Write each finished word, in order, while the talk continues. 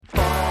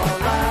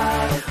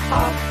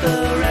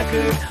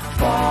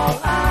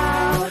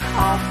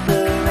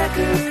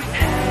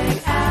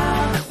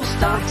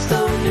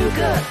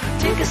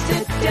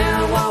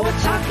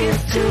it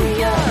to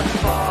ya.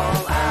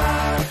 Fall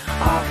out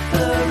off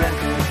the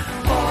record.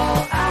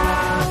 Fall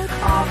out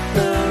off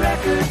the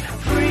record.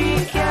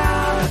 Freak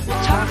out.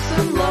 We'll talk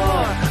some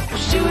lore. We'll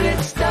shoot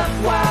at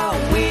stuff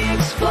while we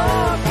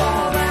explore.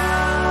 Fall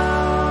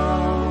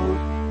out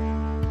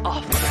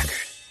off the record.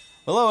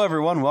 Hello,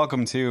 everyone.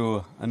 Welcome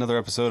to another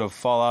episode of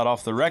Fallout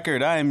Off the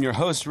Record. I am your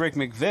host, Rick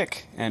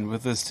McVick, and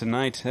with us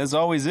tonight, as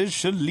always, is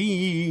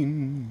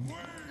Shalene.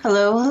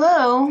 Hello,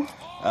 hello.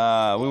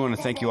 We want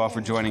to thank you all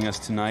for joining us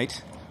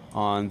tonight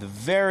on the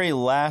very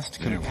last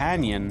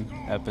companion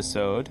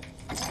episode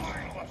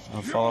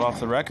of Fallout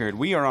Off the Record.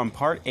 We are on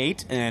part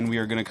 8, and we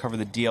are going to cover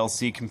the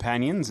DLC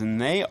companions,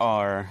 and they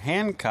are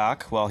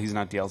Hancock. Well, he's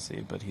not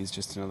DLC, but he's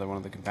just another one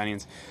of the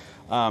companions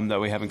that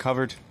we haven't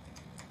covered.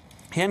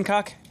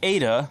 Hancock,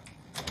 Ada,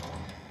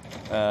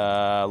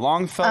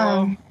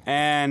 Longfellow,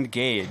 and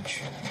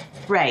Gage.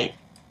 Right.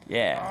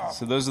 Yeah,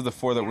 so those are the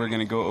 4 that we're going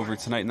to go over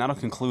tonight, and that'll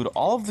conclude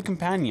all of the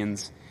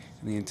companions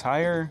in the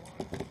entire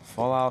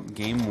Fallout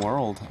game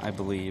world, I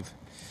believe.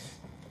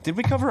 Did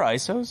we cover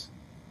ISOs?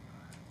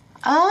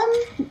 No,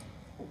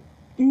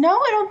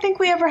 I don't think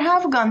we ever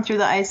have gone through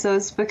the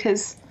ISOs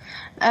because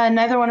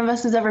neither one of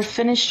us has ever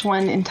finished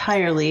one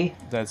entirely.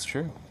 That's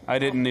true. I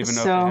didn't even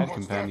know if they had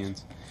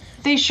companions.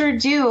 They sure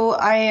do.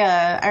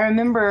 I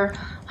remember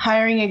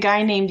hiring a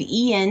guy named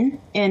Ian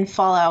in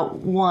Fallout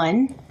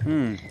 1.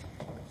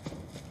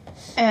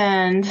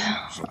 And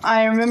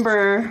I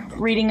remember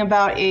reading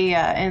about a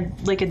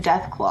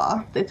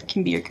Deathclaw that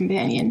can be your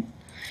companion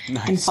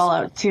in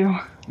Fallout 2.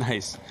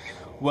 Nice.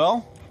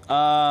 Well,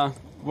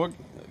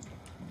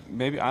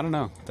 maybe, I don't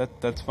know.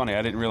 That's funny.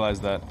 I didn't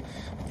realize that.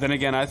 Then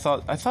again, I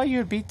thought you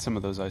had beat some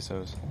of those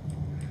ISOs.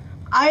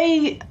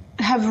 I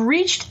have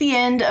reached the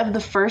end of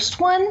the first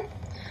one.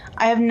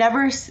 I have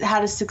never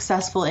had a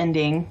successful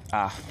ending.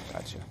 Ah,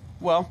 gotcha.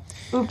 Well,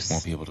 oops.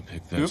 Won't be able to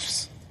pick this.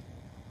 Oops.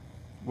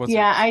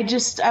 I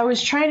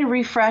was trying to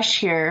refresh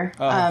here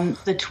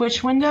the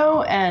Twitch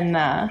window, and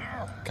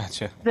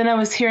gotcha. Then I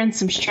was hearing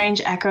some strange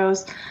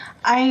echoes.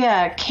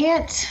 I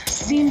can't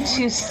seem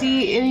to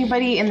see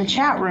anybody in the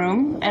chat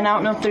room, and I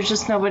don't know if there's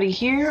just nobody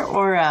here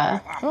or...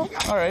 Oh,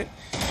 all right.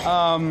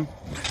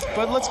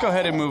 But let's go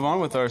ahead and move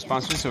on with our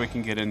sponsors so we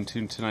can get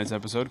into tonight's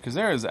episode, because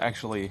there is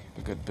actually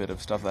a good bit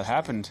of stuff that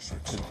happened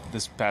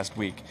this past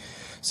week.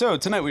 So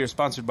tonight we are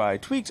sponsored by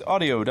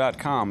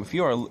tweakedaudio.com. If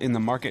you are in the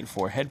market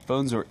for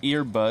headphones or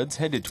earbuds,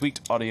 head to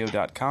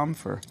tweakedaudio.com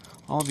for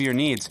all of your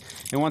needs.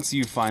 And once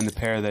you find the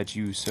pair that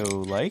you so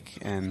like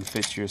and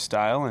fits your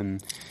style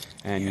and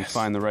you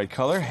find the right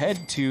color,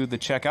 head to the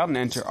checkout and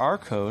enter our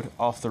code,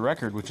 off the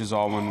record, which is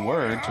all one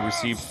word, to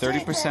receive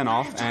 30%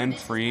 off and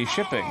free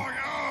shipping.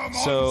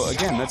 So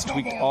again, that's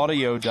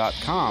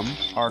tweakedaudio.com,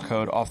 our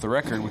code, off the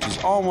record, which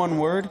is all one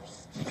word,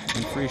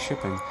 and free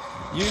shipping.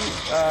 You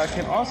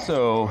can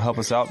also help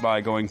us out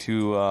by going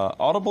to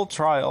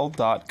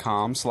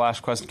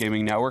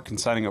audibletrial.com/questgamingnetwork and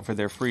signing up for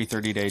their free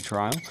 30-day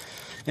trial.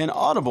 And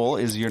Audible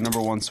is your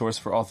 #1 source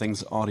for all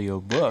things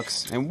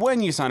audiobooks. And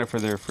when you sign up for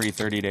their free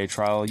 30-day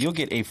trial, you'll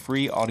get a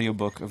free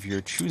audiobook of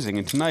your choosing.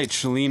 And tonight,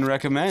 Shalene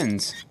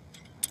recommends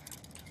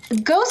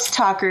Ghost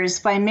Talkers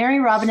by Mary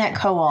Robinette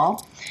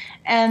Kowal.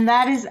 And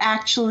that is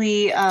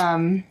actually,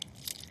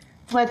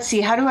 let's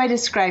see, how do I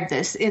describe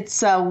this?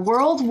 It's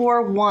World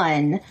War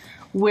I,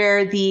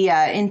 where the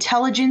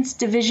intelligence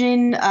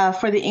division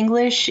for the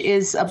English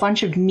is a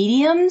bunch of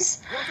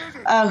mediums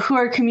who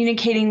are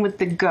communicating with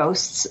the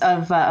ghosts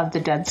of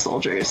the dead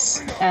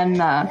soldiers.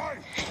 And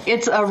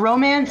it's a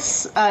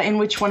romance in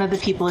which one of the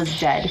people is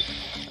dead.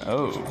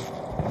 Oh,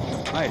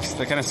 nice.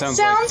 That kind of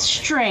sounds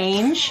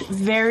strange.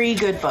 Very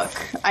good book.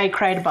 I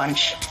cried a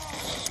bunch.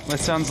 That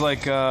sounds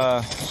like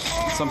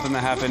something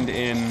that happened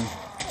in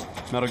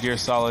Metal Gear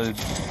Solid,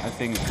 I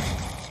think,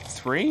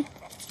 3?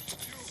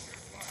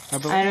 I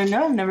don't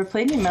know. I've never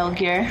played any Metal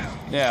Gear.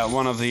 Yeah,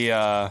 one of the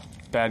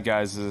bad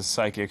guys is a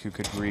psychic who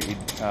could read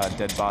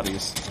dead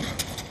bodies.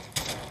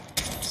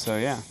 So,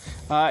 yeah.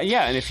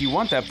 And if you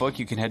want that book,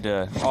 you can head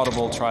to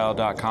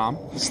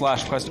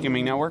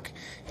audibletrial.com/questgamingnetwork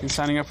and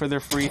signing up for their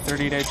free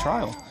 30-day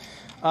trial.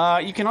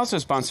 You can also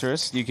sponsor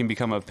us. You can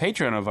become a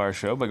patron of our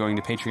show by going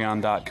to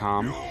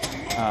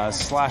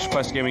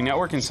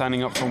patreon.com/questgamingnetwork and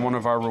signing up for one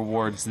of our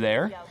rewards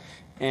there.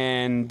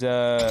 And,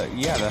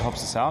 that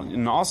helps us out.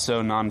 And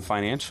also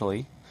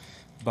non-financially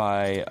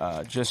by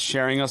just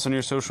sharing us on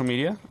your social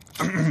media.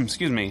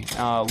 Excuse me.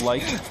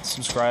 Like,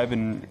 subscribe,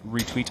 and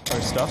retweet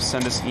our stuff.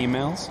 Send us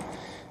emails.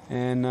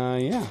 And,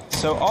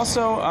 So,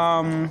 also,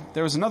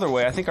 there was another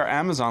way. I think our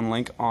Amazon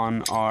link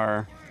on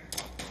our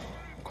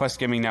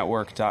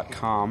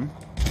questgamingnetwork.com.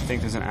 I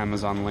think there's an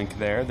Amazon link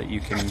there that you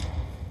can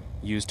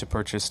use to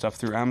purchase stuff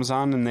through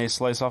Amazon, and they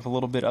slice off a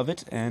little bit of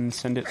it and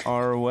send it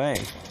our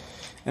way.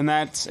 And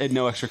that's at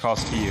no extra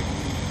cost to you.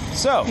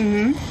 So,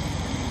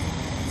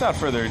 without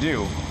further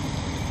ado,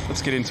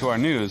 let's get into our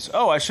news.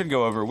 Oh, I should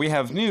go over. We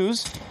have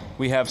news.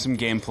 We have some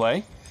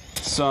gameplay.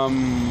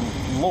 Some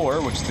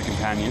lore, which is the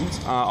companions.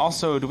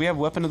 Also, do we have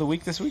Weapon of the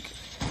Week this week?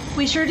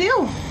 We sure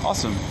do.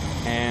 Awesome.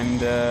 And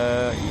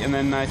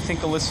then I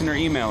think a listener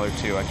email or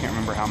two. I can't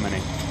remember how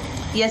many.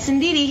 Yes,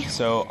 indeedy.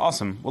 So,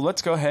 awesome. Well,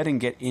 let's go ahead and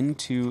get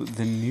into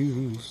the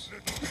news.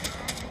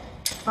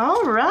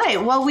 All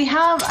right. Well,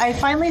 I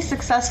finally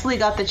successfully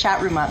got the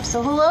chat room up.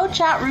 So, hello,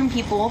 chat room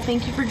people.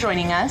 Thank you for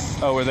joining us.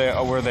 Oh, were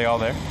they all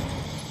there?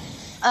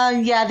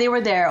 Yeah, they were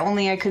there,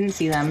 only I couldn't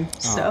see them.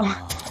 So,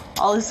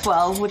 all is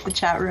well with the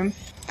chat room.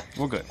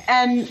 Well, good.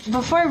 And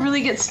before I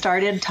really get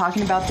started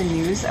talking about the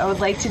news, I would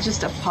like to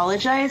just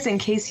apologize in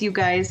case you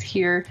guys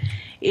hear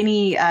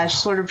any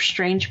sort of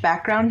strange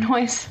background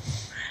noise.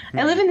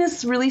 I live in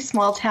this really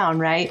small town,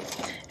 right?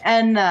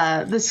 And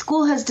the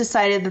school has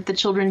decided that the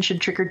children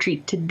should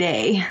trick-or-treat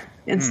today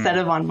instead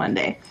of on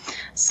Monday.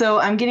 So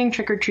I'm getting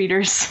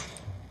trick-or-treaters.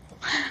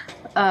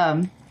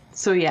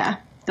 So yeah,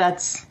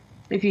 that's,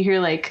 if you hear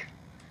like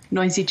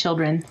noisy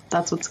children,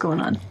 that's what's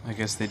going on. I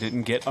guess they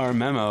didn't get our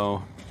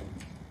memo.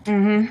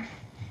 Mm-hmm.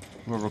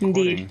 We're recording.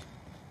 Indeed.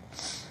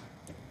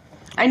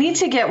 I need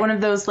to get one of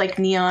those like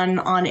neon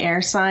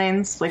on-air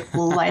signs, like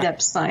light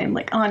up sign,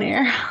 like on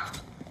air.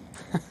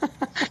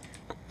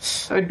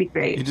 That would be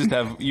great.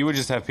 You would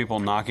just have people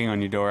knocking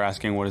on your door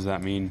asking, what does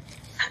that mean?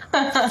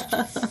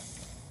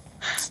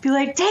 Be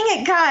like, dang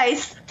it,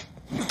 guys.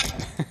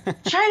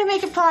 Trying to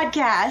make a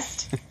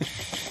podcast.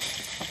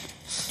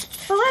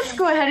 So let's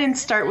go ahead and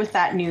start with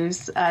that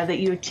news that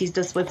you teased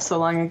us with so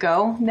long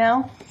ago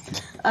now,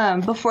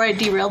 before I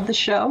derailed the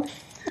show.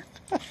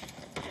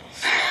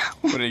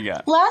 What do you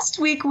got? Last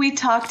week we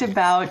talked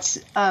about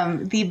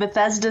the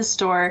Bethesda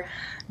store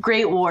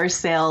Great War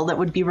sale that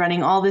would be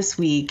running all this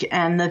week,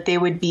 and that they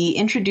would be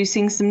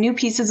introducing some new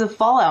pieces of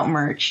Fallout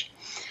merch.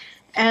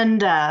 And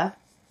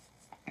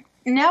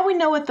now we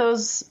know what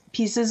those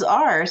pieces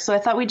are, so I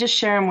thought we'd just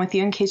share them with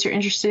you in case you're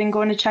interested in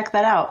going to check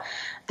that out.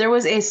 There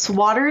was a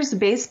Swatters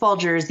baseball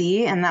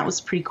jersey, and that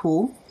was pretty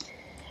cool.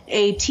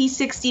 A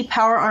T60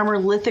 Power Armor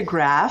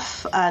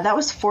lithograph, that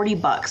was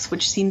 $40,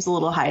 which seems a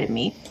little high to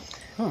me.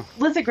 Huh.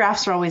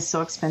 Lithographs are always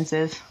so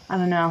expensive. I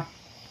don't know.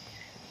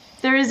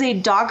 There is a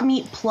dog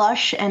meat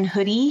plush and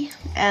hoodie,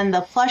 and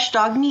the plush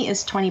dog meat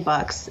is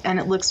 $20, and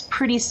it looks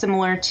pretty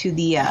similar to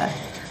the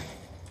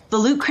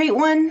Loot Crate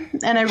one.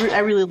 And I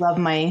really love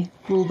my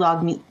little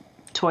dog meat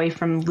toy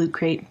from Loot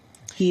Crate.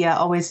 He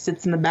always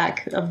sits in the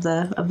back of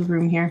the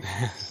room here.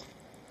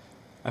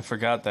 I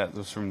forgot that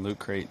was from Loot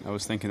Crate. I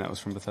was thinking that was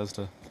from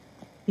Bethesda.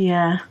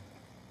 Yeah.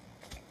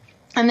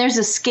 And there's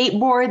a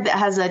skateboard that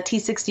has a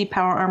T60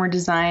 Power Armor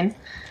design.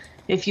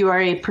 If you are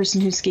a person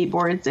who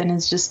skateboards and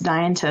is just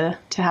dying to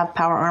have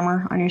power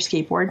armor on your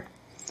skateboard.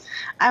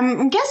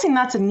 I'm guessing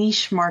that's a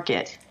niche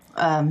market,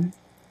 a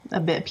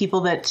bit.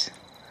 People that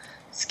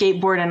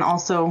skateboard and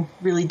also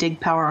really dig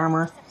power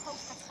armor.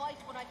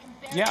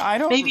 Yeah, I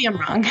don't... Maybe I'm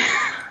wrong.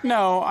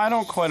 No, I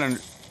don't quite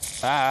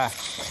I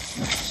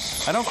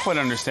don't quite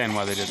understand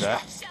why they did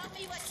that.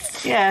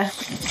 Yeah.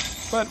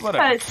 But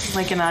whatever. But it seems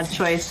like an odd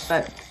choice,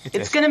 but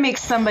it's going to make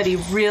somebody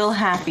real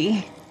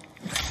happy.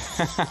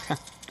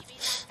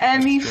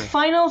 And the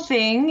final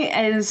thing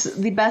is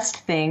the best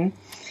thing.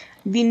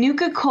 The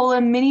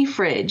Nuka-Cola mini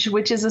fridge,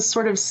 which is a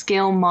sort of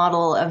scale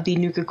model of the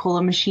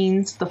Nuka-Cola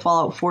machines, the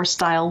Fallout 4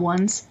 style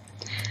ones.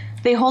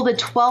 They hold a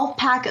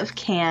 12-pack of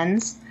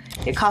cans.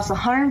 It costs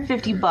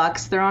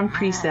 $150. They're on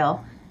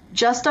pre-sale.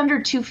 Just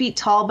under 2 feet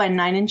tall by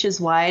 9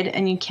 inches wide,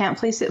 and you can't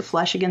place it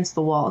flush against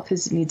the wall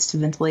because it needs to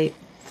ventilate.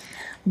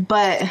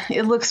 But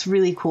it looks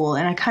really cool,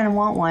 and I kind of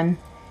want one.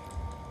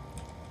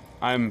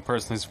 I'm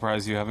personally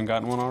surprised you haven't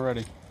gotten one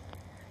already.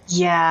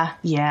 Yeah.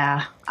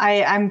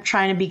 I'm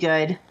trying to be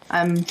good.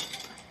 I'm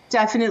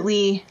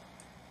definitely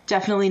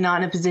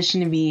not in a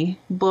position to be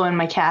blowing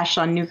my cash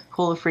on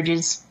Nuka-Cola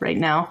fridges right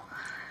now.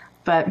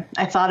 But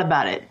I thought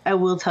about it. I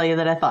will tell you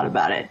that I thought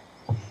about it.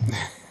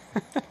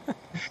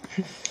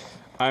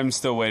 I'm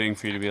still waiting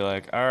for you to be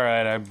like, all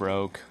right, I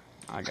broke.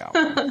 I got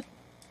one.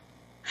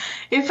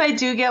 If I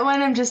do get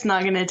one, I'm just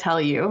not going to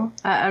tell you.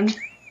 I'm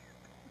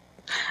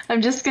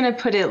just going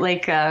to put it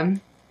like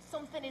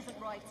Something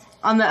isn't right.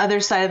 on the other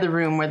side of the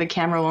room where the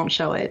camera won't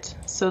show it,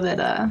 so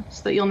that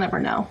you'll never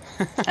know,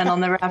 and I'll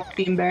never have to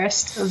be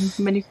embarrassed of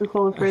my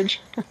Nuka-Cola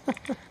fridge.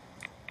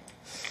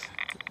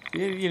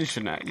 You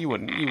should not. You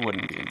wouldn't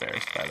be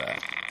embarrassed by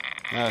that.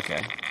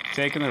 Okay,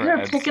 taking the You're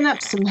rides. picking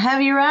up some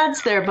heavy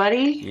rides there,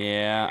 buddy.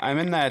 Yeah, I'm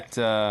in that.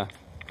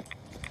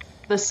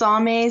 The saw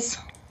maze.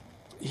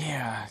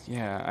 Yeah.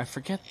 I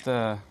forget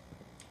the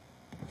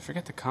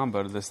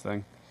combo to this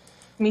thing.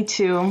 Me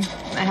too.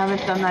 I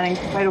haven't done that in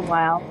quite a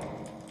while.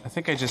 I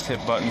think I just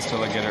hit buttons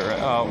till I get it right.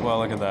 Oh, well,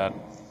 look at that.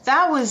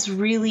 That was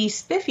really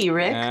spiffy,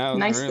 Rick. Yeah, it was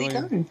Nicely really,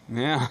 done.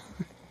 Yeah.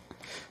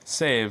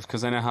 Save,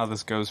 because I know how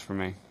this goes for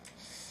me.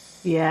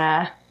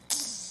 Yeah.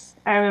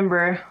 I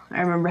remember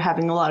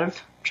having a lot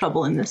of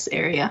trouble in this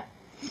area.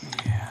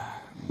 Yeah.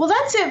 Well,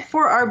 that's it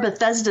for our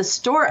Bethesda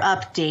store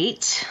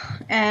update.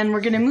 And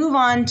we're going to move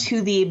on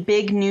to the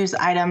big news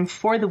item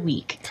for the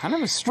week. Kind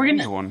of a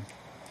strange one.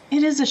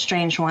 It is a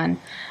strange one.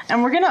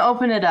 And we're going to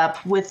open it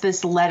up with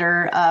this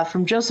letter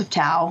from Joseph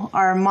Tao,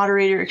 our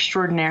moderator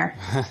extraordinaire.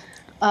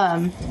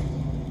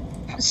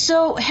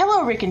 So,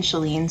 hello, Rick and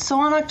Shalene. So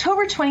on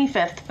October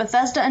 25th,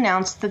 Bethesda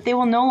announced that they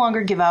will no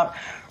longer give out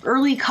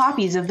early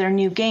copies of their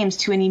new games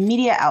to any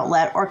media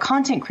outlet or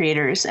content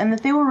creators, and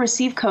that they will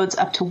receive codes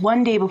up to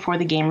 1 day before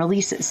the game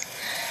releases.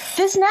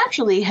 This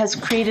naturally has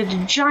created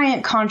a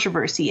giant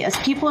controversy, as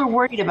people are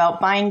worried about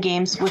buying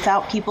games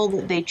without people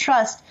that they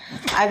trust,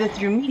 either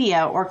through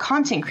media or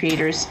content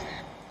creators,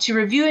 to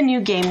review a new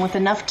game with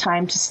enough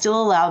time to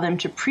still allow them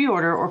to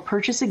pre-order or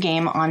purchase a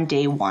game on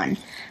day one.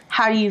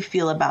 How do you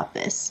feel about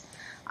this?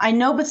 I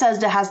know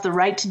Bethesda has the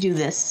right to do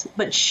this,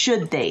 but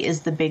should they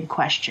is the big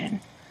question.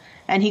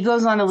 And he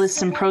goes on to list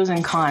some pros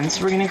and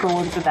cons. We're going to go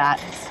over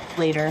that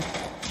later.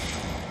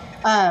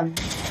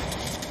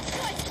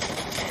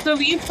 So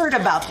you've heard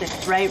about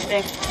this, right,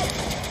 Rick?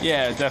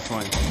 Yeah,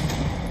 definitely.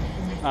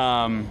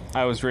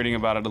 I was reading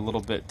about it a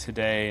little bit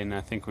today, and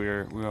I think we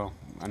were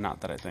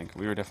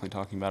definitely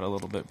talking about it a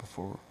little bit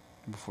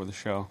before the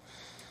show.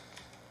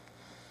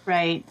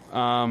 Right.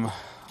 I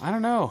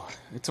don't know.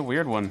 It's a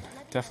weird one.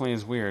 Definitely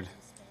is weird.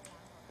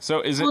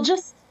 So is it... Well,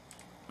 just...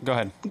 Go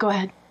ahead. Go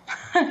ahead.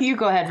 You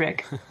go ahead,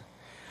 Rick.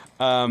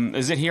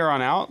 Is it here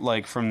on out,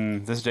 like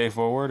from this day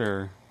forward,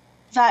 or...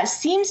 That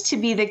seems to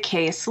be the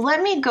case.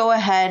 Let me go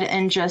ahead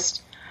and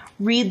just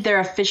read their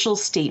official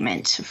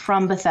statement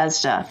from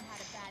Bethesda.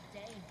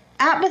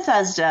 At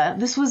Bethesda,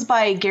 this was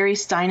by Gary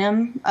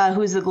Steinem,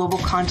 who is the global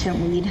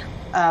content lead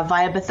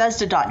via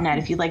Bethesda.net,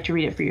 if you'd like to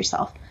read it for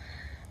yourself.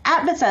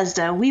 At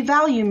Bethesda, we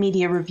value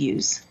media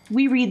reviews.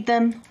 We read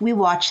them, we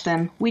watch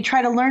them, we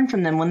try to learn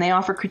from them when they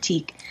offer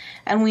critique,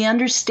 and we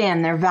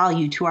understand their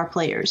value to our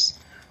players.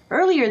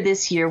 Earlier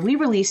this year, we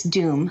released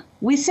Doom.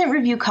 We sent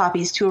review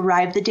copies to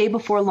arrive the day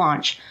before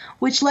launch,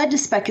 which led to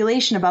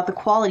speculation about the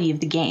quality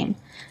of the game.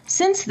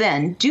 Since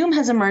then, Doom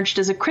has emerged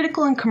as a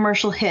critical and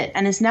commercial hit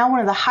and is now one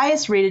of the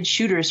highest-rated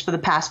shooters for the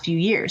past few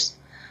years.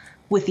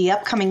 With the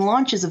upcoming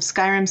launches of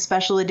Skyrim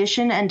Special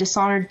Edition and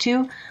Dishonored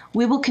 2,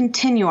 we will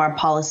continue our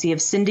policy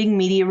of sending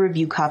media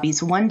review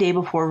copies 1 day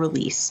before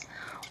release.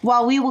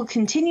 While we will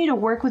continue to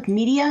work with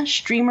media,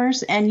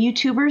 streamers, and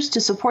YouTubers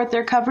to support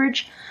their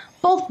coverage,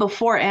 both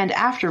before and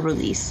after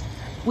release,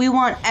 we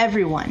want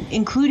everyone,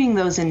 including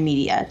those in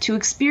media, to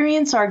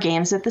experience our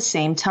games at the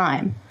same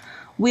time.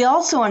 We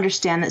also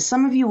understand that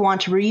some of you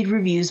want to read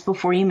reviews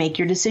before you make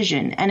your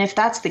decision, and if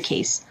that's the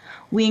case,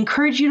 we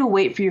encourage you to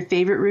wait for your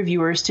favorite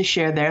reviewers to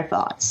share their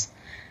thoughts.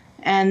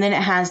 And then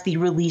it has the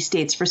release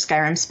dates for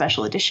Skyrim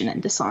Special Edition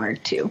and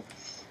Dishonored 2.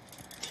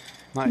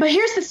 Nice. But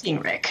here's the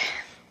thing, Rick.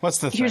 What's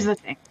the thing? Here's the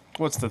thing.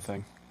 What's the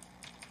thing?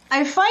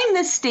 I find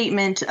this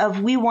statement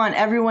of we want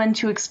everyone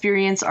to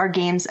experience our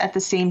games at the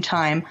same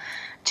time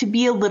to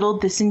be a little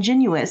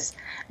disingenuous,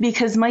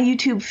 because my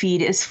YouTube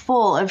feed is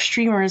full of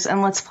streamers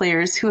and Let's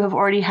Players who have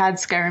already had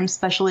Skyrim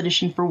Special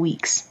Edition for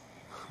weeks.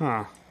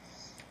 Huh.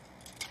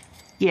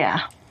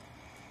 Yeah.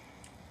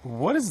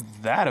 What is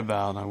that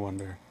about, I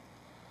wonder?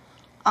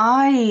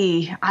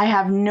 I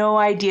have no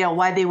idea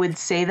why they would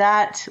say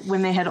that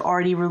when they had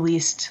already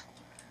released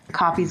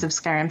copies of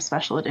Skyrim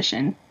Special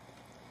Edition.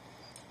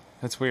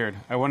 That's weird.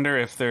 I wonder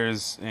if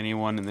there's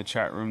anyone in the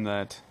chat room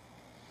that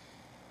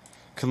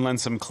can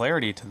lend some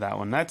clarity to that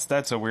one.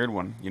 That's a weird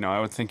one. You know,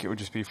 I would think it would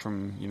just be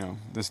from,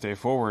 this day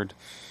forward.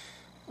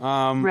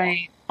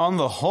 Right. On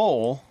the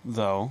whole,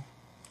 though,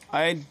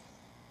 I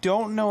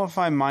don't know if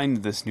I mind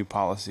this new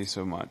policy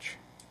so much.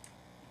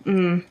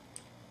 I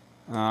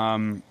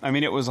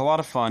mean, it was a lot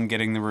of fun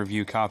getting the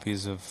review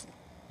copies of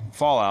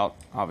Fallout,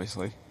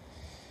 obviously,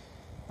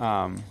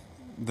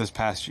 this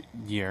past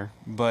year,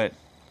 but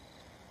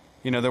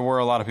there were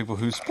a lot of people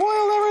who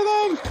spoiled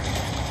everything.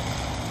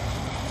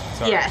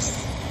 Sorry.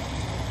 Yes.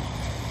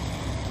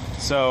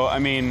 So, I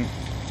mean,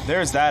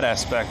 there's that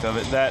aspect of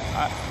it that,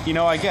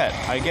 I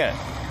get.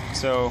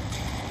 So,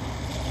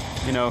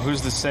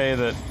 who's to say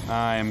that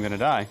I am going to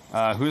die?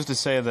 Who's to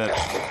say that,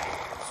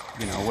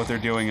 what they're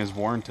doing is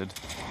warranted?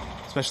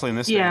 Especially in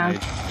this day and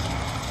age.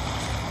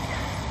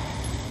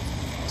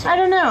 So. I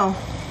don't know.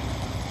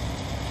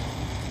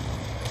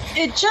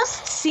 It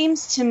just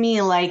seems to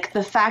me like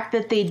the fact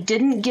that they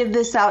didn't give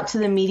this out to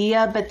the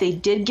media, but they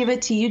did give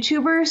it to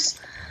YouTubers,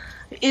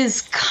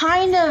 is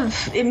kind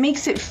of, it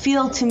makes it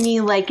feel to me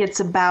like it's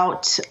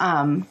about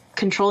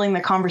controlling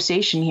the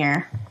conversation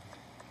here.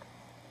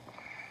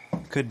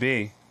 Could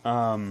be.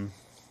 So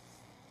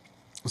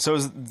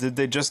did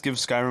they just give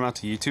Skyrim out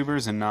to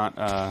YouTubers and not...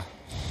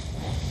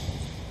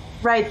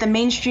 Right, the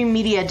mainstream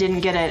media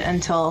didn't get it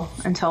until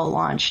it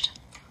launched.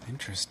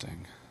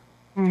 Interesting.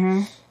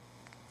 Mm-hmm.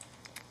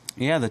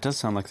 Yeah, that does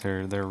sound like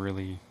they're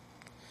really...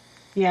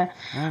 Yeah.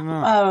 I don't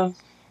know.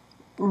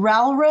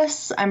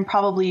 Ralrus, I've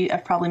probably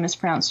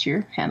mispronounced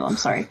your handle, I'm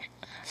sorry,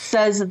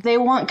 says they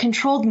want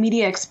controlled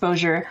media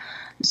exposure,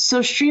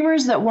 so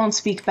streamers that won't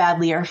speak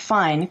badly are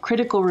fine,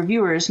 critical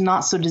reviewers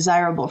not so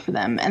desirable for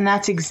them. And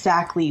that's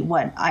exactly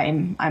what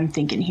I'm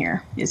thinking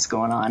here is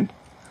going on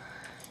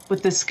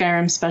with this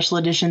Skyrim Special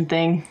Edition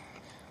thing.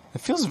 It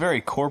feels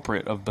very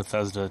corporate of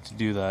Bethesda to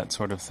do that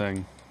sort of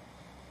thing.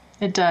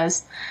 It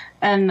does.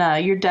 And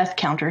your death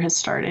counter has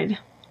started.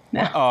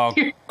 Oh,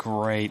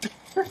 great.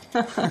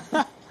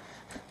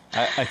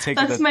 I take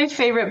That's it my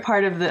favorite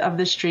part of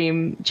the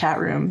stream chat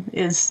room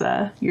is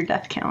your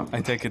death count.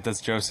 I take it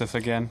that's Joseph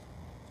again.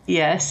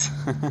 Yes.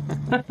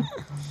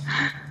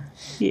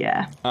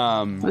 Yeah.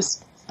 It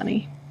was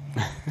funny.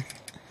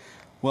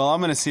 Well,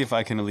 I'm going to see if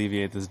I can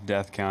alleviate this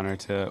death counter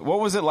to... What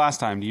was it last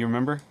time? Do you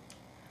remember?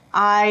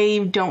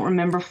 I don't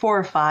remember, 4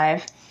 or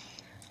 5.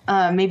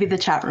 Maybe the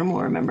chat room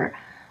will remember.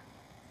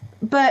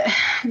 But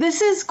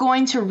this is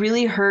going to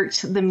really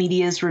hurt the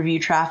media's review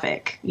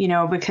traffic,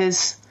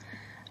 because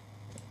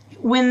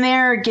when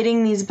they're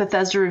getting these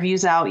Bethesda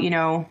reviews out,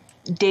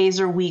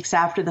 days or weeks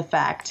after the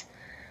fact,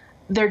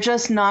 they're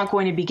just not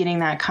going to be getting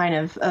that kind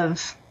of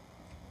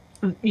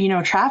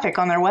traffic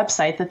on their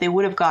website that they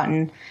would have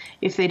gotten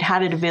if they'd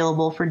had it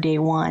available for day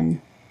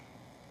one.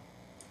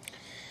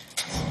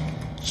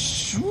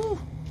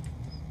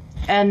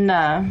 And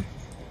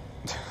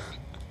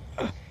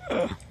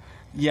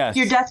yes.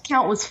 Your death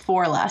count was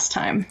 4 last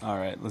time. All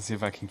right, let's see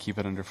if I can keep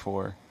it under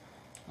 4.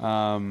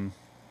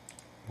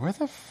 Where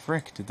the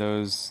frick did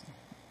those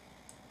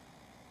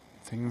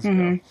things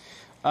go?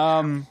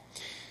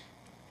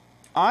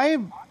 I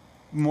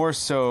more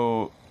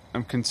so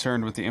am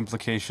concerned with the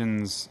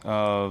implications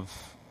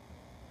of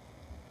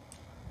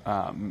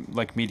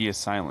media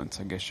silence,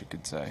 I guess you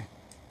could say.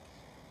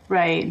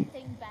 Right.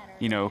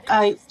 Do you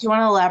want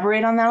to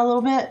elaborate on that a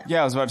little bit?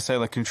 Yeah, I was about to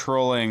say,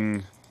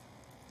 controlling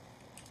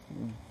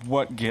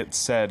what gets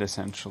said,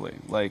 essentially.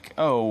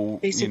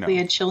 Basically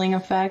a chilling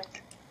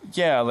effect.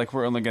 Yeah,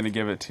 we're only going to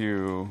give it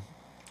to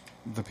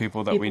the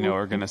people that we know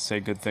are going to say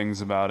good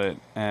things about it,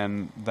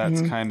 and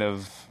that's kind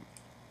of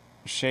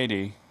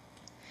shady.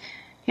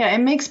 Yeah, it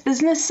makes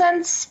business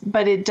sense,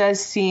 but it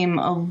does seem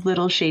a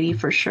little shady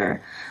for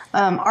sure.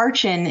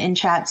 Archin in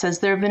chat says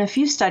there have been a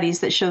few studies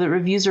that show that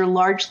reviews are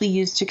largely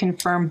used to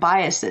confirm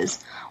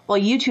biases, while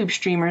YouTube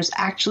streamers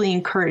actually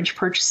encourage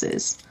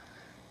purchases.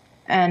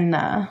 And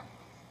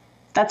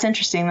that's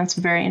interesting. That's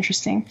very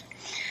interesting.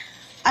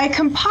 I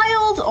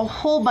compiled a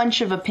whole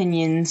bunch of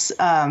opinions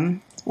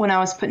when I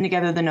was putting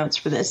together the notes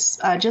for this,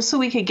 just so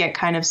we could get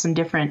kind of some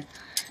different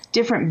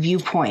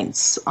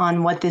viewpoints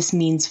on what this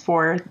means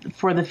for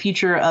the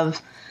future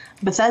of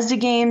Bethesda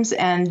games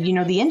and,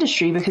 the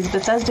industry, because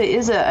Bethesda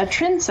is a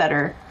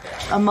trendsetter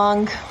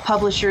among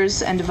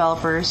publishers and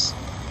developers.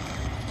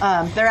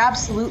 They're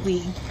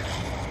absolutely,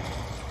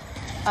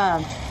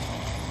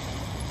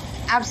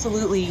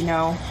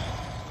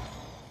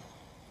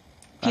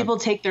 people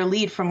take their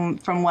lead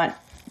from what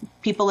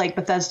people like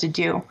Bethesda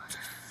do.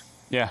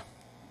 Yeah.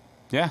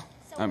 Yeah,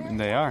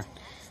 they are.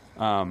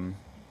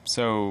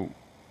 So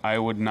I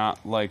would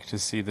not like to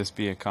see this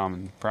be a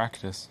common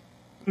practice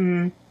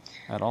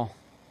at all.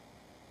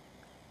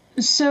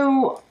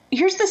 So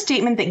here's the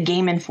statement that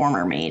Game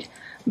Informer made.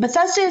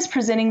 Bethesda is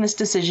presenting this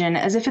decision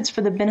as if it's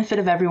for the benefit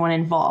of everyone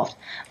involved,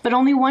 but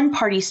only one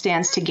party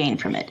stands to gain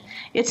from it.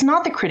 It's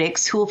not the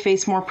critics who will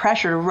face more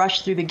pressure to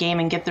rush through the game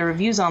and get their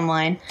reviews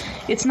online.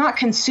 It's not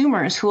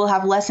consumers who will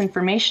have less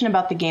information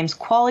about the game's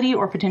quality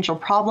or potential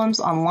problems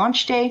on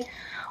launch day.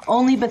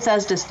 Only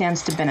Bethesda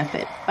stands to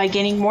benefit by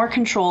gaining more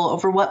control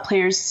over what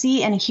players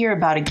see and hear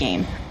about a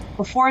game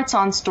before it's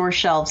on store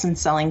shelves and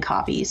selling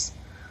copies.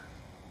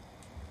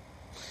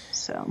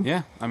 So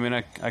yeah,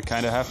 I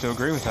kind of have to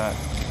agree with that.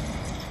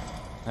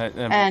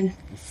 And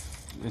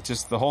it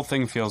just, the whole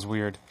thing feels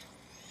weird.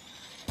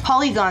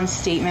 Polygon's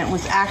statement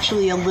was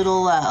actually a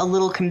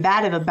little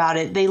combative about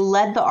it. They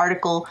led the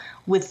article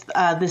with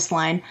this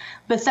line: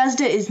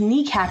 Bethesda is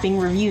kneecapping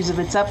reviews of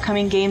its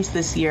upcoming games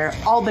this year,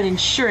 all but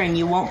ensuring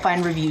you won't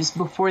find reviews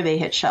before they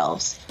hit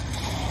shelves.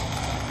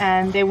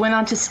 And they went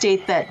on to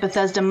state that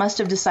Bethesda must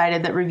have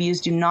decided that reviews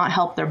do not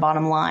help their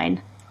bottom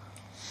line.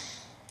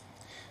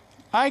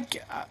 I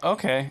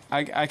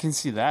can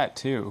see that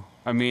too.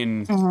 I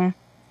mean,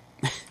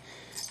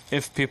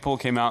 if people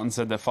came out and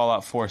said that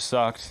Fallout 4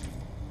 sucked,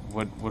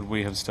 would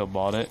we have still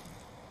bought it?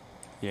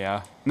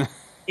 Yeah.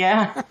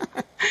 Yeah.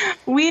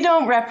 We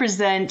don't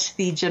represent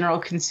the general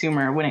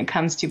consumer when it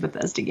comes to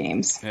Bethesda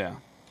games. Yeah.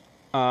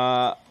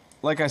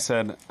 Like I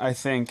said, I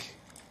think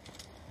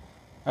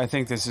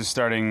this is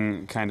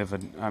starting kind of I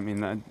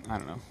don't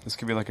know. This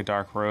could be like a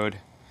dark road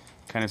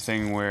kind of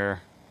thing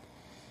where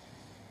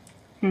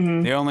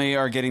they only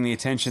are getting the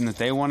attention that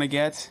they want to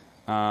get.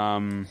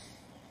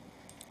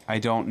 I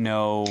don't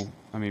know.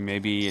 I mean,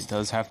 maybe it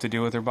does have to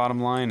do with their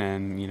bottom line,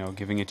 and,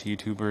 giving it to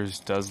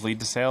YouTubers does lead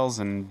to sales,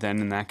 and then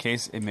in that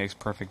case, it makes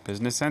perfect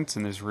business sense,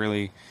 and there's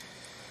really,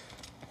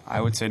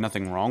 I would say,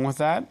 nothing wrong with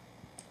that.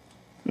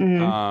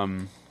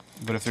 But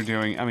if they're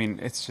doing,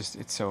 it's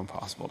so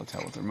impossible to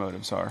tell what their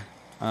motives are.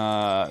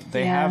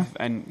 They have,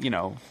 and,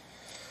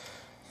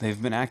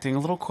 they've been acting a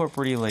little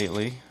corporate-y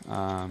lately.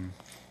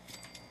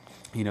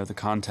 The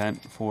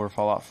content for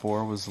Fallout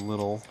 4 was a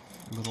little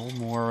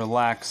more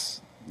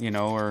relaxed,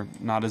 or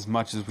not as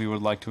much as we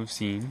would like to have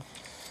seen.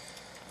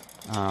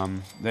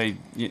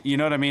 You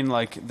know what I mean?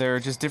 There are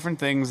just different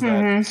things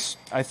that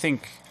I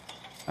think,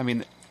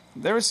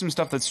 there was some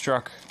stuff that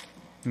struck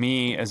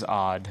me as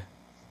odd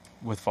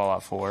with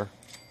Fallout 4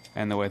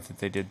 and the way that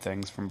they did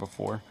things from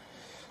before.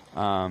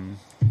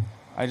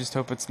 I I just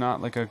hope it's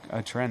not like a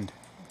trend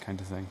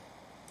kind of thing.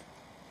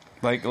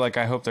 Like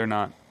I hope they're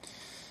not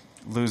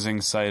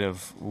losing sight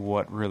of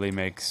what really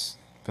makes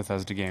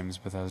Bethesda games.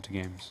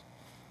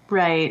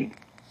 Right.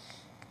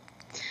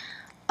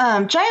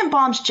 Giant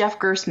Bomb's Jeff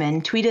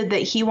Gersman tweeted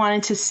that he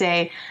wanted to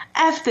say,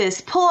 F this,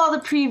 pull all the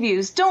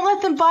previews, don't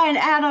let them buy an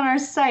ad on our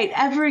site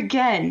ever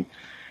again.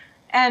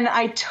 And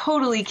I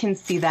totally can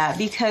see that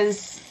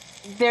because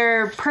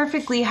they're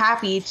perfectly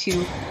happy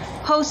to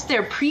post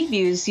their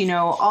previews, you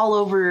know, all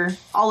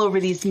over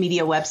these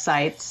media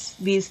websites,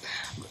 these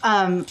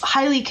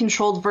highly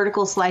controlled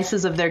vertical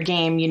slices of their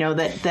game, you know,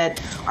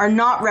 that are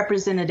not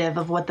representative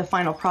of what the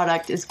final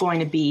product is going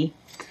to be.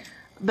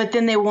 But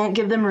then they won't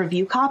give them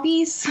review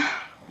copies.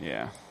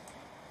 Yeah.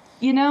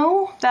 You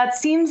know, that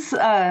seems,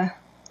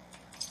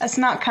 that's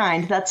not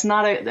kind. That's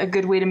not a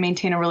good way to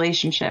maintain a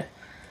relationship.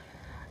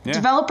 Yeah.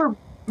 Developer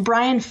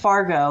Brian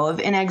Fargo of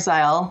In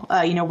Exile,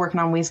 working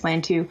on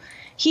Wasteland 2,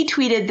 he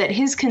tweeted that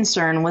his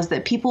concern was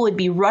that people would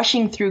be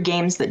rushing through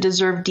games that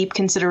deserve deep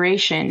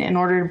consideration in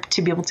order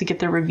to be able to get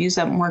their reviews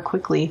up more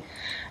quickly.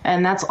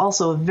 And that's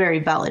also a very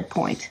valid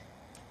point.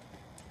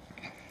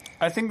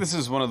 I think this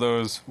is one of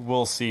those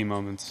we'll see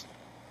moments.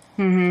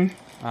 Mm-hmm.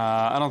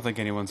 I don't think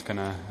anyone's going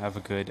to have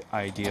a good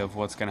idea of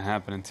what's going to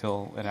happen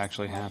until it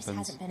actually happens. This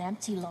hasn't been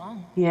empty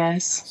long.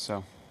 Yes.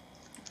 So,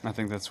 I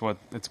think that's what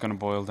it's going to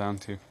boil down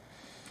to.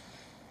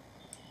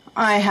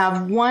 I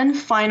have one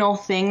final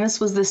thing. This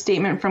was the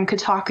statement from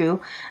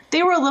Kotaku.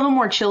 They were a little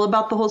more chill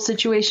about the whole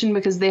situation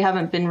because they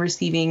haven't been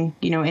receiving,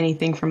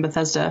 anything from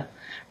Bethesda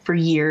for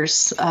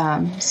years,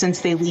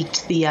 since they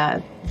leaked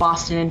the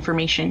Boston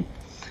information.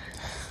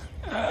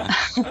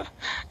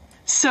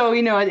 So,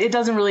 it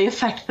doesn't really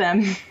affect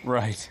them.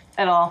 Right.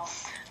 At all.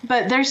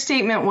 But their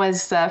statement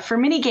was, for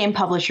many game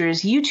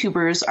publishers,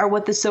 YouTubers are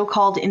what the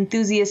so-called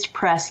enthusiast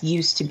press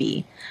used to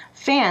be.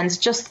 Fans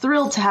just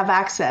thrilled to have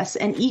access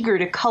and eager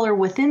to color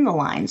within the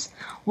lines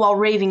while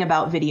raving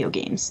about video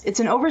games. It's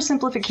an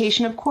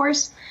oversimplification, of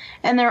course,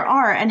 and there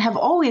are and have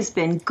always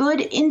been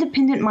good,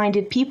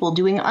 independent-minded people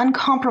doing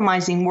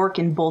uncompromising work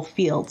in both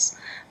fields.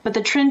 But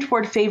the trend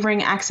toward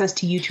favoring access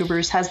to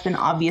YouTubers has been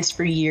obvious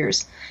for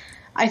years.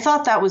 I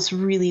thought that was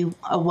really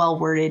a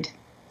well-worded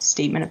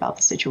statement about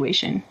the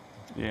situation.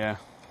 Yeah.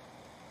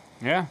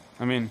 Yeah,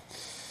 I mean,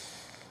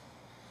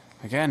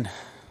 again,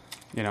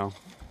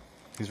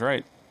 he's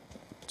right.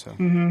 So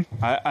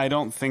I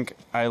don't think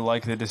I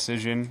like the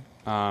decision.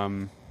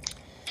 I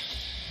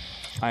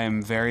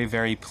am very,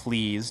 very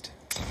pleased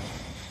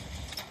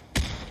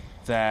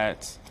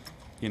that,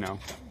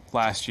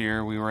 last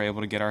year we were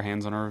able to get our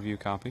hands on a review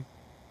copy.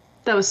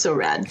 That was so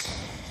rad.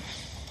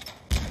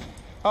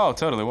 Oh, it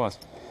totally was.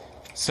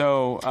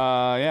 So,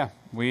 yeah,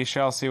 we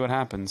shall see what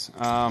happens.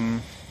 Go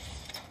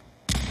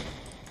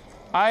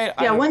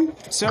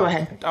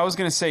ahead. I was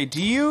going to say,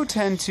 do you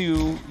tend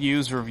to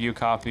use review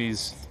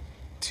copies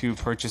to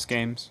purchase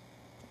games?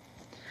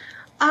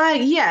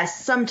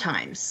 Yes,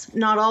 sometimes.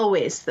 Not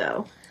always,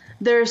 though.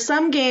 There are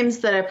some games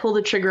that I pull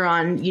the trigger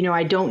on,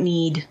 I don't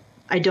need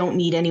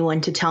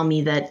anyone to tell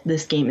me that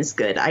this game is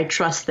good. I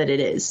trust that it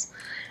is.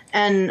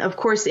 And, of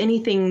course,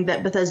 anything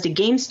that Bethesda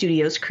Game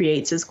Studios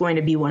creates is going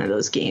to be one of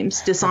those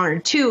games.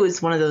 Dishonored 2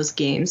 is one of those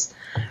games.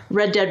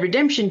 Red Dead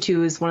Redemption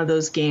 2 is one of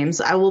those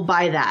games. I will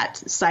buy that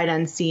sight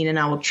unseen, and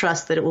I will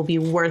trust that it will be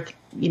worth,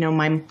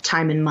 my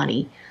time and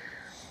money.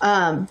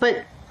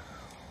 But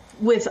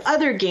with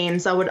other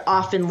games, I would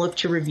often look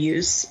to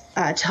reviews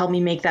to help me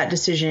make that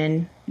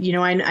decision.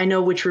 I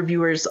know which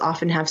reviewers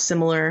often have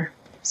similar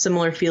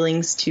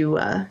feelings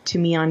to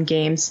me on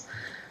games.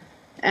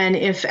 And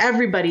if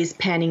everybody's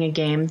panning a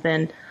game,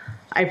 then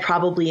I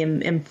probably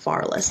am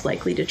far less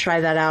likely to try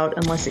that out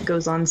unless it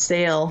goes on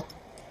sale.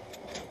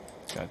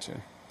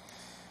 Gotcha.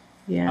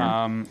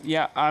 Yeah.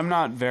 Yeah, I'm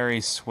not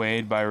very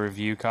swayed by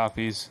review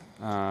copies.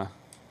 I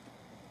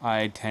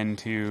tend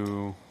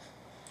to...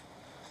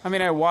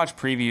 I watch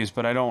previews,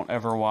 but I don't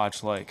ever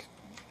watch, I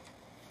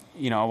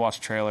watch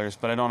trailers,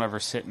 but I don't ever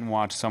sit and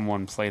watch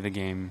someone play the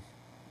game.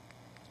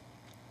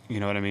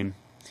 You know what I mean?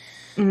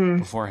 Mm-hmm.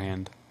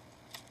 Beforehand.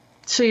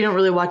 So you don't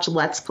really watch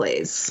Let's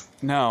Plays?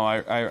 No,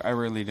 I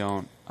really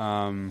don't.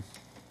 I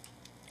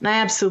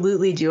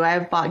absolutely do. I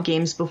have bought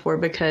games before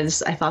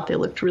because I thought they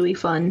looked really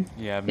fun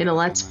in a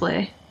Let's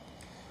Play.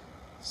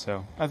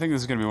 So I think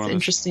this is going to be one of those.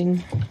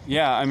 Interesting.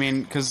 Yeah,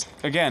 because,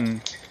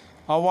 again,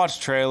 I'll watch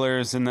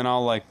trailers and then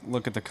I'll,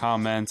 look at the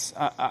comments.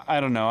 I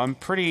don't know.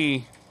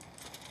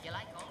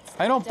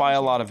 I don't buy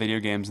a lot of video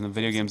games, and the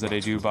video games that I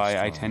do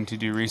buy, I tend to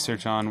do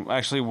research on.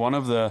 Actually, one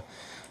of the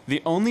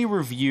only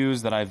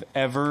reviews that I've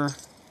ever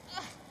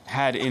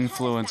had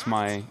influence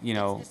my,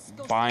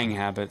 buying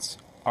habits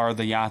are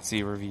the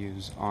Yahtzee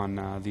reviews on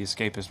the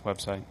Escapist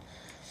website.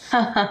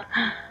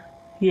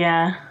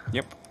 Yeah.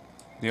 Yep.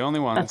 The only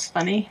ones. That's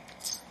funny.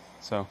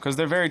 So, because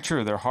they're very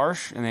true. They're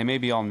harsh, and they may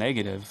be all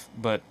negative,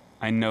 but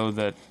I know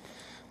that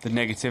the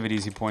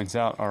negativities he points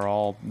out are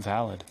all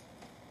valid.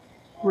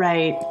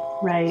 Right.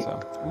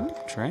 So,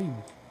 train.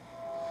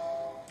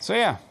 So,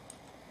 yeah.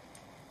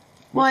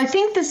 Well, I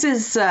think this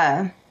is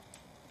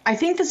I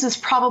think this is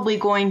probably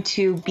going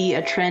to be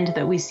a trend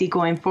that we see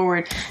going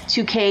forward.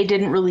 2K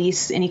didn't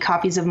release any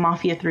copies of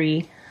Mafia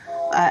 3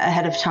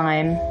 ahead of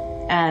time,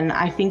 and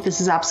I think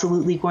this is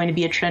absolutely going to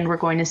be a trend we're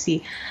going to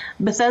see.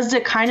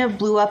 Bethesda kind of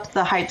blew up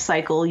the hype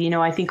cycle. You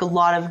know, I think a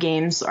lot of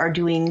games are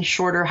doing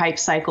shorter hype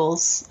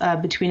cycles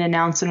between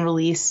announce and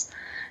release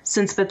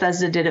since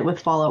Bethesda did it with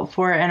Fallout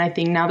 4, and I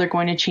think now they're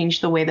going to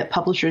change the way that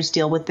publishers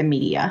deal with the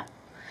media.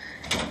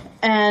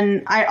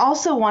 And I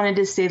also wanted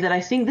to say that I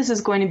think this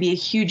is going to be a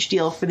huge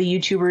deal for the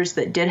YouTubers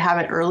that did have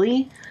it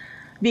early,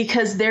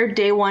 because their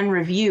day one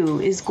review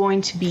is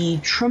going to be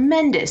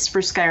tremendous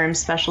for Skyrim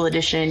Special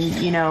Edition.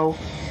 You know,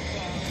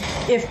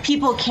 if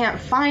people can't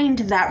find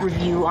that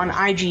review on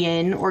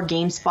IGN or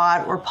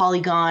GameSpot or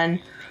Polygon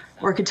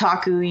or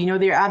Kotaku, you know,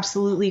 they're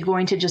absolutely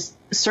going to just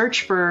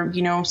search for,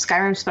 you know,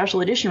 Skyrim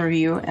Special Edition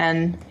review,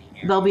 and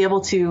they'll be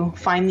able to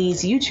find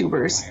these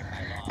YouTubers,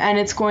 and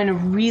it's going to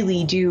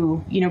really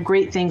do, you know,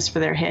 great things for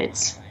their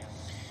hits.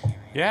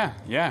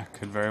 Yeah,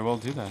 could very well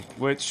do that.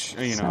 Which,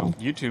 you know,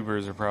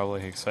 YouTubers are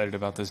probably excited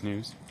about this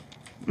news.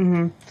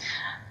 Mm-hmm.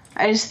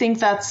 I just think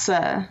that's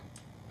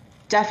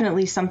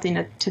definitely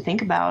something to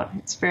think about.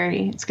 It's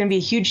going to be a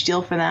huge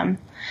deal for them,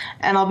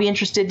 and I'll be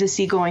interested to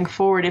see going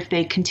forward if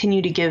they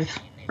continue to give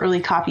early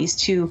copies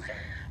to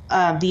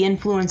the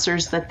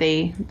influencers that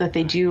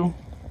they do,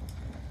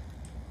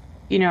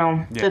 you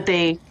know, that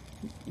they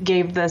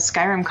gave the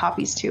Skyrim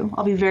copies to.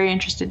 I'll be very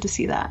interested to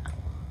see that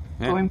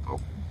going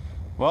forward.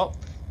 Well,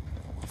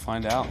 we'll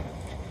find out.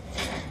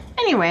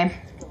 Anyway,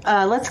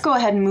 let's go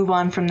ahead and move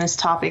on from this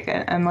topic,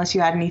 unless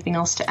you had anything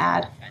else to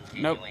add.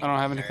 Nope, I don't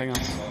have anything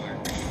else.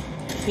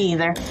 Me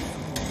either.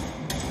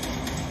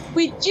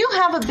 We do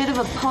have a bit of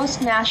a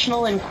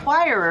post-National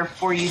Enquirer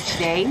for you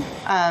today.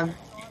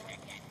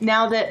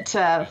 Now that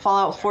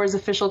Fallout 4's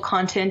official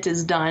content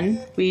is done,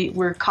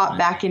 we're caught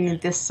back in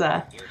this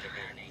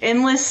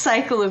endless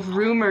cycle of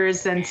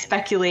rumors and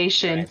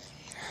speculation.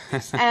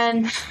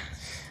 And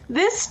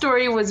this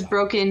story was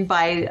broken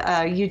by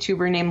a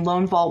YouTuber named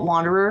Lone Vault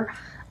Wanderer.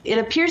 It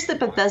appears that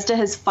Bethesda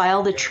has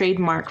filed a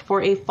trademark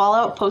for a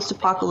Fallout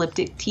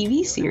post-apocalyptic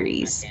TV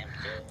series.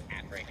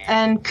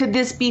 And could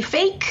this be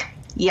fake?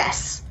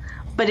 Yes.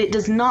 But it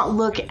does not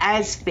look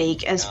as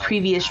fake as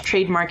previous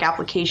trademark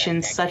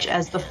applications such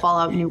as the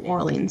Fallout New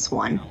Orleans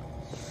one.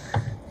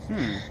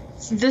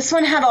 This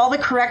one had all the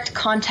correct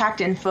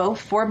contact info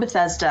for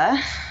Bethesda,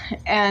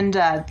 and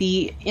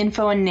the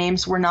info and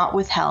names were not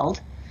withheld.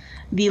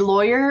 The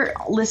lawyer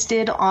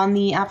listed on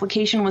the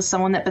application was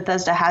someone that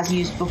Bethesda has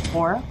used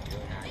before,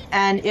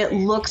 and it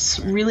looks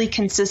really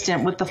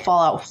consistent with the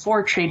Fallout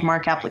 4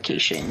 trademark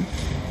application.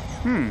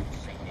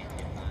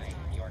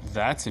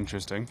 That's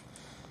interesting.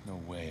 No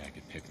way I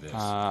could pick this.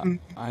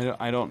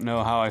 I don't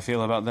know how I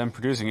feel about them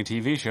producing a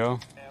TV show.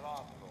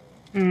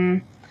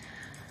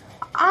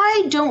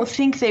 I don't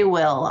think they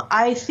will.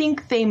 I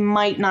think they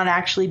might not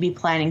actually be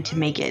planning to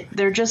make it.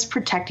 They're just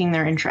protecting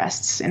their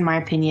interests, in my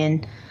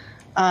opinion.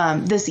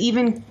 This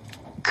even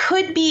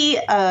could be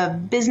a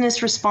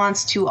business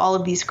response to all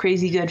of these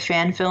crazy good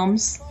fan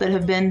films that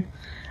have been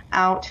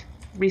out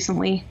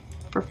recently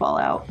for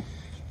Fallout.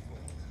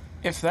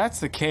 If that's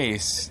the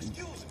case...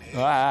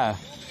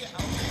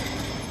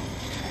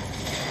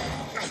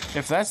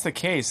 If that's the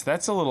case,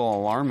 that's a little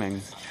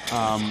alarming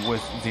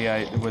with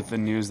the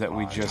news that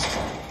we just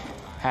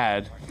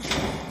had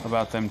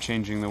about them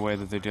changing the way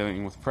that they're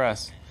dealing with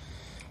press.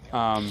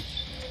 Because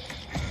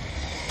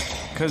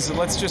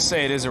let's just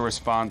say it is a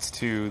response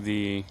to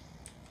the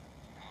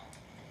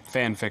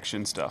fan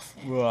fiction stuff.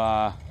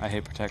 I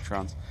hate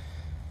Protectrons.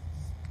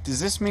 Does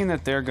this mean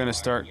that they're going to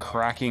start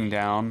cracking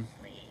down,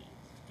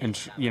 and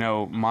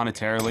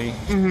monetarily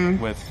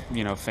with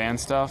fan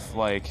stuff?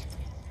 Like,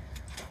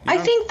 I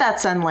think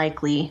that's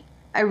unlikely.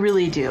 I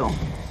really do.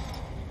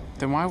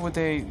 Then why would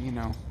they?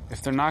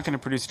 If they're not going to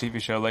produce a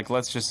TV show, like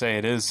let's just say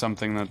it is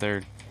something that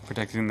they're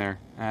protecting their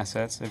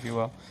assets, if you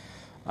will.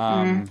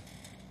 I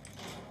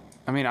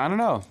mean, I don't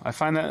know. I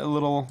find that a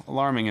little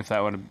alarming if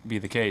that would be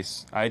the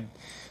case.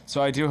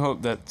 So I do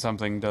hope that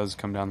something does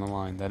come down the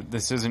line, that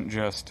this isn't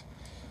just,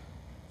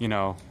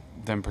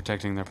 them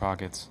protecting their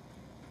pockets.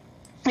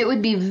 It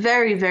would be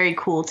very, very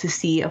cool to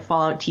see a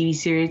Fallout TV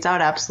series. I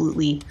would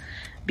absolutely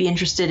be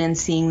interested in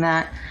seeing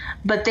that.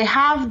 But they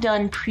have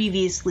done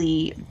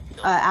previously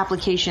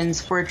applications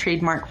for a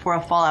trademark for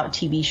a Fallout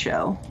TV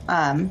show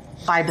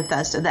by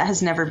Bethesda that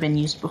has never been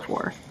used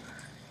before.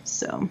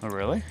 So. Oh,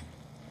 really?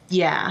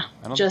 Yeah,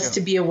 just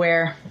to be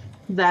aware.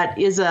 That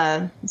is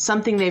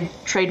something they've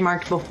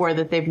trademarked before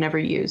that they've never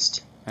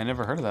used. I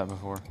never heard of that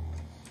before.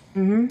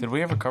 Mm-hmm. Did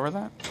we ever cover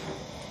that?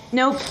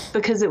 Nope,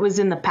 because it was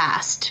in the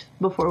past,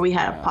 before we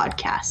had a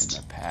podcast.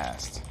 In the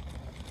past.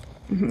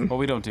 Mm-hmm. Well,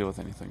 we don't deal with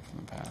anything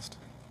from the past.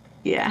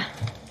 Yeah.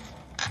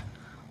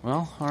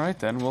 Well, all right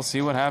then. We'll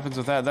see what happens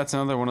with that. That's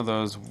another one of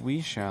those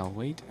we shall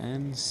wait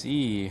and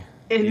see.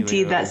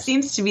 Indeed, that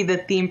seems to be the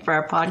theme for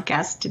our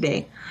podcast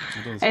today.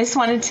 I just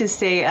wanted to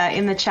say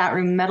in the chat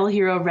room, Metal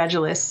Hero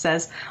Regulus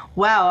says,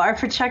 "Wow, are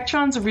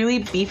Protectrons really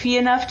beefy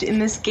enough in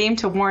this game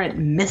to warrant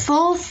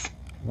missiles?"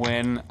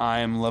 when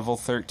I'm level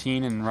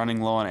 13 and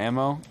running low on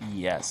ammo,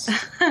 yes.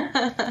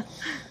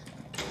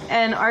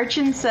 And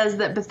Archon says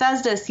that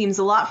Bethesda seems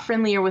a lot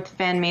friendlier with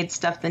fan-made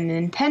stuff than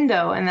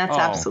Nintendo, and that's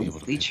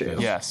absolutely true.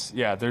 Yes,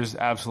 yeah, there's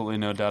absolutely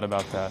no doubt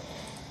about that.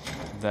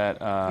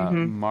 That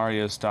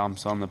Mario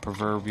stomps on the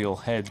proverbial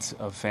heads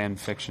of fan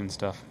fiction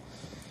stuff.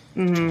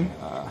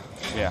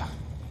 Yeah,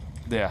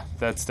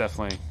 that's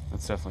definitely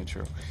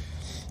true.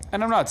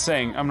 And I'm not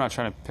trying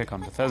to pick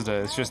on Bethesda.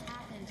 It's just,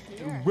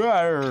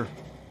 why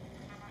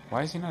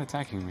is he not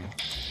attacking me?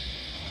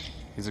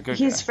 He's a good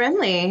guy. He's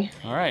friendly.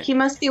 All right. He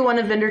must be one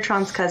of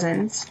Vendertron's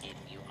cousins.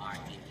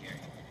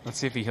 Let's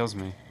see if he heals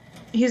me.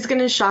 He's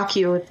gonna shock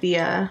you with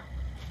the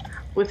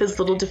with his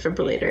little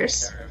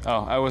defibrillators.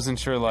 Oh, I wasn't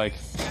sure. Like,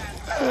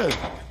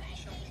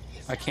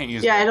 I can't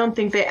use. Yeah, I don't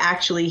think they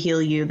actually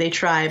heal you. They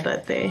try,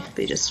 but they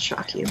just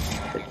shock you.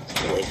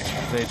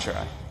 They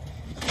try.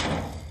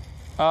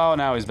 Oh,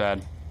 now he's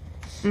bad.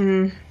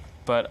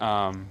 But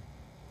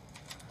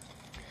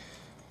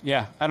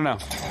yeah, I don't know.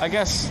 I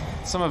guess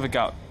some of it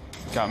got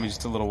me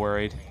just a little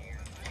worried.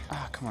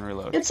 Ah, come on,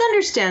 reload. It's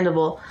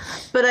understandable,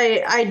 but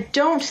I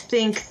don't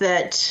think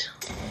that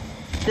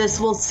this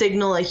will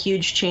signal a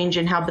huge change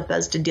in how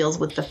Bethesda deals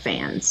with the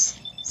fans.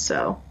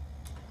 So,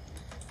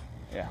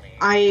 yeah,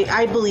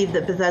 I believe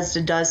that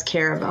Bethesda does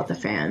care about the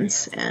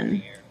fans,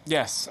 and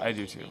yes, I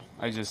do too.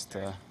 I just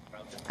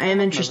I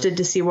am interested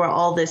to see where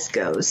all this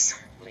goes.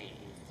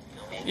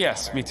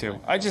 Yes, me too.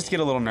 I just get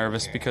a little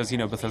nervous because, you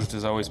know,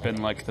 Bethesda's always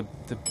been like the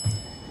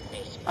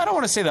I don't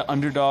want to say the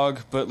underdog,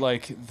 but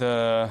like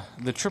the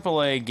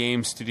AAA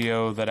game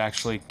studio that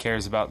actually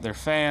cares about their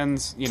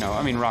fans. You know,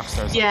 I mean,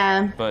 Rockstar's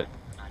Yeah. but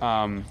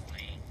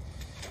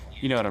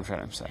you know what I'm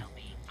trying to say.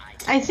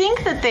 I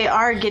think that they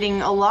are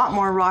getting a lot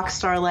more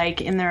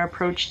Rockstar-like in their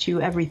approach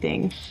to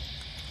everything.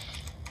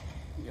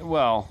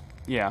 Well,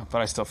 yeah,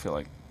 but I still feel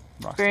like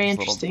Rockstar's Very a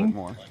little interesting. bit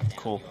more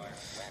cool.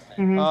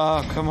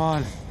 Oh, come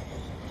on.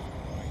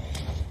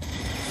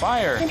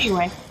 Fire.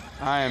 Anyway,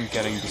 I am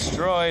getting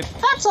destroyed.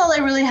 that's all I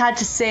really had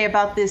to say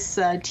about this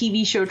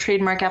TV show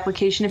trademark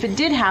application. If it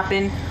did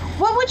happen,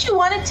 what would you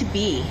want it to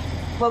be?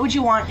 What would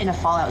you want in a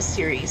Fallout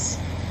series?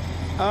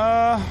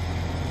 Man,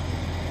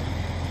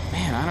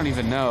 I don't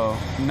even know.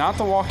 Not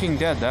The Walking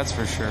Dead, that's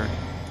for sure.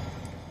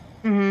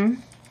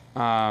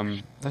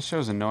 That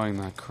show's annoying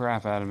the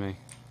crap out of me.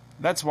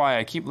 That's why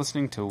I keep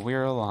listening to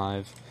We're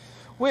Alive.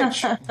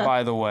 Which,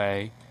 by the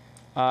way,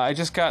 I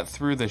just got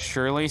through the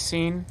Shirley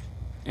scene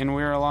in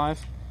We're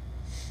Alive.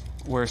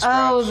 Where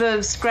Oh,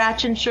 the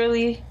Scratch and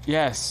Shirley?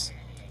 Yes.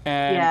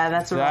 And Yeah,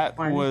 that's a rough that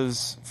one.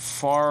 was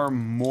far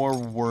more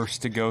worse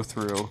to go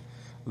through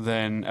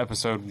than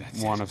episode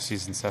 1 of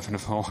season 7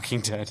 of The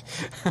Walking Dead.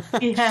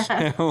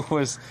 Yeah. It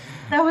was...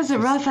 That was a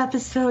rough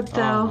episode,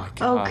 though. my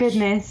Oh, gosh.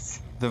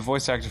 goodness. The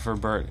voice actor for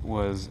Bert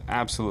was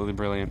absolutely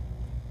brilliant.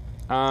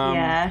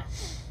 Yeah.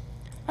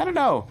 I don't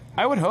know.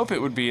 I would hope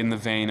it would be in the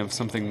vein of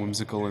something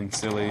whimsical and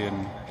silly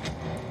and...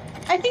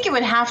 I think it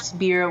would have to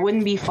be, or it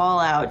wouldn't be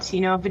Fallout.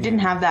 You know, if it didn't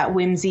have that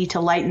whimsy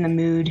to lighten the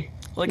mood,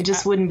 Like it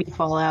just wouldn't be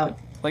Fallout.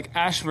 Like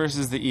Ash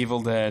versus the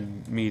Evil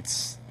Dead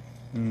meets,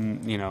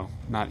 you know,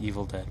 not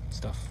Evil Dead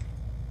stuff.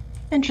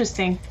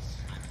 Interesting.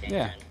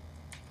 Yeah.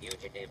 I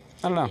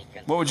don't know.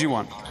 What would you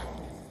want?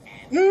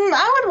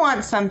 I would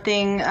want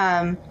something.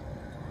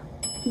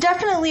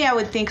 Definitely, I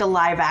would think a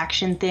live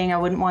action thing. I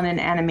wouldn't want an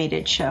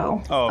animated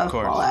show Oh, of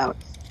course. Fallout.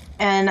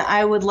 And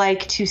I would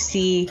like to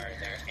see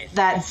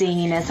that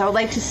zaniness. I would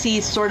like to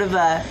see sort of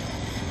a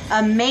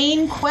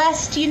main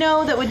quest, you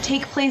know, that would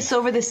take place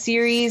over the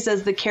series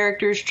as the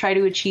characters try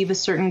to achieve a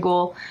certain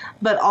goal,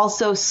 but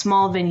also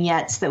small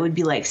vignettes that would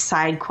be like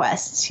side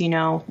quests, you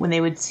know, when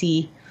they would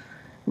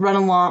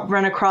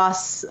run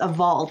across a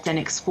vault and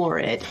explore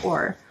it,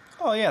 or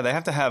Oh yeah, they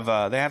have to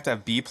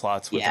have B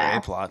plots with their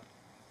A plot.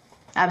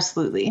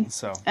 absolutely.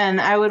 So.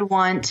 And I would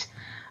want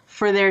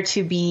for there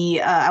to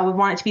be, I would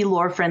want it to be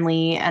lore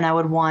friendly, and I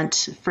would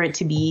want for it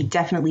to be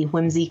definitely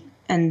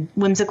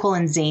whimsical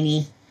and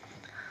zany,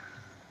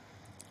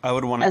 I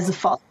would want as the it.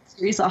 Fallout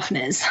series often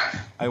is.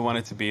 I want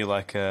it to be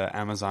like a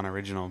Amazon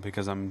original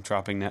because I'm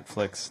dropping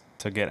Netflix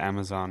to get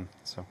Amazon.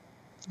 So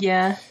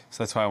Yeah.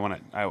 that's why I want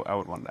it. I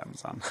would want it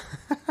Amazon.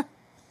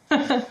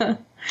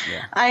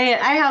 Yeah. I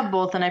have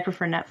both, and I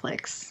prefer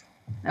Netflix.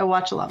 I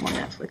watch a lot more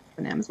Netflix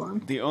than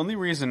Amazon. The only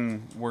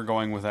reason we're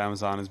going with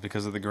Amazon is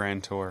because of the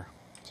Grand Tour.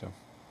 So.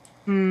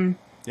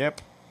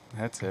 Yep,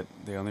 that's it.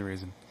 The only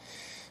reason.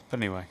 But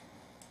anyway,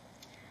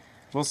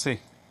 we'll see.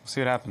 We'll see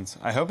what happens.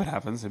 I hope it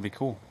happens. It'd be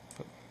cool.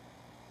 But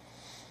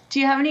Do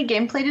you have any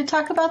gameplay to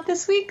talk about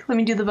this week? Let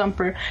me do the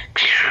bumper.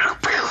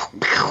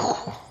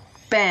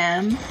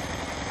 Bam.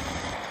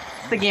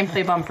 The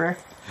gameplay bumper.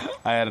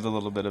 I added a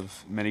little bit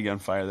of minigun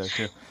fire there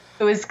too.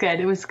 It was good.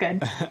 It was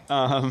good.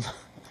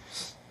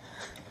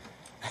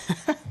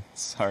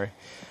 Sorry.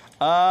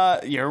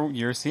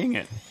 You're seeing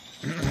it.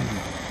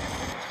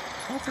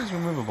 That thing's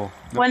removable.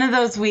 One of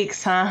those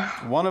weeks, huh?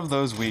 One of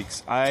those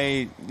weeks.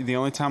 The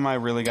only time I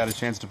really got a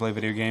chance to play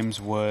video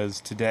games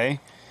was today,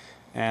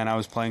 and I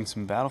was playing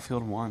some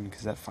Battlefield 1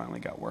 because that finally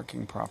got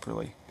working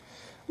properly.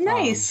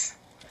 Nice.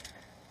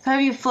 So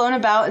have you flown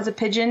about as a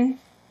pigeon?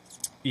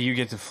 You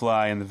get to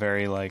fly in the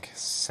very,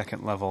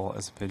 second level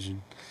as a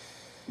pigeon.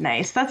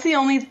 Nice. That's the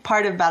only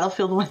part of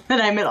Battlefield 1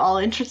 that I'm at all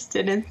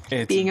interested in,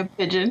 It's being a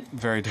pigeon.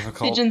 Very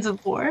difficult. Pigeons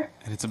of War.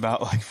 And it's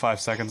about, 5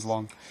 seconds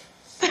long.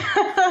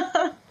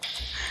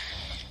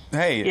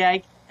 Hey. Yeah,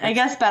 I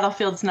guess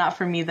Battlefield's not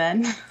for me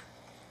then.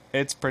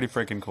 It's pretty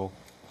freaking cool.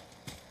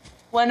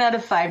 1 out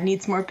of 5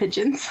 needs more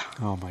pigeons.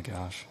 Oh my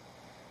gosh.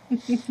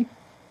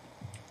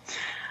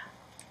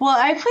 Well,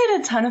 I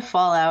played a ton of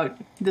Fallout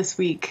this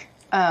week.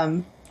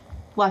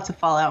 Lots of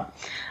Fallout.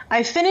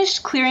 I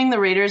finished clearing the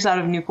raiders out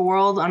of Nuka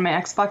World on my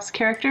Xbox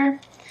character,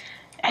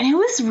 and it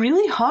was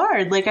really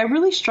hard. I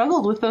really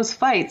struggled with those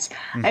fights.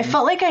 Mm-hmm. I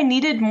felt like I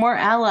needed more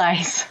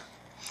allies.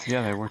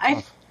 Yeah, they were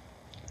tough.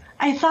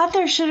 I thought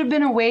there should have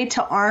been a way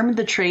to arm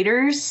the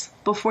traitors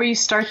before you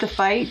start the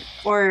fight,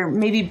 or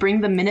maybe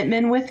bring the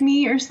Minutemen with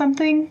me or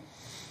something.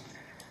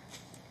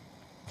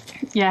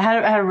 Yeah, I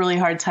had a really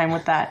hard time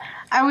with that.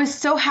 I was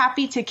so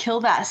happy to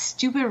kill that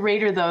stupid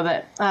raider, though,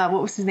 that,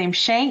 what was his name?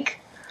 Shank?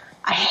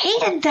 I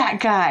hated that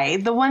guy.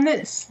 The one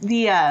that's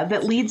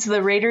that leads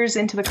the raiders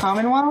into the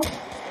Commonwealth.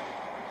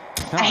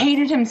 Oh. I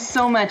hated him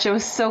so much. I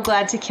was so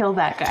glad to kill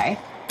that guy.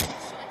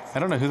 I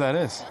don't know who that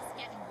is.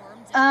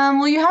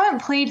 Well, you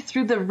haven't played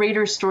through the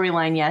raider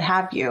storyline yet,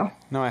 have you?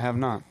 No, I have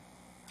not.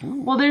 Ooh.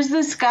 Well, there's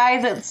this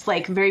guy that's,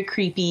 very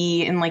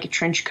creepy in, a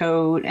trench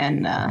coat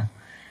and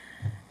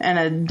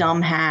a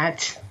dumb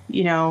hat,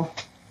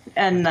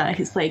 and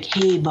he's like,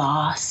 "Hey,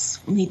 boss,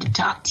 we'll need to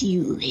talk to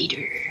you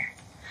later."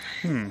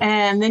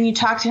 And then you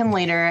talk to him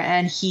later,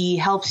 and he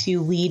helps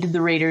you lead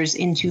the raiders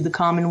into the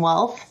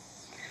Commonwealth.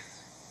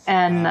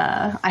 And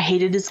I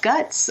hated his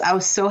guts. I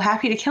was so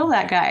happy to kill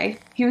that guy.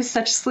 He was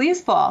such a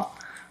sleazeball.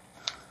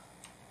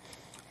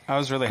 I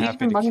was really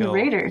happy to kill the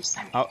raiders.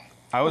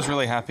 I was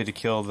really happy to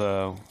kill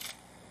the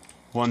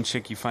one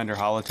chick you find her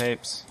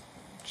holotapes.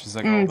 She's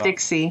all about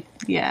Dixie.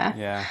 Yeah.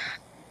 Yeah.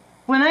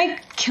 When I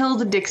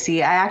killed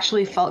Dixie, I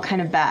actually felt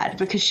kind of bad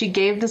because she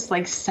gave this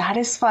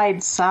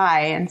satisfied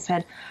sigh and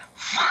said,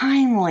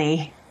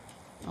 "Finally."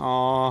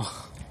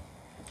 Oh.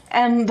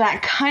 And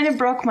that kind of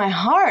broke my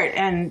heart,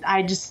 and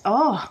I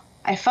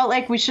felt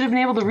like we should have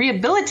been able to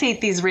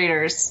rehabilitate these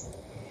raiders.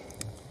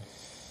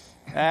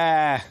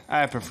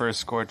 I prefer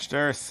Scorched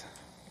Earth.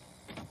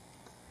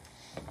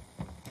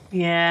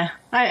 Yeah,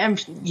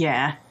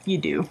 yeah, you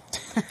do.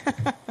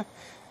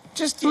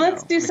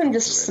 Let's do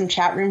some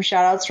chat room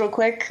shout outs real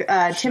quick.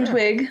 Sure. Tim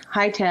Twig,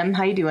 hi Tim,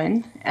 how you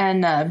doing?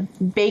 And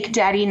Bake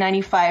Daddy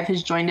 95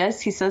 has joined us.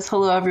 He says,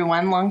 "Hello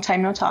everyone, long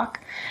time no talk."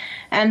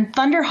 And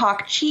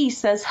Thunderhawk Chi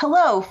says,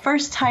 "Hello,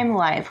 first time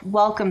live.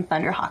 Welcome,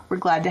 Thunderhawk. We're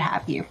glad to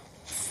have you."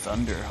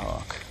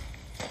 Thunderhawk.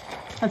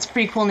 That's a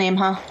pretty cool name,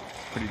 huh?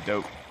 Pretty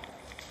dope.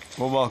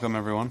 Well, welcome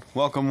everyone.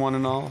 Welcome one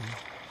and all.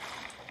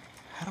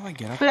 How do I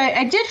get up? But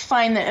I did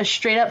find that a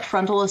straight-up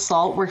frontal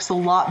assault works a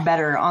lot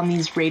better on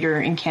these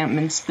raider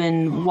encampments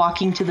than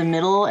walking to the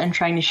middle and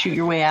trying to shoot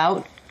your way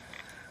out.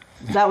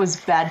 That was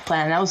bad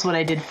plan. That was what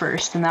I did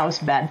first, and that was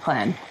bad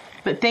plan.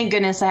 But thank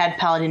goodness I had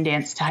Paladin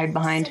Dance to hide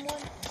behind.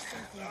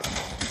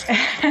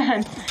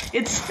 And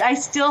I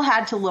still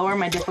had to lower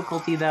my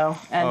difficulty, though.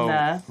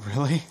 And,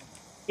 really?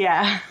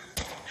 Yeah.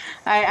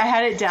 I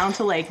had it down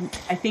to, I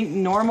think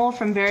normal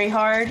from very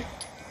hard.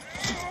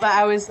 But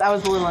I was a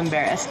little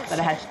embarrassed that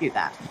I had to do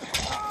that.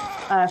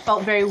 I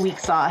felt very weak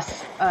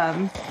sauce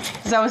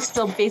because I was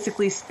still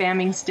basically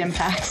spamming stim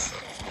packs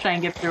to try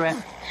and get through it.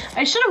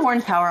 I should have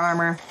worn power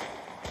armor.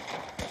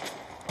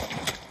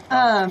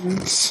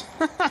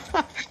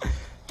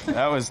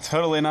 That was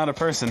totally not a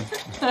person.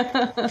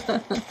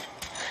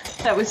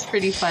 That was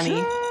pretty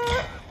funny.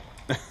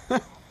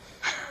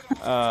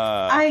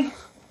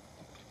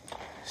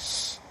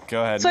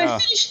 Go ahead. So I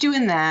finished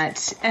doing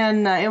that,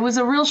 and it was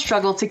a real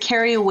struggle to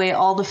carry away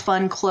all the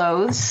fun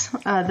clothes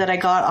that I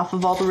got off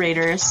of all the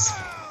raiders,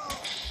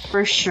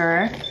 for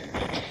sure.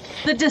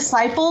 The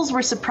disciples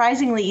were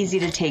surprisingly easy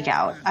to take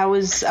out. I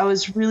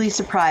was really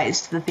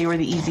surprised that they were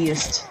the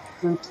easiest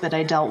group that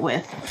I dealt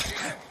with.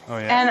 Oh,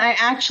 yeah. And I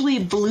actually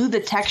blew the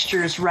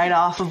textures right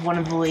off of one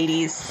of the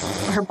ladies.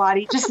 Her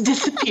body just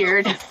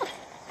disappeared.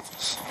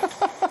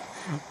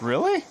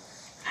 Really?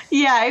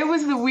 Yeah, it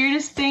was the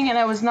weirdest thing, and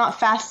I was not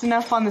fast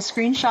enough on the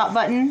screenshot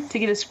button to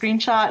get a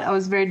screenshot. I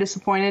was very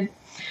disappointed.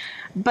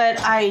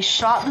 But I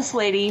shot this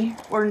lady,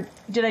 or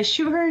did I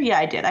shoot her? Yeah,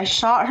 I did. I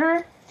shot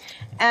her,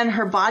 and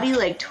her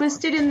body,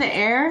 twisted in the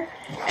air,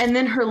 and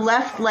then her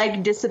left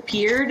leg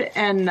disappeared,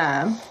 and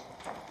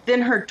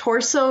then her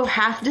torso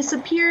half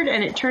disappeared,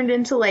 and it turned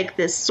into,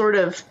 this sort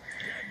of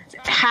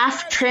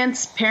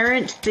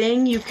half-transparent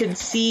thing you could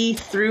see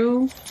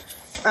through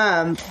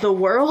the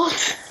world.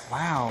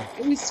 Wow.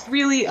 It was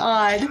really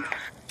odd.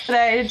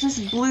 But it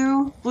just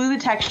blew the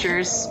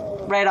textures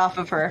right off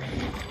of her.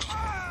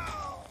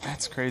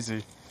 That's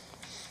crazy.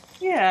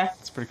 Yeah.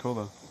 It's pretty cool,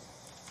 though.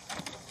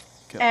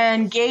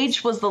 And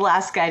Gage was the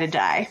last guy to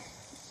die.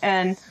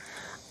 And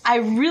I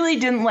really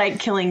didn't like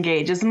killing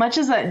Gage. As much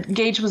as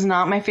Gage was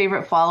not my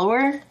favorite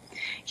follower,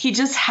 he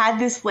just had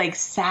this,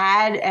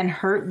 sad and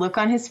hurt look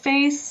on his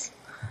face.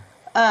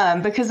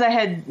 because I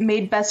had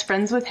made best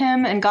friends with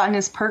him and gotten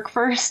his perk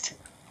first.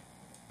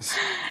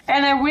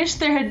 And I wish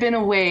there had been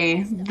a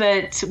way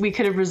that we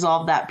could have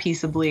resolved that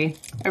peaceably.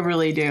 I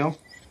really do.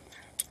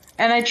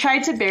 And I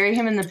tried to bury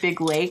him in the big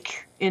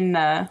lake in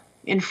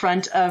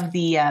front of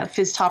the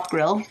Fizz Top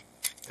Grill.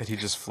 Did he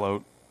just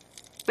float?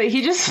 But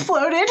he just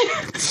floated. He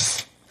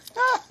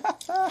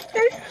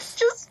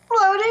just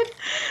floated.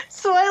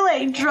 So I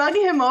like drug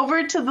him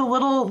over to the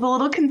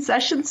little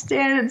concession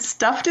stand and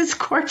stuffed his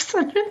corpse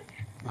under there.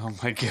 Oh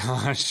my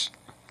gosh.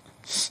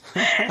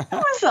 It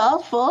was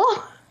awful.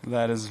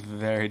 That is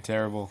very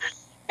terrible.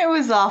 It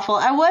was awful.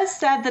 I was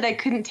sad that I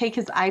couldn't take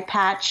his eye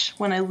patch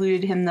when I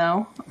looted him,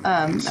 though.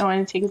 I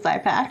wanted to take his eye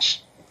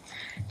patch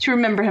to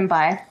remember him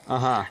by.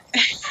 Uh-huh.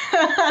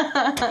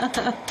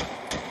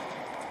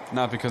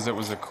 Not because it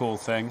was a cool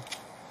thing.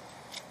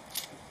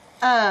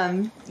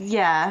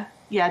 Yeah,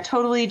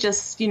 totally.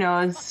 Just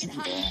to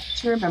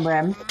remember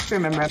him.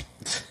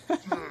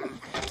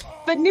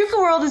 But Nuka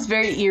World is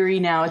very eerie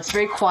now. It's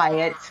very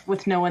quiet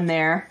with no one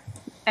there.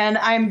 And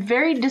I'm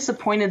very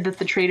disappointed that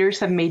the traders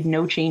have made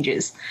no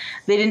changes.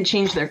 They didn't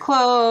change their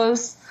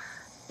clothes.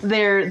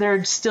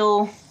 They're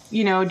still,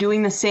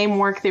 doing the same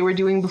work they were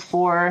doing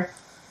before.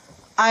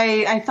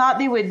 I thought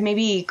they would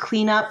maybe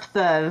clean up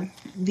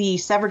the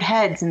severed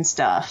heads and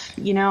stuff,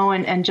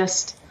 and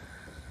just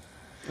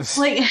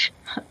like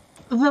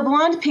the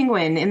blonde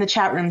penguin in the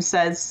chat room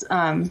says,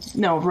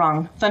 no,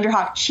 wrong.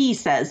 Thunderhawk Chi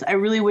says, I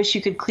really wish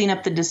you could clean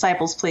up the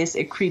disciples' place.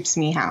 It creeps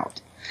me out.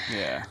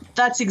 Yeah.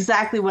 That's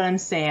exactly what I'm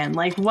saying.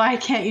 Like, why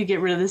can't you get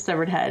rid of the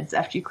severed heads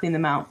after you clean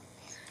them out?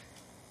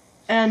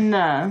 And,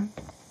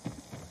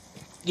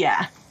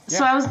 yeah.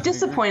 So I was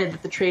disappointed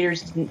that the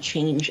traders didn't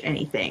change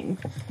anything.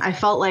 I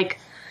felt like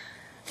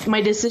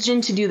my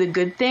decision to do the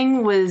good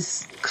thing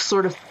was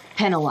sort of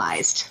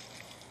penalized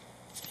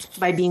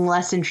by being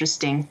less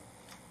interesting.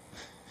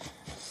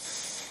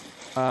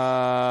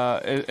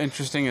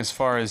 Interesting as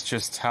far as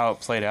just how it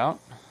played out?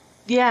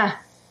 Yeah.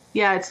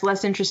 Yeah, it's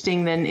less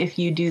interesting than if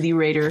you do the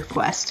Raider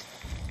quest.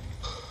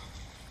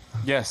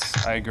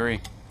 Yes, I agree.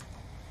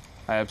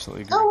 I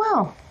absolutely agree. Oh,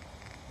 wow.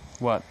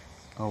 What?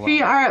 Oh, wow.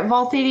 We are at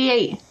Vault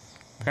 88.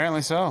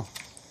 Apparently so.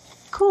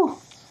 Cool.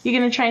 You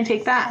gonna try and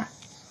take that?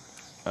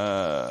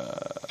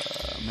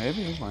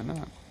 Maybe. Why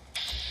not?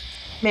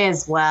 May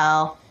as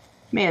well.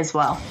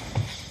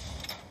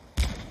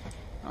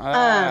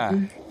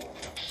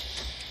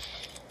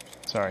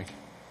 Sorry.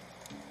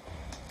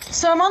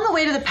 So I'm on the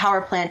way to the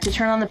power plant to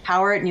turn on the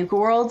power at Nuka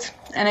World,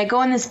 and I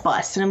go in this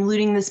bus, and I'm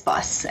looting this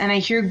bus, and I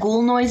hear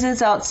ghoul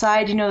noises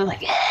outside, they're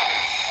like,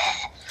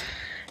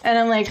 and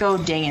I'm like, oh,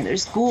 dang it,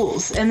 there's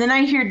ghouls. And then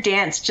I hear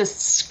Dance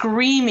just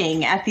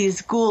screaming at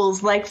these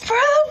ghouls, like, for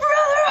the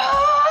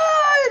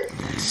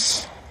Brotherhood!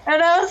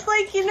 And I was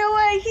like, you know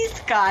what, he's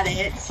got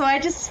it. So I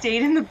just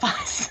stayed in the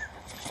bus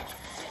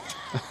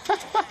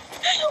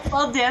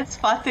while Dance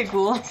fought the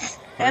ghouls.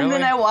 And Really?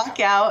 then I walk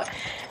out,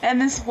 and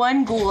this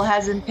one ghoul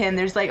has him pinned.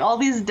 There's like all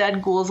these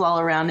dead ghouls all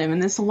around him,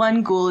 and this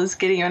one ghoul is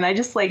getting him, and I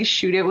just like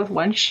shoot it with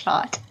one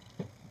shot.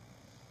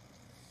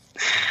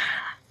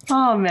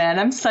 Oh man,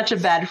 I'm such a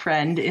bad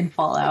friend in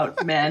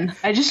Fallout, man.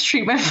 I just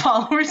treat my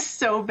followers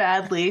so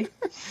badly.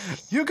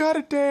 You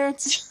gotta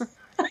dance!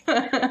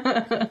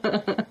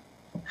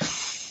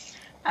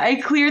 I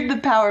cleared the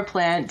power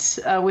plant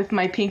with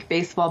my pink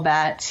baseball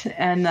bat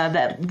and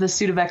the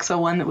suit of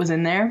Exo-1 that was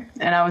in there,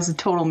 and I was a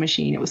total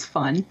machine. It was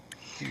fun.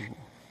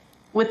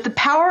 With the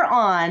power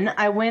on,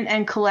 I went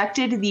and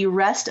collected the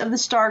rest of the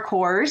Star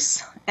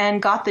Cores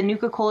and got the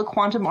Nuka-Cola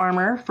Quantum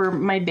Armor for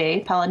my Bay,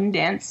 Paladin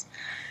Dance.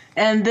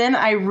 And then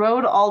I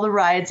rode all the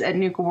rides at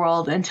Nuka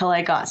World until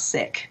I got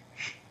sick.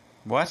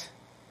 What?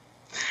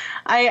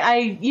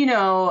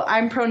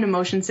 I'm prone to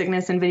motion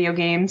sickness in video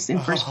games, in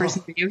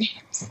first-person video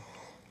games.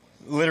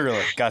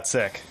 Literally, got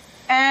sick.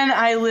 And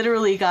I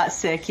literally got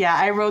sick. Yeah,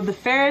 I rode the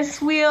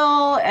Ferris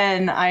wheel,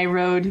 and I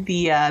rode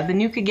the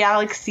Nuka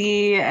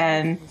Galaxy,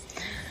 and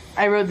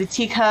I rode the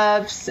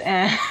teacups,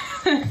 and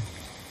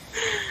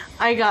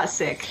I got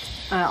sick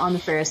on the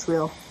Ferris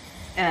wheel,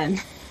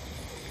 and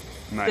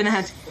then I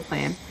had to quit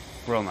playing.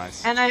 Real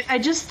nice. And I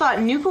just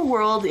thought Nuka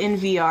World in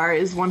VR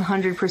is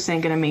 100%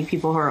 going to make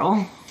people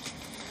hurl.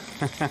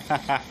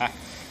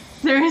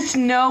 There is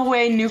no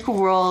way Nuka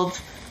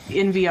World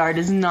in VR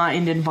does not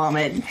end in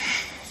vomit.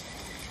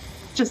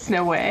 Just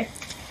no way.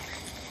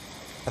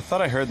 I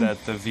thought I heard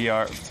that the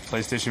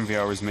PlayStation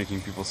VR was making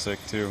people sick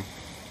too.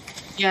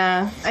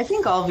 Yeah, I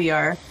think all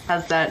VR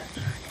has that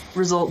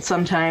result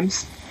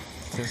sometimes.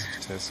 Tisk,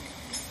 tisk.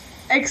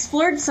 I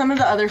explored some of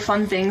the other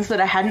fun things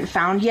that I hadn't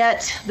found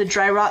yet. The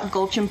Dry Rock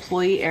Gulch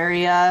employee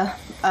area,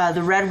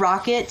 the Red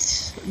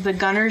Rocket, the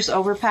Gunners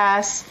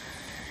Overpass.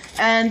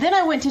 And then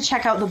I went to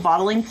check out the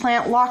bottling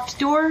plant locked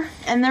door,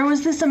 and there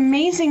was this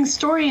amazing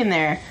story in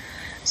there.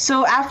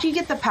 So after you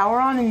get the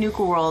power on in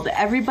Nuka World,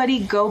 everybody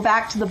go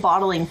back to the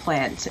bottling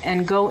plant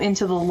and go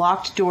into the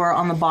locked door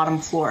on the bottom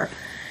floor.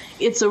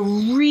 It's a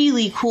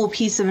really cool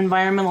piece of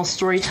environmental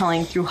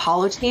storytelling through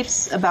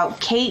holotapes about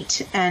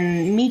Kate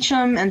and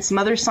Meacham and some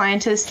other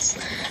scientists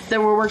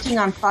that were working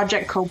on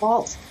Project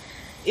Cobalt.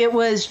 it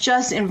was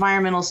just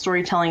environmental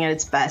storytelling at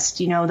its best.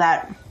 You know,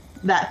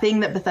 that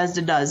thing that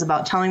Bethesda does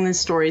about telling these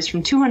stories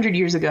from 200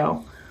 years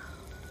ago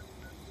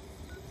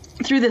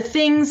through the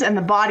things and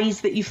the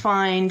bodies that you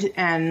find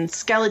and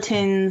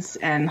skeletons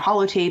and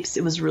holotapes.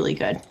 It was really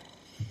good.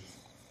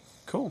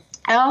 Cool.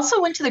 I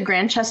also went to the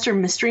Grantchester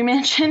Mystery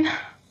Mansion.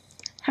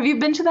 Have you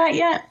been to that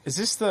yet? Is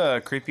this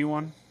the creepy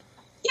one?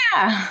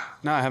 Yeah.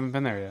 No, I haven't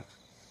been there yet.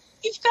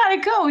 You've got to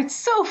go. It's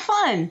so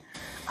fun.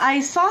 I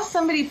saw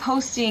somebody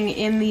posting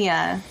in the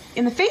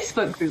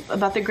Facebook group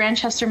about the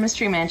Grantchester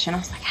Mystery Mansion. I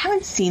was like, I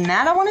haven't seen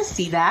that. I want to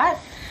see that.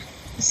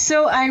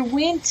 So I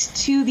went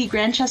to the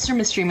Grantchester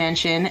Mystery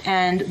Mansion,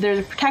 and there's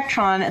a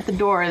Protectron at the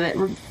door that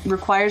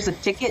requires a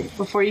ticket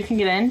before you can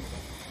get in.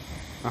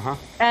 Uh-huh.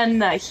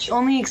 And he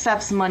only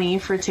accepts money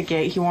for a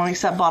ticket. He won't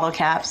accept bottle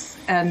caps.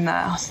 And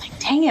I was like,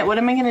 dang it, what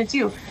am I going to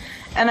do?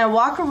 And I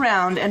walk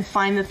around and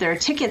find that there are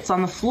tickets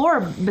on the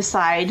floor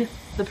beside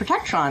the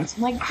Protectrons.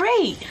 I'm like,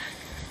 great.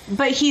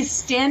 But he's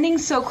standing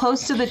so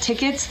close to the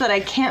tickets that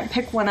I can't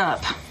pick one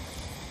up.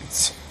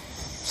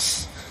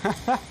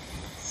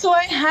 So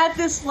I had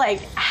this like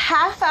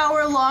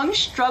half-hour-long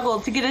struggle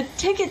to get a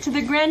ticket to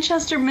the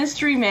Grantchester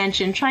Mystery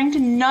Mansion, trying to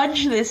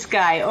nudge this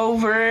guy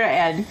over,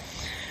 and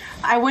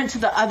I went to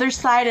the other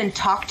side and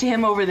talked to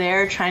him over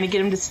there, trying to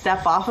get him to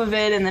step off of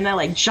it, and then I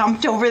like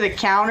jumped over the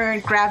counter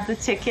and grabbed the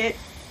ticket.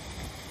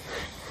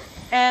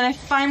 And I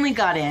finally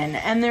got in,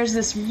 and there's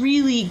this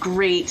really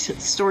great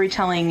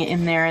storytelling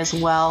in there as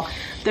well.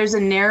 There's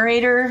a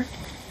narrator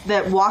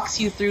that walks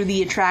you through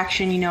the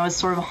attraction, you know, it's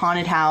sort of a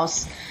haunted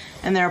house,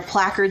 and there are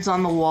placards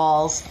on the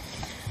walls.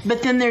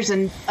 But then there's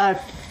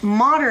a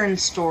modern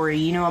story,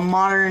 you know, a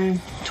modern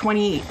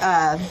 20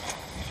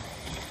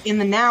 in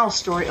the now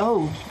story.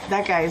 Oh,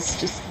 that guy's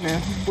just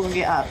gonna blow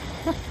you up.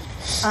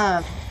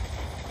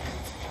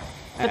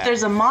 But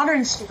there's a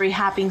modern story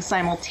happening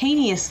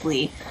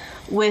simultaneously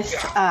with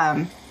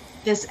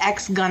this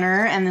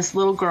ex-gunner and this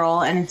little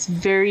girl, and it's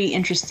very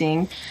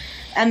interesting.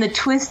 And the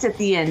twist at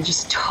the end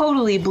just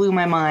totally blew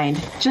my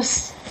mind.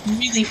 Just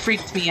really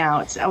freaked me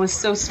out. I was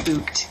so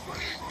spooked.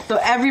 So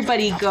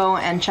everybody go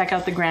and check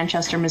out the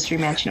Grantchester Mystery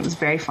Mansion. It was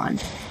very fun.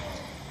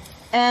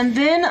 And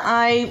then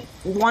I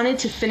wanted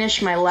to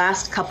finish my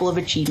last couple of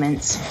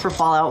achievements for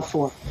Fallout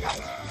 4.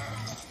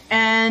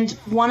 And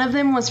one of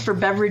them was for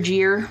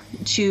Beverageer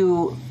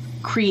to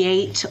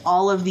create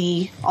all of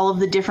the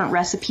different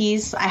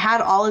recipes. I had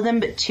all of them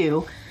but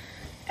 2.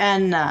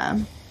 And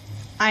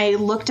I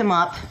looked them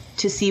up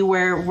to see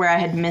where I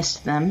had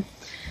missed them.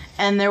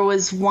 And there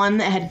was one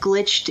that had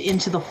glitched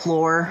into the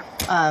floor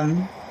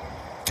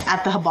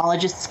at the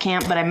Hebologist's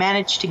camp, but I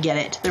managed to get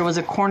it. There was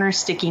a corner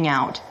sticking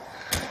out.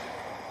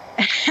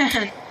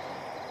 And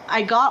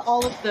I got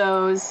all of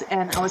those,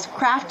 and I was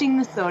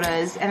crafting the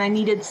sodas, and I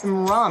needed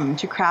some rum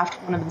to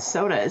craft one of the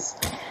sodas.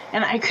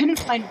 And I couldn't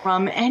find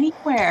rum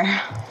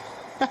anywhere.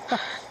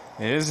 It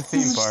is a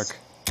theme park.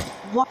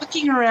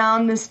 Walking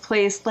around this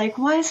place like,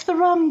 why is the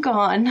rum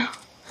gone?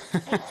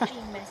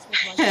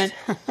 And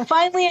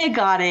finally I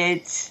got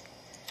it.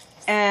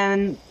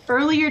 And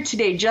earlier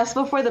today, just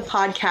before the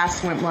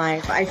podcast went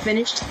live, I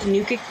finished the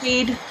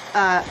Nuka-Cade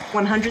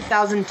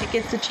 100,000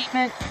 tickets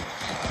achievement.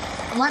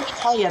 And let me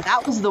tell you,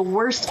 that was the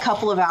worst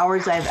couple of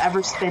hours I've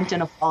ever spent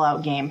in a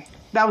Fallout game.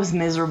 That was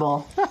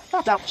miserable.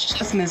 That was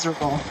just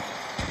miserable.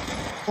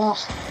 Ugh.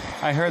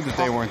 I heard that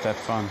they weren't that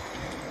fun.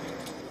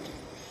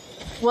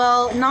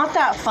 Well, not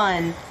that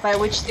fun, by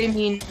which they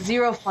mean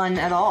 0 fun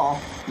at all.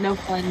 No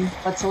fun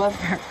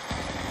whatsoever.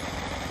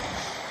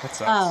 That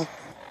sucks.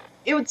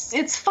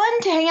 It's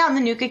fun to hang out in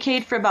the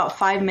Nuka-Cade for about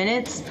 5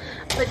 minutes,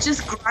 but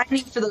just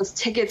grinding for those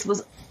tickets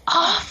was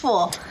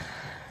awful.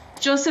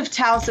 Joseph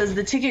Tao says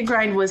the ticket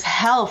grind was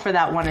hell for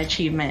that one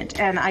achievement,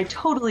 and I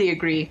totally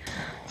agree.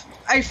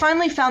 I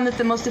finally found that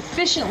the most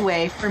efficient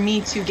way for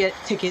me to get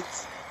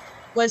tickets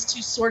was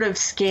to sort of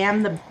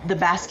scam the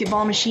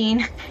basketball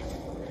machine.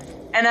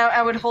 And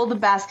I would hold the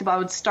basketball, I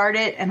would start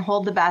it and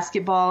hold the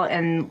basketball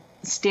and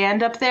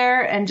stand up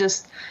there and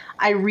just,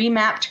 I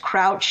remapped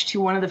crouch to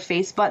one of the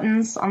face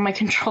buttons on my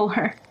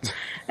controller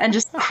and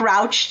just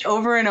crouched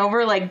over and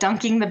over like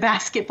dunking the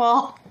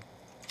basketball.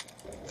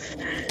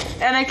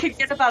 And I could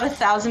get about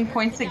 1,000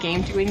 points a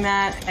game doing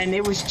that, and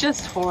it was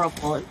just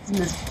horrible. It was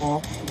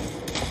miserable.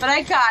 But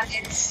I got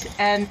it,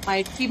 and my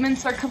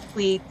achievements are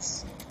complete.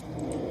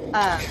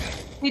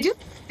 They do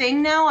a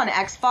thing now on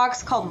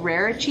Xbox called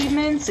Rare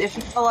Achievements.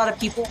 If a lot of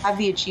people have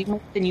the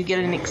achievement, then you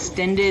get an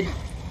extended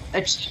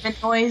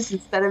achievement noise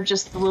instead of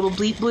just the little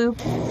bleep bloop.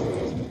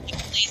 It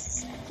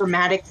plays a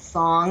dramatic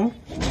song.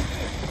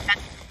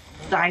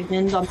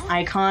 Diamond on the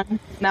icon.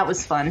 That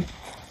was fun.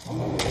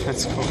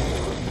 That's cool.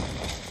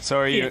 So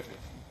are you?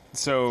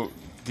 So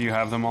do you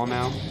have them all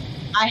now?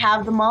 I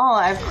have them all.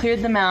 I've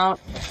cleared them out,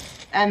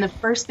 and the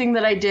first thing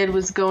that I did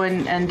was go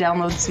in and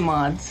download some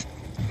mods.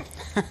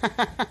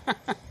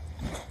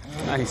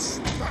 Nice.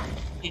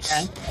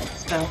 Yeah.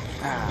 So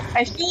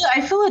I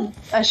feel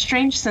a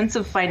strange sense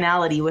of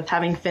finality with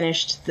having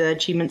finished the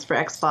achievements for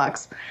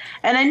Xbox,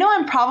 and I know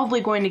I'm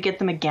probably going to get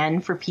them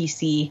again for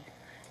PC,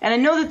 And I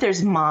know that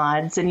there's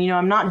mods, and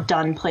I'm not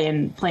done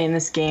playing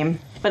this game,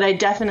 but I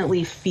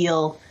definitely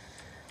feel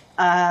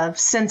a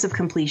sense of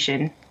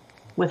completion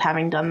with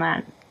having done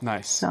that.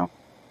 Nice. So,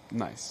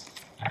 nice.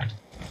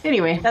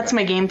 Anyway, that's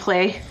my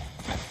gameplay.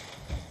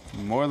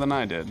 More than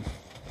I did.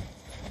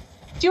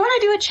 Do you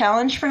want to do a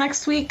challenge for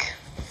next week?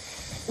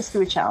 Let's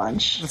do a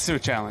challenge. Let's do a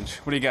challenge.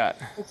 What do you got?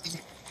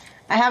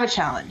 I have a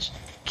challenge.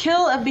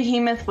 Kill a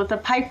behemoth with a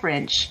pipe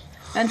wrench.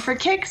 And for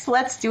kicks,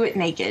 let's do it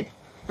naked.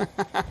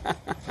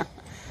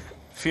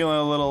 Feeling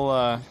a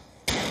little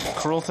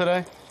cruel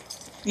today?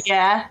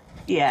 Yeah.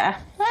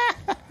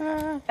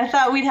 I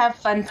thought we'd have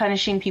fun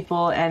punishing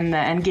people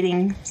and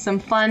getting some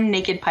fun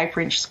naked pipe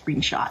wrench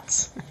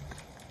screenshots.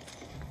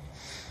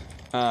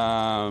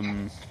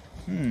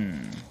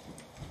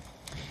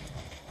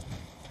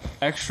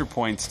 Extra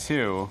points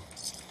too,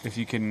 if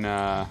you can.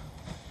 Let's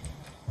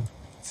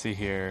see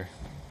here.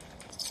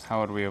 How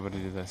would we be able to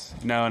do this?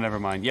 No, never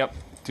mind. Yep,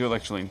 do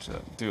what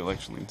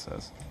Lectuline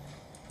says.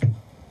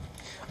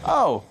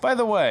 Oh, by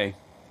the way,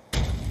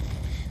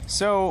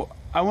 so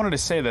I wanted to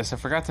say this. I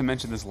forgot to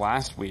mention this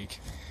last week.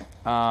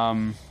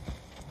 When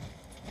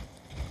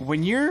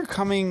you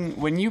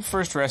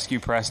first rescue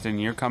Preston,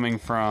 you're coming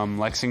from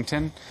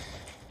Lexington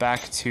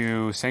back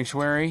to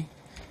Sanctuary.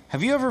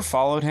 Have you ever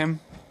followed him?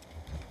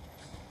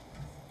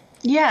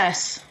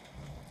 Yes.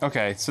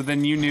 Okay, so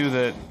then you knew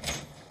that...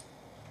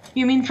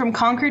 You mean from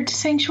Concord to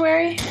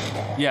Sanctuary?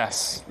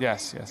 Yes. Yeah.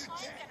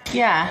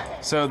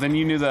 So then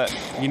you knew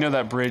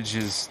that bridge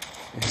is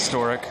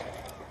historic?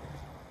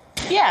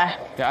 Yeah.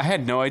 Yeah, I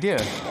had no idea.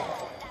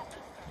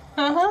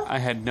 Uh-huh. I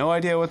had no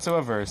idea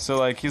whatsoever.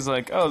 So, he's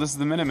like, oh, this is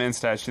the Minuteman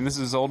statue, and this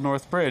is Old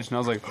North Bridge. And I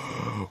was like,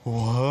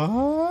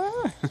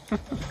 what?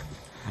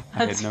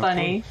 That's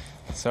funny.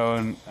 Clue.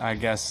 So, I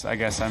guess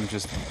I'm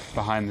just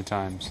behind the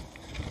times.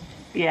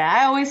 Yeah,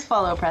 I always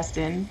follow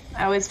Preston.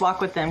 I always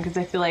walk with them because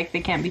I feel like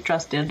they can't be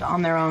trusted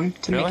on their own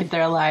to Really? make it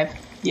there alive.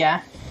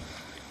 Yeah.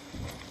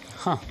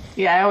 Huh.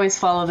 Yeah, I always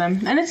follow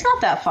them. And it's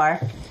not that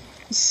far.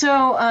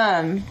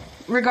 So,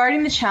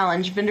 regarding the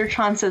challenge,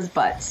 Vindertron says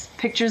butts.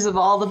 Pictures of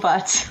all the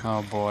butts.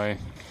 Oh, boy.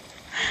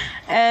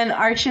 And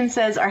Archin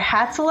says, are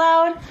hats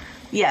allowed?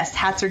 Yes,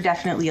 hats are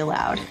definitely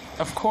allowed.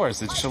 Of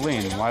course, it's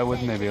Shalene. Why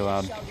wouldn't they be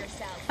allowed?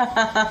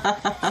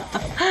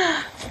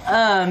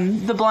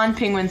 The blonde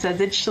penguin says,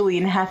 it's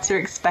Shalene, hats are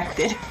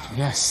expected.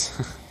 Yes.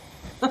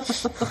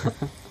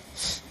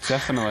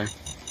 Definitely.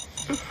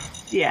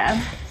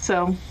 Yeah,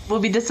 so we'll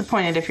be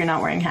disappointed if you're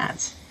not wearing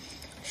hats.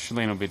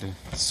 Shalene will be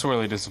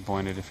sorely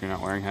disappointed if you're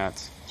not wearing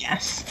hats.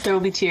 Yes, there will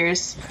be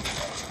tears.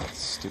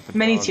 Stupid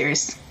Many dog.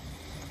 tears.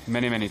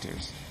 Many, many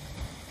tears.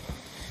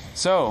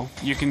 So,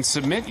 you can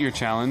submit your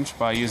challenge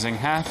by using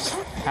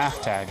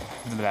hashtag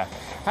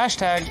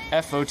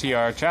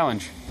FOTR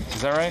challenge.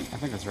 Is that right? I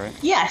think that's right.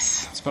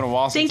 Yes. It's been a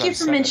while since Thank you I've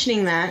for said it.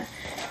 mentioning that.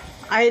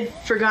 I had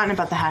forgotten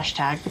about the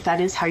hashtag, but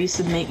that is how you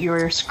submit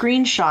your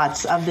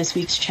screenshots of this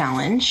week's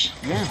challenge.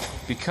 Yeah,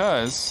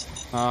 because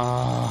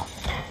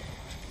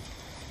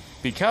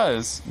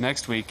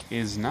next week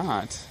is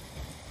not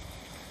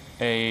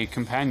a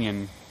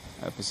companion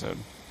episode.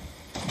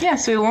 Yeah,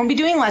 so we won't be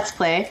doing Let's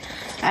Play,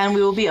 and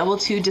we will be able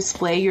to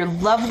display your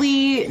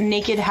lovely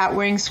naked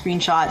hat-wearing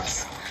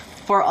screenshots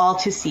for all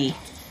to see.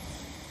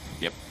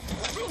 Yep.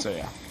 So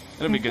yeah,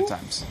 it'll be good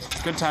times.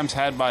 Good times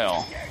had by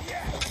all.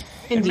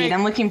 Indeed,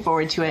 I'm looking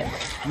forward to it.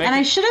 And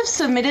I should have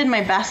submitted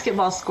my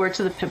basketball score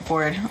to the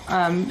Pipboard.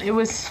 It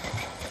was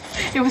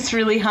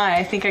really high.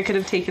 I think I could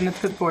have taken the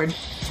Pipboard.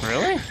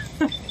 Really?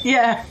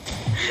 Yeah.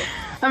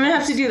 I'm going to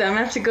have to do that. I'm going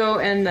to have to go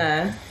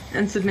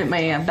and submit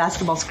my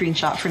basketball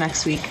screenshot for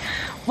next week.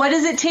 What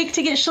does it take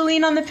to get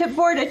Shalene on the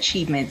Pipboard?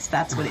 Achievements.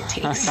 That's what it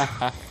takes.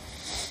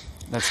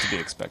 That's to be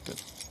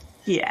expected.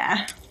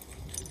 Yeah.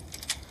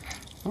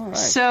 All right.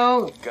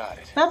 So, Got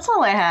it. that's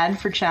all I had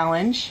for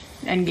challenge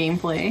and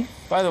gameplay.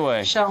 By the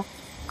way, So,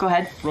 go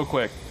ahead. real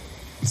quick.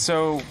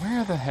 So,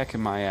 where the heck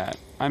am I at?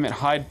 I'm at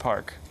Hyde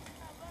Park.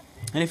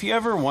 And if you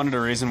ever wondered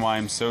a reason why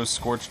I'm so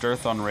scorched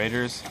earth on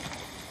Raiders,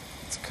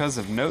 it's because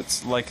of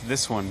notes like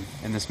this one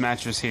in this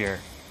mattress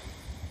here.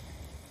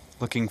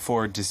 Looking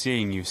forward to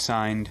seeing you,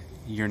 signed,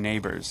 your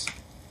neighbors.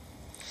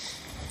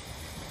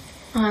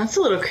 Oh, that's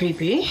a little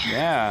creepy.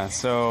 Yeah,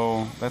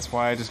 so that's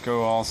why I just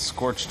go all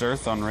scorched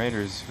earth on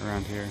Raiders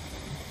around here.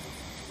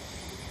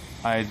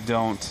 I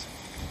don't.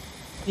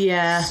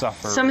 Yeah.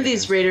 Suffer Some of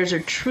these raiders are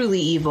truly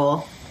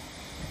evil.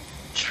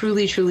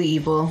 Truly, truly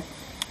evil.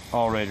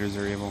 All Raiders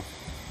are evil.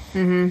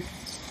 Mm-hmm.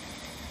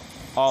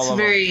 All It's of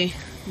very,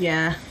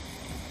 yeah. them.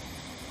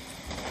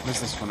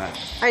 Where's this one at?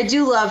 I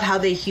do love how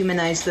they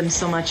humanize them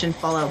so much in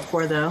Fallout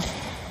 4, though.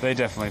 They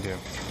definitely do.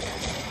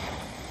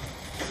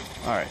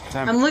 All right,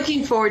 time. I'm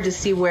looking forward to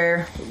seeing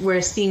where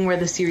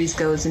the series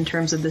goes in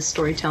terms of the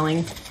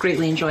storytelling.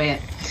 Greatly enjoy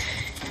it.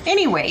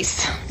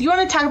 Anyways, do you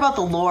want to talk about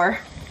the lore?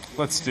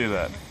 Let's do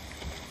that.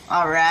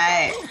 All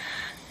right.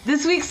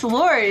 This week's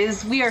lore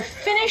is we are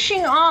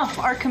finishing off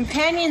our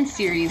companion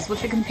series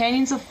with the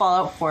companions of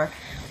Fallout 4.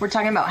 We're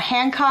talking about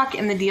Hancock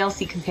and the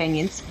DLC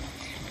companions.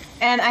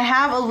 And I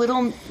have a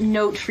little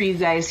note for you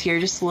guys here,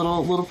 just a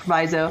little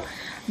proviso.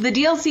 The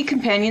DLC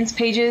companions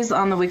pages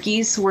on the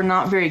wikis were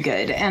not very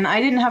good, and I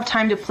didn't have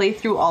time to play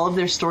through all of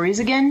their stories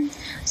again,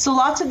 so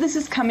lots of this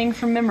is coming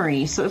from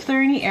memory, so if there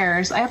are any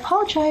errors, I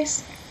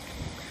apologize.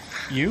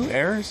 You?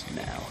 Errors?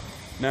 No.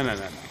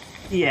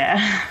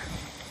 Yeah.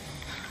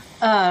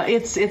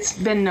 It's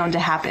been known to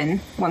happen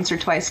once or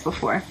twice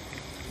before.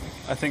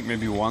 I think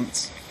maybe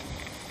once.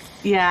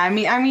 Yeah, I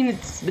mean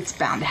it's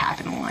bound to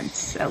happen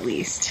once, at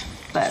least.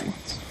 But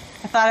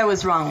I thought I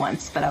was wrong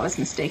once, but I was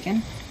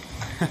mistaken.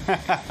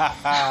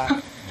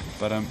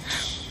 But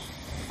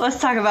Let's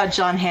talk about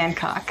John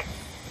Hancock.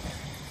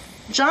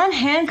 John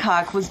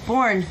Hancock was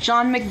born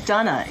John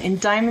McDonough in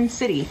Diamond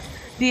City,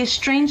 the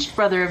estranged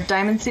brother of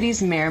Diamond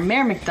City's mayor,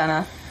 Mayor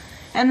McDonough,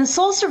 and the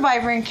sole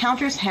survivor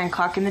encounters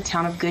Hancock in the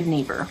town of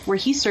Goodneighbor, where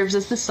he serves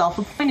as the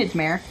self-appointed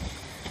mayor.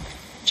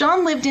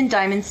 John lived in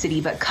Diamond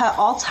City, but cut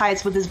all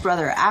ties with his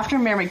brother after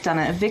Mayor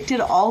McDonough evicted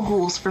all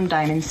ghouls from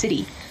Diamond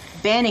City,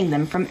 banning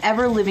them from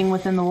ever living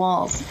within the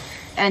walls,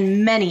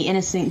 and many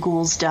innocent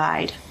ghouls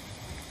died.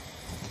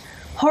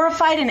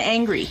 Horrified and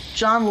angry,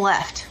 John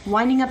left,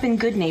 winding up in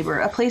Goodneighbor,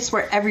 a place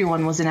where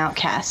everyone was an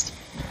outcast.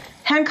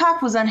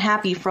 Hancock was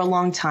unhappy for a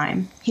long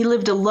time. He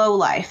lived a low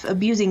life,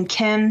 abusing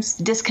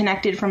chems,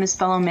 disconnected from his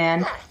fellow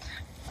man.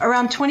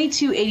 Around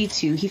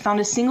 2282, he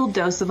found a single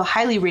dose of a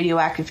highly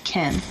radioactive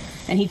chem,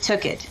 and he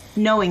took it,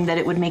 knowing that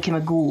it would make him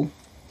a ghoul.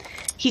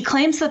 He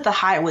claims that the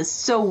high was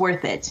so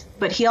worth it,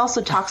 but he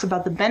also talks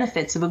about the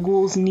benefits of a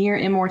ghoul's near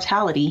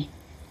immortality.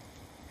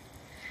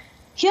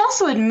 He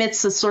also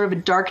admits a sort of a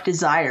dark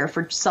desire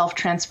for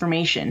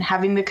self-transformation,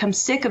 having become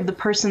sick of the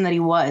person that he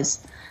was,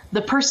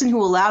 the person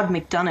who allowed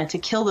McDonough to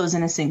kill those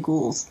innocent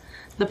ghouls,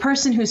 the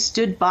person who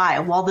stood by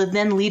while the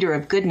then leader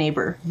of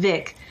Goodneighbor,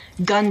 Vic,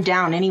 gunned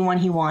down anyone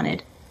he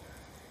wanted.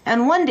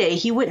 And one day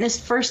he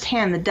witnessed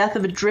firsthand the death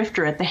of a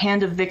drifter at the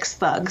hand of Vic's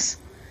thugs.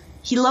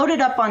 He loaded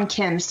up on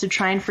chems to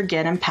try and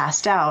forget and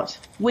passed out.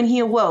 When he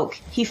awoke,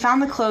 he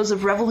found the clothes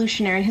of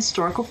revolutionary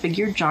historical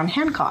figure John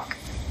Hancock.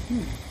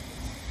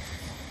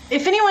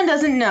 If anyone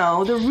doesn't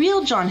know, the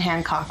real John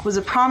Hancock was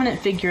a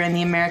prominent figure in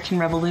the American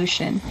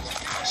Revolution.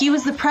 He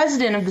was the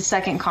president of the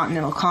Second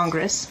Continental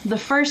Congress, the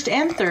first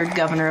and third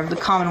governor of the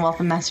Commonwealth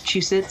of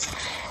Massachusetts,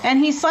 and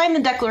he signed the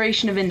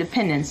Declaration of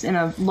Independence in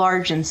a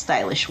large and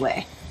stylish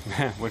way.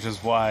 which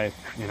is why,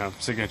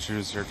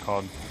 signatures are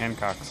called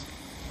Hancocks.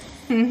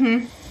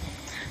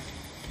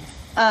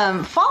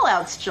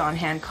 Fallout's John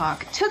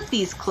Hancock took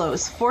these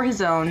clothes for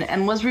his own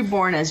and was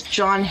reborn as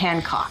John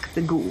Hancock,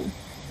 the Ghoul.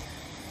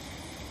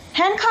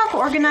 Hancock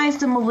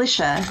organized a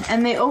militia,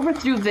 and they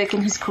overthrew Vic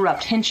and his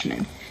corrupt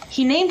henchmen.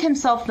 He named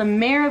himself the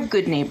mayor of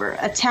Goodneighbor,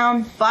 a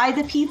town by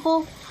the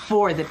people,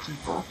 for the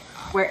people,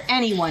 where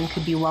anyone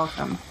could be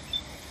welcome.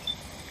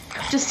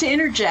 Just to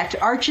interject,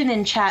 Archon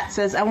in chat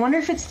says, I wonder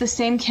if it's the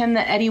same chem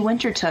that Eddie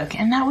Winter took,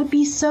 and that would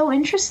be so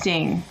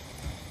interesting.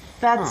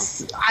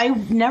 I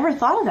never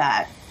thought of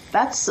that.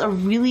 That's a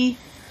really,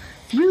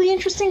 really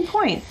interesting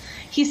point.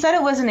 He said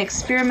it was an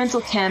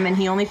experimental chem and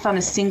he only found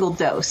a single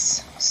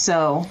dose,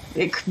 so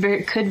it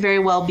could very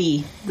well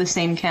be the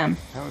same chem.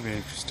 That would be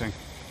interesting.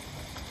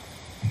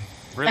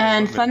 Really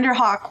and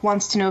Thunderhawk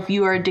wants to know if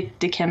you are addicted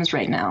to chems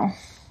right now.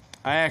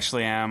 I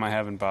actually am. I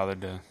haven't bothered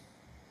to.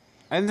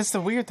 And that's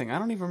the weird thing. I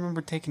don't even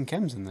remember taking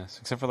chems in this,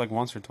 except for like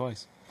once or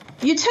twice.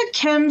 You took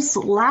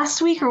chems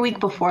last week or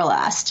week before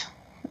last,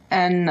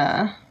 and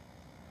I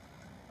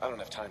don't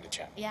have time to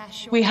chat. Yeah,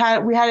 sure. we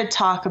had a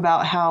talk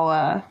about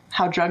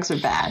how drugs are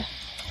bad.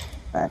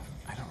 But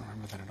I don't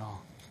remember that at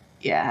all.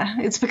 yeah,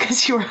 it's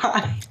because you were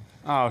high.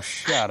 Oh,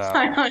 shut up.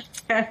 I'm on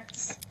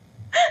chems.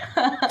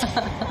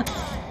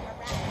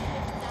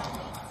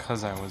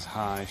 Because I was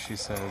high, she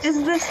says.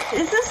 Is this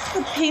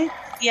the pink?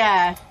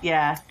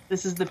 Yeah.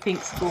 This is the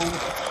pink school.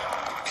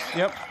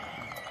 Yep.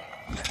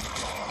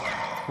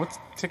 What's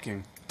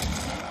ticking?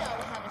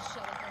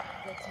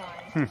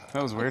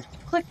 That was weird.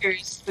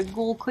 Clickers, the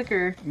ghoul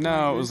clicker.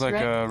 No, it was like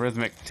right? a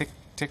rhythmic tick,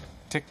 tick,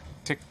 tick,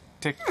 tick,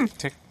 tick,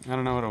 tick. I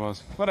don't know what it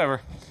was.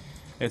 Whatever.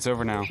 It's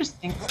over now.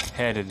 Interesting.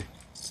 Headed.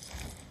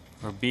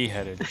 Or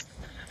beheaded.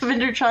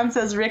 Vindertron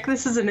says, Rick,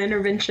 this is an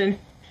intervention.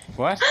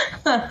 What?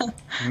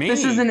 Me?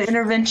 This is an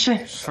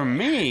intervention. From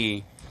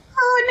me?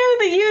 Oh, I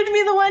knew that you'd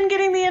be the one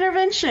getting the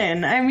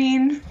intervention. I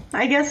mean,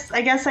 I guess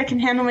I can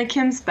handle my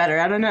chems better.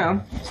 I don't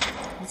know.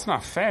 That's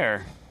not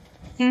fair.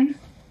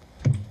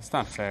 It's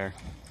not fair.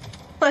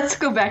 Let's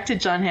go back to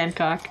John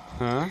Hancock.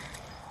 Huh?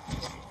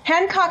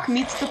 Hancock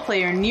meets the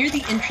player near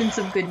the entrance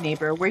of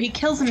Goodneighbor, where he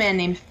kills a man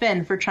named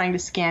Finn for trying to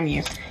scam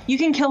you. You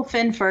can kill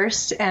Finn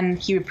first, and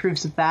he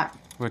approves of that.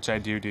 Which I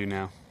do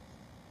now.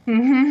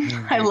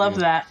 I love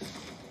that.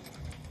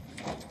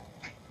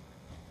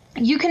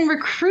 You can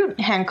recruit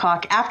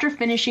Hancock after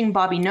finishing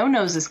Bobby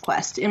No-Nose's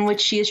quest, in which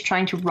she is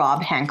trying to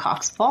rob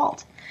Hancock's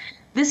vault.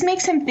 This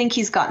makes him think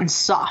he's gotten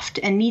soft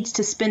and needs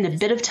to spend a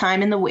bit of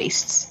time in the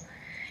wastes.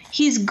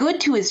 He's good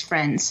to his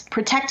friends,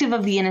 protective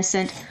of the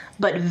innocent,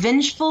 but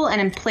vengeful and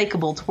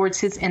implacable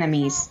towards his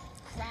enemies.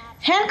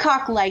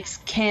 Hancock likes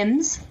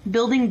chems,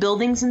 building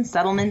buildings and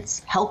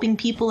settlements, helping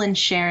people and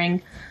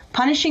sharing,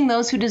 punishing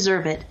those who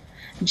deserve it,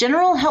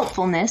 general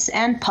helpfulness,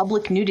 and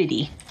public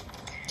nudity.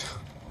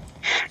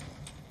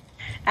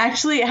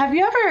 Actually, have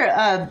you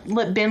ever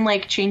been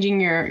like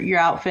changing your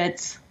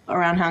outfits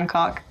around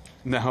Hancock?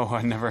 No,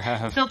 I never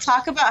have. They'll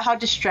talk about how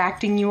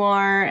distracting you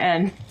are,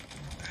 and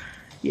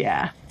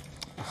yeah.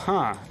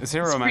 Huh. Is he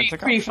a romantic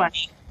Pretty option?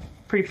 funny.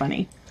 Pretty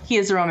funny. He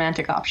is a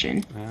romantic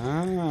option.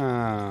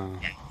 Oh.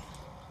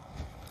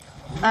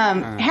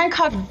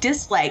 Hancock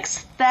dislikes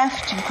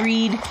theft,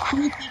 greed,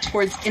 cruelty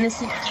towards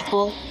innocent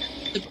people,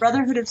 the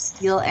Brotherhood of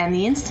Steel, and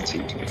the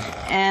Institute.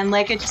 And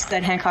like I just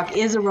said, Hancock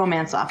is a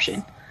romance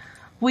option.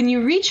 When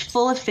you reach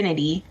full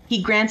affinity,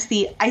 he grants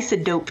the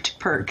isodoped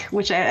perk,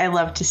 which I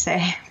love to say.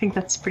 I think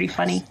that's pretty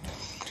funny.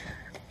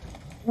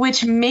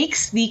 Which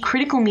makes the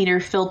critical meter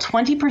fill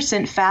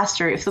 20%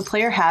 faster if the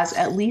player has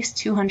at least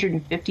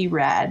 250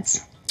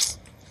 rads.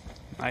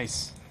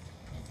 Nice.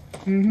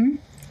 Mm-hmm.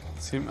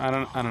 I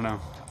don't know.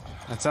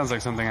 That sounds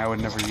like something I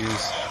would never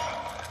use.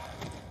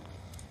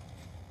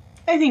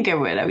 I think I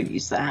would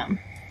use that.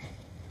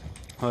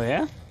 Oh,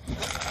 yeah?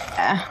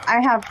 Yeah, I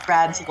have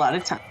rads a lot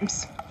of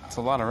times. It's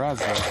a lot of rads,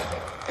 though.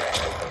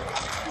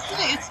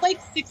 It's like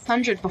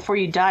 600 before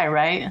you die,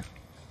 right?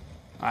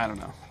 I don't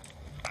know.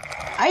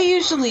 I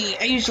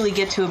usually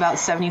get to about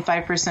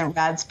 75%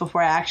 rads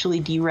before I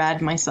actually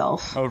derad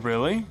myself. Oh,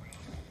 really?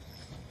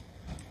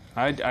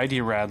 I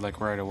derad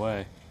like right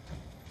away.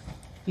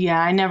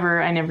 Yeah, I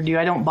never do.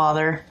 I don't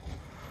bother.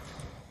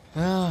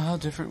 Oh, how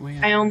different we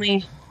are. I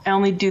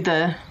only do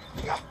the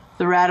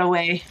rad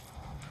away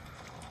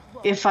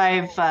if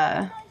I've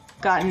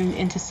gotten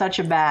into such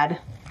a bad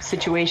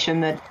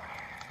situation that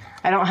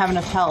I don't have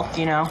enough health,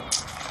 you know.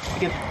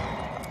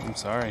 I'm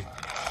sorry.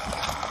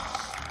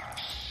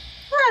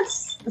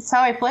 That's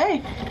how I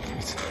play.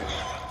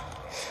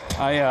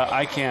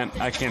 I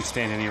can't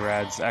stand any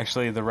rads.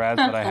 Actually, the rads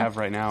that I have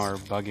right now are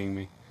bugging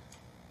me.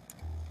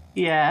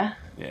 Yeah.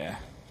 Yeah.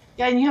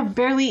 Yeah, and you have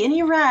barely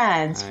any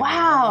rads. I Wow.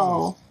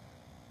 know.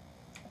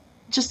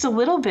 Just a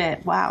little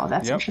bit. Wow,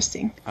 that's Yep.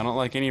 interesting. I don't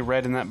like any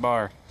red in that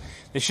bar.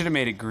 They should have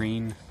made it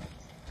green.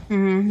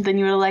 Then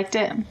you would have liked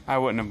it. I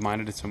wouldn't have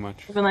minded it so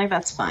much. I've been like,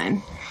 that's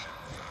fine.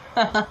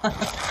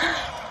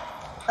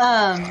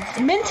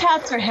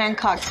 Mentats are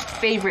Hancock's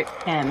favorite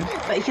chem,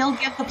 but he'll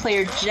give the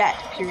player jet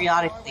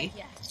periodically.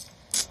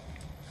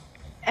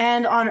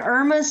 And on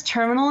Irma's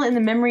terminal in the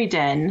memory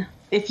den,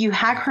 if you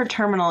hack her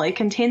terminal, it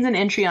contains an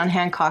entry on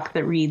Hancock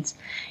that reads,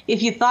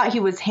 "If you thought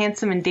he was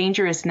handsome and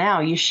dangerous now,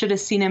 you should have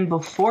seen him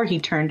before he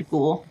turned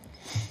ghoul."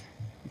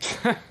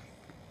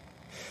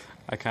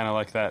 I kind of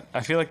like that.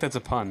 I feel like that's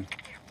a pun.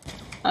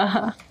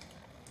 Uh-huh.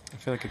 I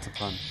feel like it's a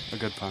pun. A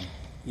good pun.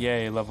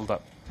 Yay, leveled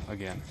up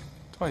again.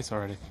 Twice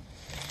already.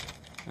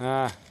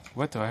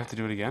 What? Do I have to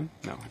do it again?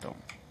 No, I don't.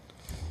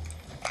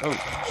 Oh,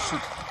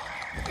 shoot.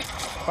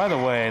 By the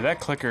way, that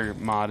clicker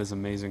mod is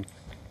amazing.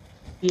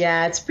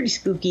 Yeah, it's pretty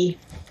spooky.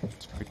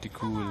 It's pretty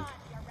cool.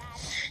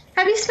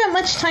 Have you spent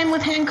much time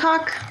with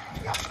Hancock?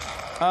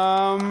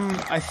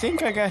 I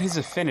think I got his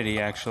affinity,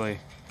 actually.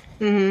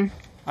 Mm-hmm.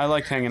 I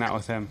liked hanging out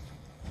with him.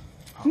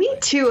 Me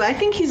too. I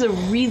think he's a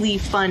really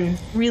fun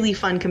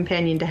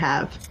companion to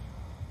have.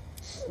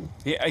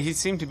 Yeah, he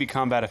seemed to be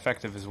combat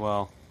effective as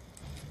well.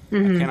 I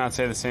cannot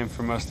say the same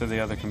for most of the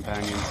other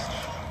companions.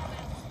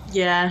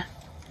 Yeah.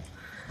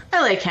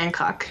 I like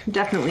Hancock.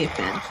 Definitely a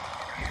fan.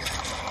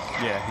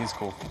 Yeah, he's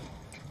cool.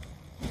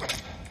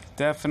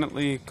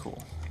 Definitely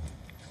cool.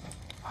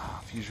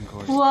 Fusion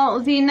cores.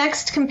 Well, the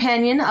next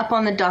companion up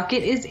on the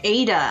docket is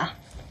Ada.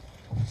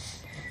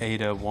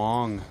 Ada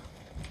Wong.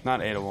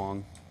 Not Ada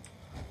Wong.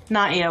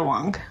 Not Ada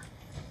Wong.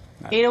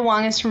 Ada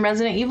Wong is from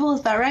Resident Evil,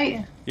 is that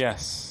right?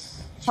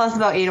 Yes. Tell us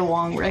about Ada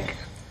Wong, Rick.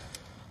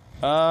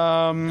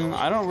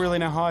 I don't really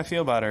know how I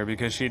feel about her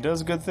because she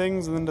does good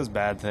things and then does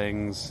bad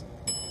things.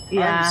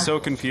 Yeah. I'm so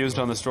confused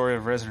on the story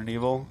of Resident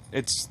Evil.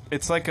 It's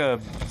like a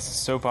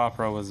soap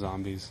opera with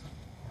zombies.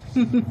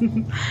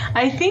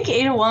 I think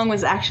Ada Wong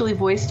was actually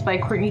voiced by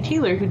Courtney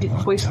Taylor, who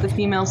voiced the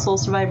female Soul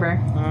Survivor.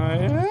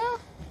 Yeah?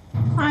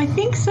 I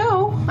think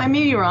so. I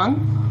may be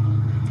wrong.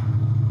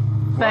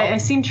 But I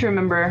seem to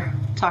remember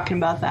talking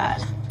about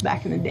that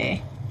back in the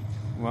day.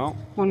 Well,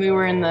 When we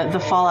were in the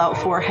Fallout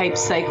 4 hype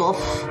cycle.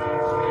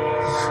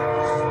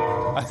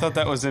 I thought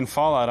that was in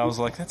Fallout. I was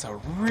like, that's a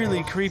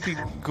really creepy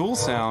ghoul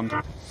sound.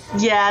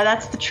 Yeah,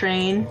 that's the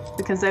train,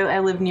 because I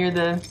live near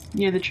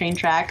the train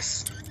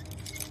tracks.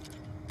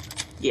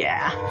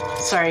 Yeah.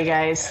 Sorry,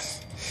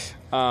 guys.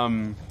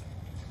 What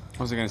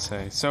was I going to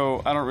say?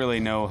 So, I don't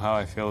really know how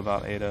I feel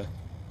about Ada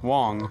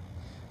Wong.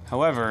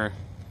 However,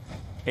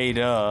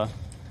 Ada,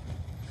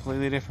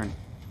 completely different.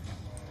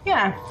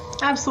 Yeah,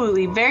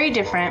 absolutely. Very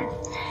different.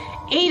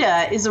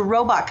 Ada is a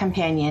robot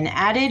companion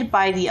added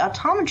by the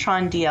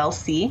Automatron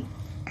DLC.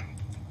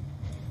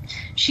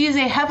 She is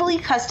a heavily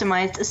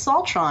customized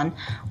Assaultron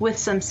with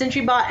some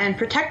Sentrybot and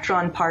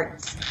Protectron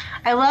parts.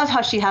 I love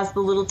how she has the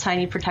little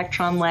tiny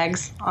Protectron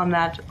legs on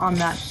that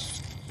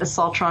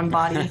Assaultron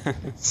body.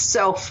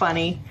 So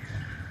funny.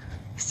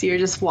 See her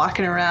just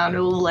walking around,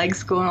 her little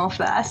legs going all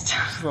fast.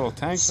 She's a little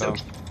tank, So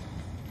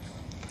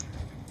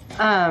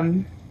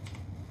though.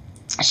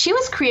 She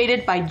was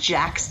created by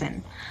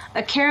Jackson,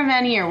 a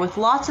caravaneer with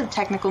lots of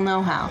technical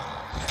know-how.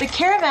 The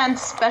caravan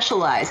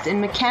specialized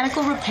in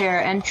mechanical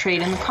repair and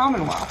trade in the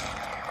Commonwealth,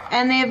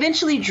 and they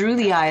eventually drew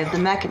the eye of the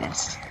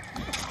mechanist.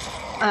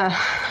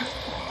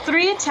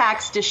 3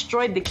 attacks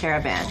destroyed the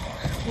caravan,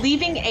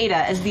 leaving Ada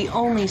as the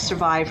only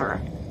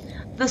survivor.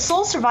 The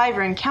sole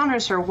survivor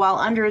encounters her while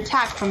under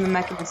attack from the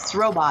mechanist's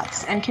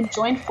robots and can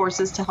join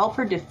forces to help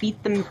her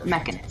defeat the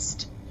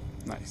mechanist.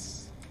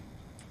 Nice.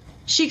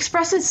 She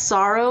expresses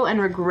sorrow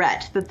and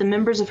regret that the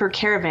members of her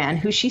caravan,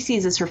 who she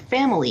sees as her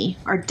family,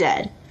 are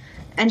dead,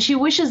 and she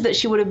wishes that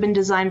she would have been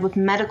designed with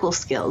medical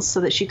skills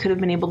so that she could have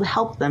been able to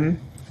help them,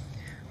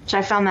 which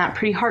I found that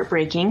pretty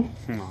heartbreaking.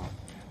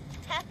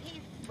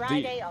 Happy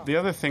Friday. The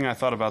other thing I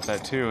thought about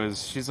that too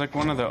is she's like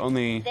one of the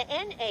only. The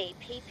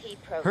NAPP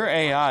program. Her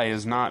AI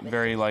is not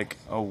very like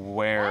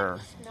aware,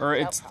 or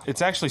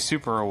it's actually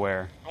super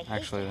aware.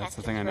 Actually, that's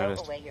the thing I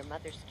noticed.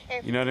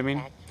 You know what I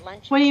mean?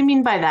 What do you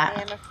mean by I am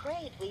that?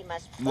 afraid we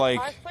must put Like,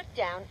 our foot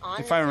down on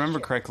if I the remember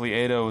issue. correctly,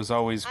 Ada was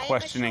always I am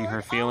questioning her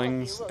assured all of you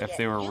feelings will if get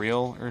they were used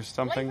real to or the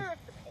something. flavor of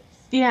the pace.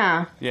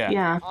 Yeah. Yeah.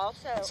 Yeah.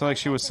 Also, So like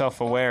she was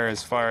self-aware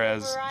as far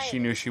as she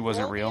knew she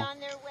wasn't will be real. on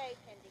their way,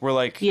 pending Where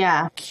like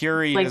Yeah.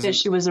 Curie Like doesn't. that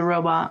she was a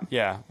robot.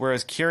 Yeah,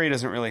 whereas Curie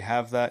doesn't really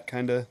have that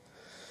kind of.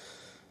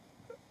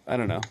 I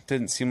don't know.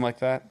 Didn't seem like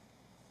that.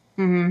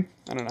 I don't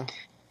know.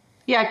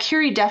 Yeah,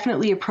 Curie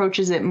definitely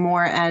approaches it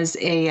more as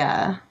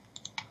a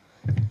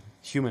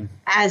Human.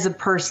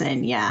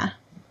 person. Yeah,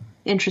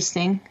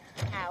 interesting.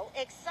 How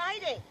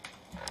exciting!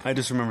 I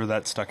just remember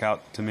that stuck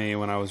out to me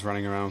when I was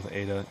running around with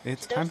Ada.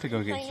 It's time to go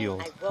get complaining,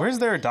 healed. I will Where's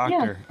there a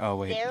doctor? Oh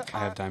wait, There I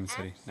have are Diamond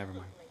City. Never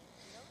mind.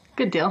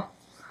 Good deal.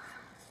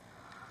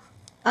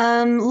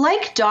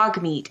 Like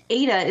Dogmeat,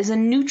 Ada is a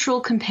neutral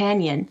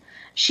companion.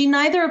 She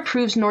neither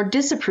approves nor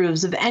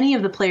disapproves of any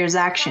of the player's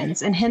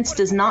actions, and hence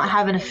does not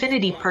have an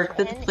affinity perk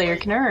that the player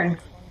can earn.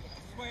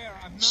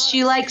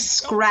 She likes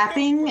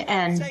scrapping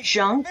and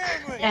junk,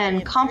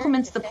 and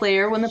compliments the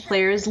player when the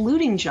player is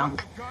looting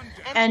junk.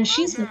 And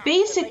she's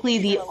basically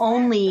the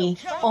only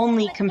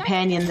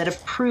companion that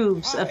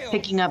approves of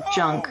picking up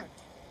junk.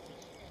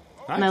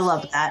 And I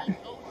love that.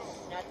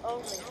 Not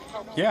only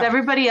help Yeah.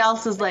 Everybody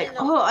else is like,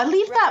 oh, I'd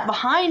leave that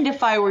behind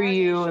if I were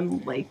you.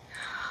 And like,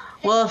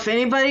 well, if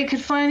anybody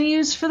could find a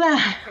use for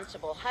that.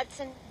 Principal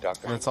Hudson.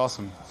 Doctor. That's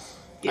awesome.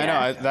 Yeah. I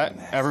know that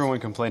everyone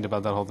complained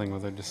about that whole thing where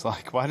they're just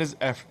like, why does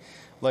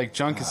like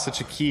junk is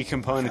such a key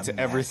component to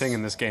everything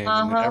in this game,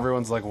 and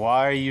everyone's like,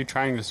 why are you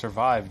trying to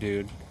survive,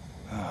 dude?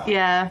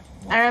 Yeah.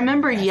 I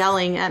remember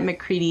yelling at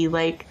McCready,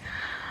 like,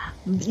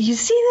 you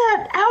see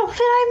that outfit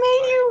I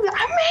made you?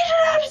 I made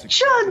it out of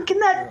junk,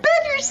 and that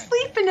bed you're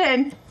sleeping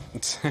in.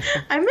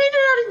 I made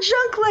it out of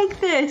junk like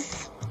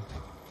this.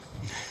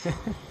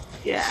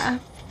 Yeah.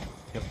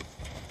 Yep.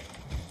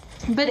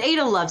 But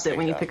Ada loves it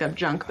when you pick up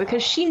junk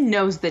because she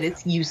knows that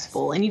it's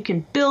useful and you can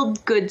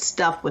build good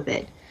stuff with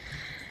it.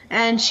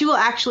 And she will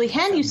actually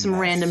hand you some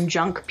random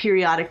junk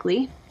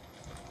periodically.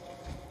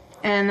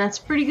 And that's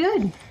pretty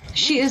good.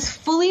 She is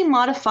fully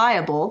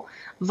modifiable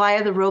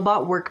via the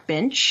robot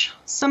workbench.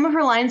 Some of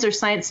her lines are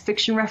science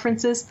fiction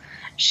references.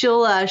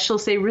 She'll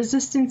say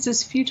resistance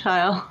is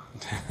futile.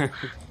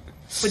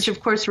 Which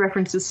of course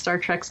references Star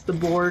Trek's The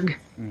Borg.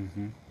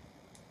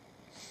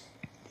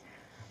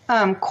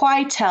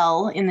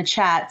 Quaitel in the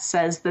chat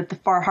says that the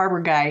Far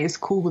Harbor guy is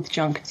cool with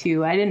junk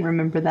too. I didn't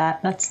remember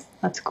that.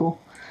 That's cool.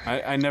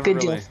 I never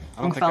Good really. deal,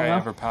 I don't think I Longfellow.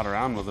 ever pal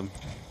around with him.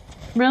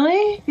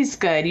 Really? He's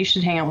good. You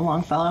should hang out with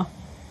Longfellow.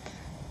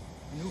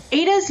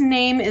 Ada's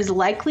name is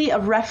likely a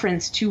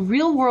reference to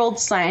real-world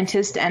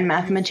scientist and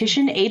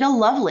mathematician Ada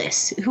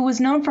Lovelace, who was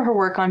known for her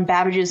work on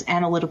Babbage's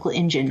analytical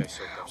engine,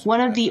 one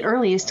of the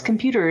earliest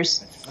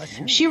computers.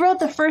 She wrote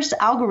the first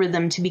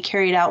algorithm to be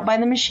carried out by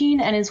the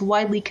machine and is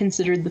widely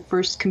considered the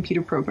first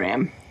computer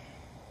program.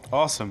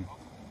 Awesome.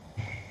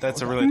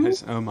 That's a really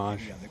nice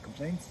homage.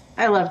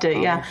 I loved it,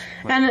 yeah.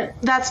 And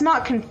that's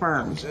not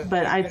confirmed,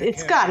 but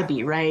it's gotta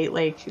be, right?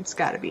 Like, it's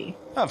gotta be.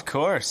 Of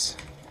course.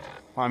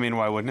 Well, I mean,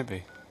 why wouldn't it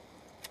be?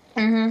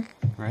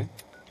 Right?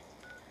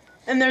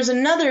 And there's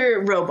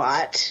another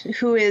robot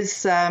who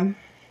is, I'm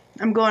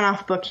going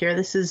off book here.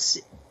 This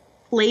is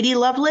Lady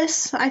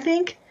Lovelace, I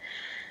think.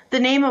 The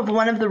name of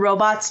one of the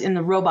robots in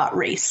the robot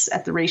race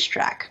at the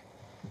racetrack.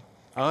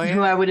 Oh,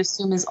 Who I yeah. would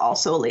assume is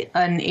also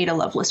an Ada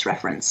Lovelace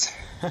reference.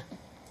 You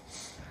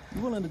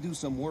willing to do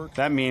some work?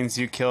 That means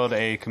you killed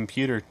a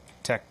computer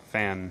tech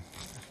fan.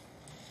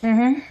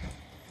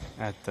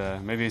 At the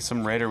maybe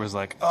some raider was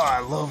like, "Oh, I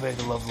love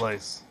Ada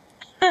Lovelace.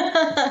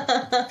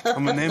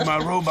 I'm gonna name my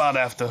robot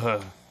after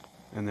her."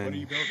 And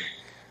then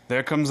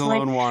there comes the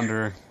lone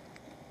wanderer.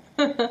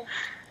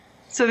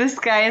 So this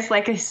guy is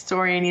like a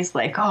historian. He's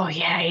like, oh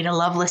yeah, Ada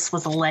Lovelace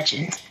was a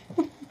legend.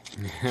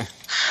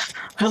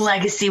 Her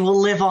legacy will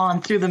live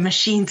on through the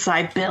machines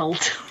I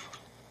built.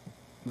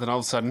 Then all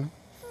of a sudden,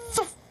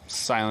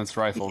 silenced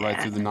rifle right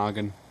Yeah. through the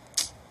noggin,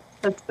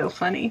 That's so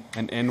funny.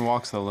 and in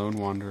walks the lone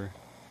wanderer.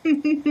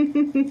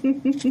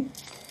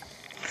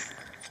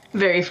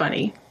 Very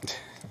funny.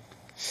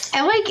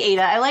 I like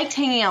Ada. I liked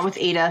hanging out with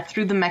Ada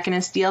through the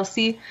Mechanist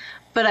DLC,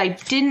 but I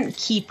didn't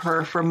keep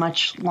her for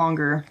much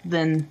longer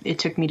than it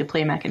took me to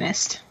play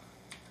Mechanist.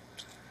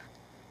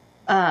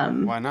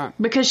 Why not?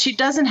 Because she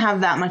doesn't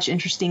have that much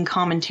interesting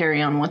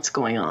commentary on what's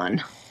going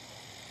on.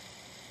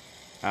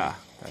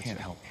 Can't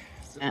help.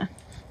 Yeah.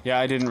 Yeah,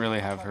 I didn't really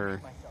have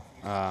her.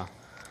 I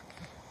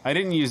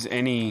didn't use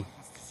any.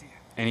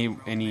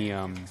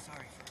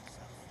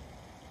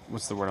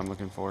 What's the word I'm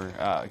looking for?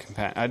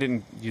 I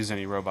didn't use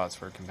any robots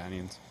for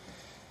companions.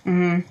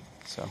 Mm-hmm.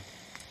 So.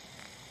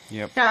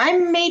 Yep. Yeah, I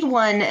made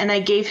one and I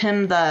gave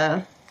him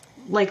the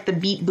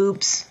beep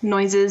boops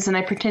noises and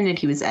I pretended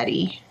he was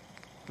Eddie.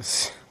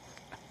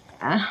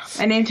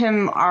 I named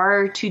him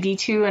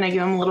R2D2 and I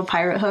gave him a little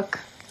pirate hook.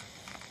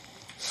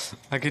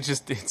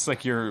 It's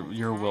like your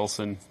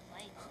Wilson.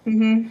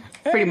 Mm-hmm.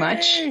 Pretty Eddie!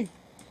 much.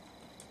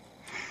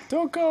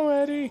 Don't go,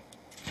 Eddie.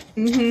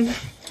 Mm-hmm.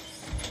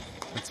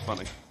 That's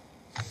funny.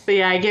 But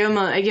yeah, I gave him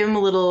a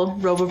little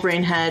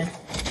RoboBrain head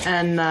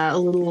and a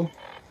little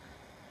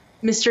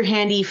Mr.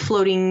 Handy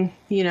floating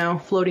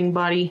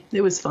body.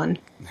 It was fun.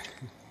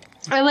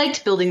 I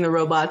liked building the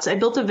robots. I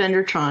built a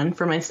Vendertron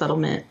for my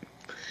settlement.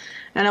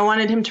 And I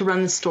wanted him to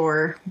run the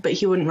store, but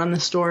he wouldn't run the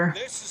store.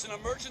 This is an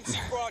emergency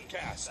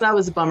broadcast. So that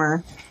was a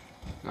bummer.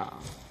 Nah.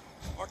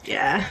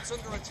 Yeah.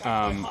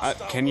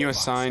 Can you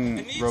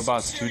assign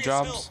robots to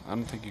jobs? I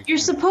don't think you can. You're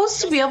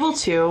supposed to be able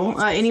to.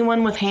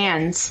 Anyone with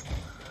hands.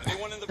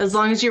 As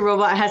long as your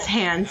robot has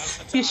hands,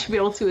 you should be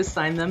able to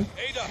assign them.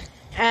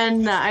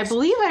 And I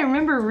believe I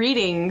remember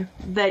reading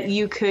that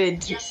you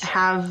could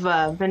have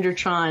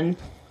Vendertron.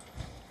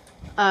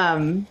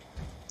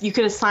 You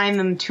could assign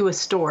them to a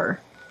store.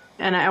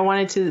 And I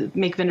wanted to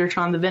make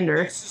Vendertron the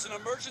vendor.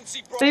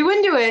 But he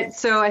wouldn't do it,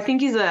 so I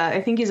think he's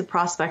a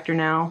prospector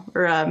now.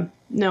 Or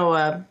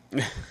no,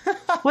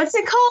 what's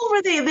it called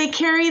where they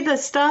carry the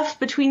stuff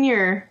between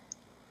your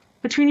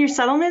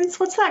settlements?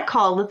 What's that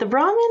called? With the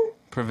Brahmin?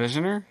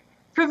 Provisioner?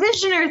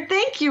 Provisioner,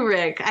 thank you,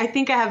 Rick. I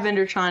think I have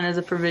Vendertron as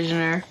a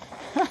provisioner.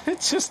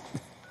 It's just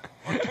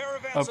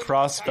a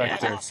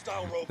prospector.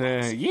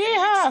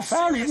 Yeah, I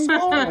found some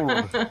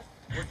gold.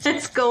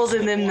 It's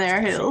golden in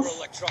their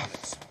hills.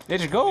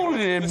 It's gold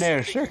in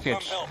their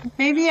circuits.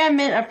 Maybe I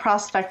meant a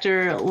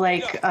prospector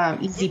like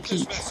Easy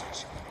Pete.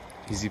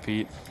 Easy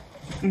Pete.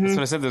 That's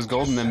what I said, there's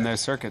gold in their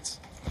circuits.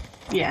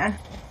 Yeah.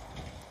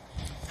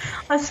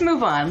 Let's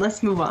move on.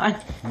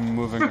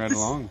 Moving right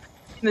along.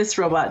 This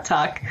robot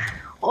talk.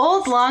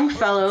 Old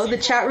Longfellow. The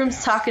chat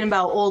room's talking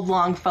about Old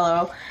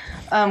Longfellow.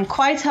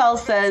 Quietel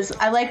says,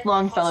 I like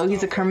Longfellow.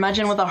 He's a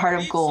curmudgeon with a heart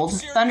of gold.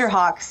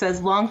 Thunderhawk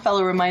says,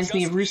 Longfellow reminds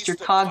me of Rooster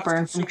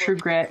Cogburn from True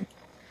Grit.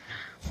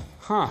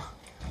 Huh.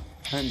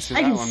 I didn't see that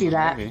I can one see from the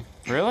that. movie.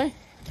 Really?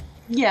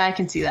 Yeah, I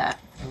can see that.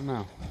 I don't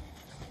know.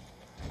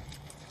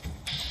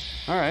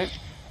 Alright.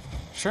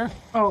 Sure.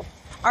 Oh,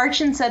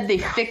 Archin said they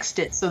fixed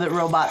it so that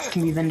robots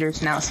can be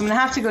vendors now, so I'm going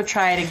to have to go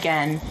try it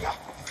again.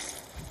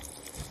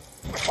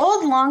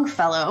 Old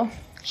Longfellow.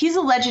 He's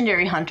a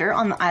legendary hunter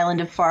on the island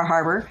of Far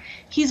Harbor.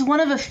 He's one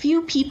of a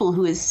few people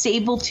who is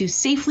able to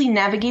safely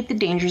navigate the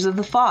dangers of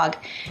the fog.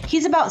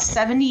 He's about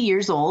 70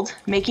 years old,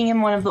 making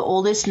him one of the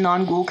oldest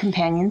non-ghoul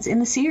companions in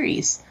the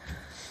series.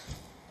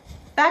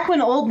 Back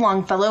when Old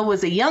Longfellow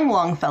was a young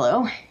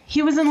Longfellow,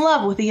 he was in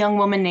love with a young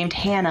woman named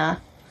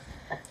Hannah.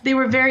 They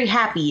were very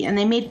happy, and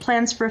they made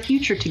plans for a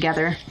future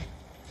together.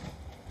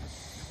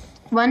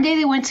 One day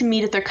they went to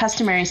meet at their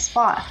customary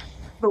spot,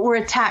 but were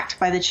attacked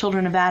by the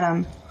children of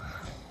Adam.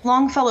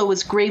 Longfellow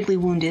was gravely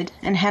wounded,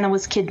 and Hannah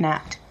was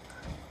kidnapped.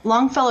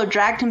 Longfellow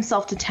dragged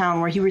himself to town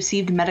where he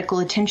received medical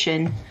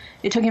attention.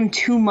 It took him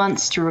 2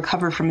 months to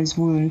recover from his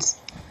wounds.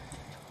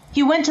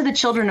 He went to the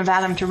children of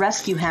Adam to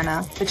rescue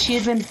Hannah, but she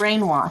had been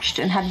brainwashed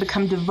and had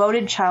become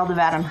devoted child of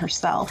Adam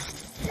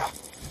herself.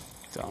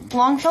 Dumb.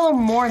 Longfellow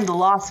mourned the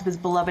loss of his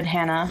beloved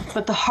Hannah,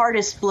 but the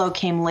hardest blow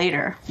came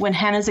later, when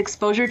Hannah's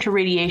exposure to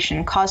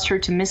radiation caused her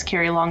to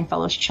miscarry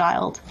Longfellow's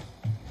child.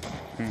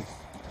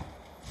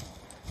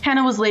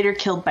 Hannah was later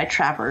killed by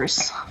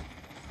trappers.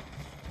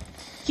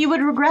 He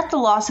would regret the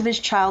loss of his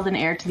child and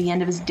heir to the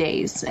end of his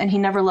days, and he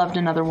never loved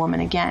another woman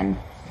again.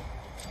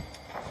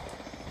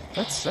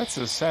 That's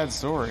a sad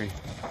story.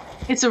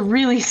 It's a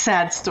really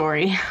sad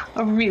story.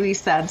 A really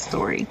sad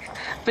story.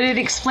 But it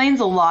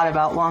explains a lot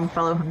about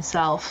Longfellow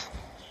himself.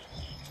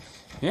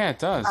 Yeah, it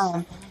does.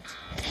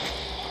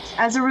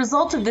 As a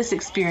result of this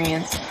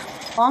experience,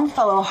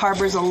 Longfellow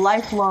harbors a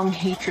lifelong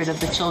hatred of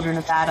the children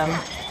of Adam.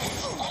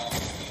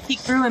 He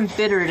grew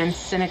embittered and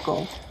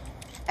cynical.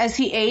 As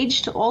he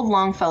aged, Old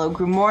Longfellow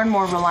grew more and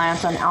more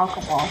reliant on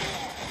alcohol.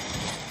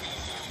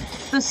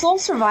 The sole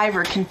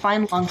survivor can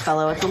find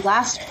Longfellow at the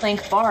last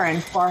plank bar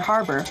in Far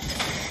Harbor,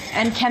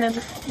 and can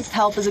enlist his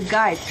help as a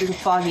guide through the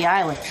foggy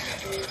island.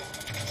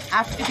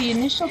 After the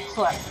initial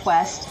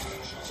quest,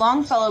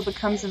 Longfellow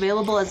becomes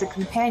available as a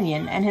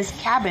companion, and his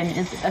cabin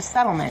is a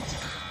settlement.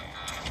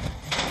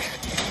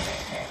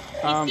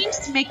 He seems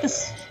to make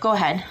this... Go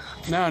ahead.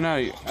 No,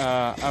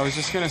 I was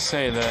just going to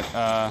say that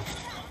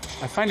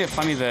I find it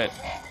funny that,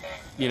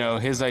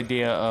 his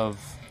idea of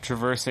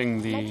traversing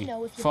Let me the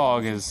know if you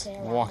fog find is some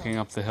Sarah walking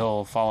up the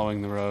hill,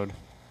 following the road.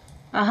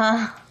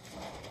 Uh-huh.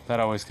 That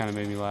always kind of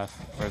made me laugh.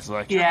 Where it's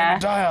like, you're Yeah. gonna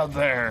die out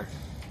there.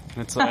 And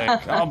it's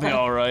like, I'll be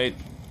all right.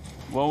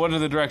 Well, what are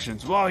the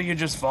directions? Well, you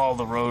just follow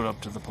the road up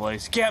to the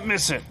place. You can't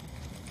miss it.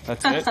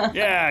 That's it?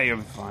 Yeah, you'll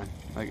be fine.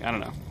 Like, I don't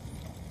know.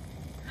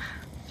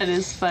 It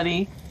is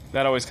funny.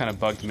 That always kind of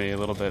bugged me a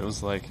little bit. It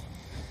was like,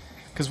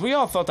 because we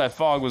all thought that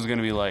fog was going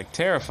to be, like,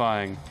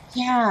 terrifying.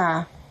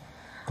 Yeah.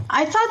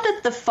 I thought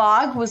that the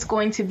fog was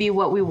going to be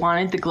what we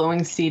wanted the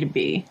glowing sea to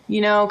be.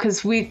 You know,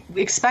 because we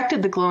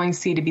expected the glowing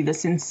sea to be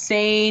this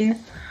insane,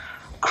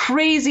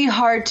 crazy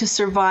hard to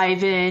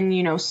survive in,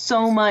 you know,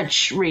 so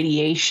much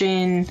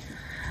radiation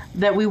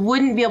that we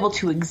wouldn't be able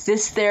to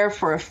exist there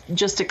for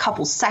just a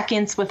couple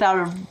seconds without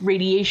a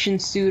radiation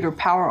suit or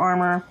power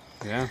armor.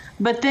 Yeah.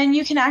 But then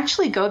you can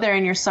actually go there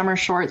in your summer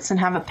shorts and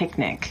have a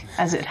picnic,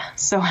 as it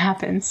so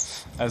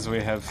happens. As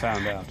we have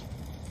found out.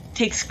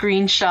 Take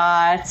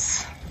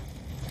screenshots,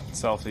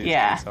 Selfies.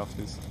 Yeah.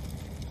 Selfies.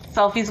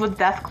 selfies with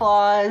death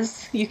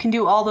claws. You can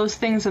do all those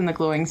things in the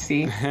glowing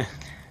sea.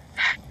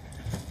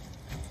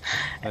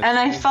 And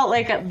I felt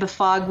like the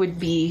fog would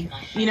be,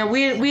 you know,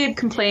 we had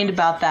complained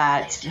about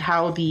that,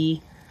 how the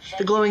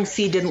glowing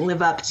sea didn't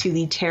live up to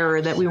the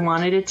terror that we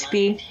wanted it to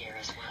be.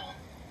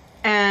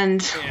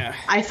 And Yeah.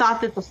 I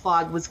thought that the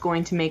fog was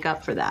going to make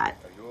up for that,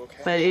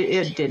 but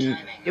it didn't.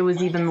 It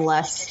was even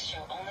less.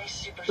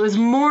 It was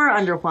more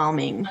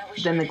underwhelming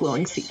than the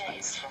glowing sea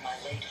was.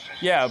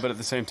 Yeah, but at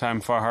the same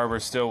time, Far Harbor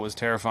still was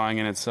terrifying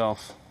in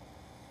itself.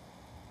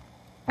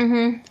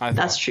 Mm-hmm.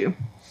 That's true.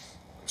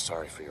 I'm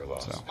sorry for your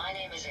loss. So. My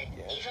name is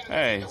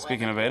Hey,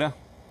 speaking of Ada,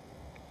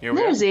 here we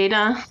are. There's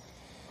Ada.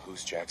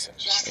 Who's Jackson?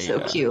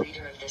 So cute.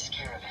 leader of this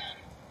caravan.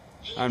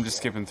 I'm just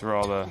skipping through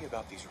all Tell me the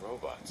about these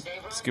robots.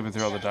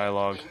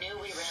 dialogue. We knew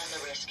we ran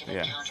the risk of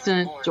Yeah. It's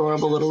an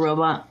adorable little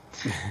robot.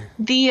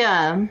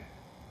 The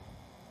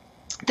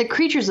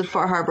creatures of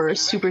Far Harbor are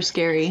super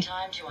scary.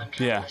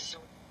 Yeah.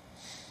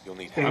 You'll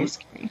need Very help.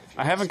 scary.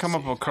 I haven't come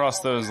up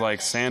across those like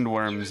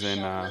sandworms in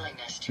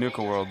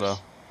Nuka World though.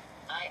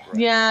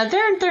 Yeah,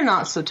 they're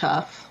not so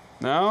tough.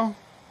 No?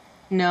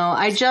 No,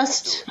 I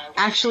just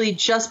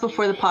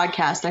before the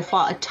podcast, I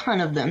fought a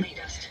ton of them.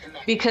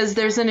 Because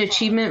there's an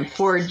achievement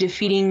for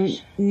defeating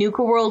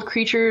Nuka World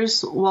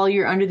creatures while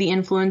you're under the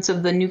influence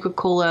of the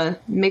Nuka-Cola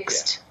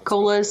mixed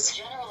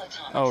colas.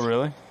 Oh,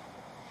 really?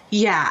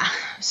 Yeah.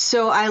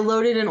 So I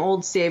loaded an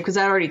old save because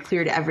I already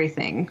cleared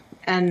everything.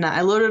 And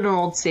I loaded an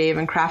old save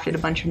and crafted a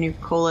bunch of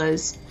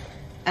Nuka-Colas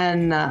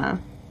and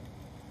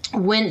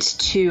went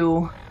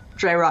to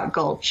Dry Rock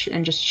Gulch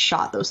and just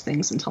shot those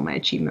things until my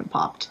achievement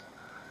popped.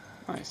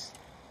 Nice.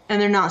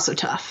 And they're not so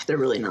tough. They're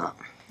really not.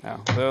 No,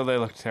 though they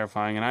look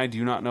terrifying, and I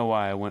do not know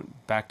why I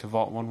went back to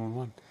Vault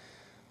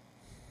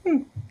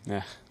 111.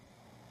 Yeah,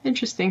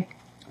 Interesting.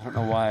 I don't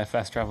know why I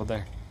fast traveled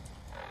there.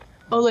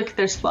 Oh, look,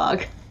 there's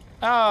fog.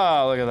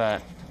 Oh, look at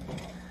that.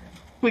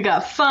 We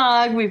got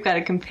fog. We've got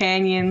a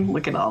companion.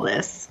 Look at all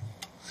this.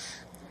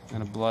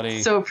 And a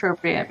bloody... So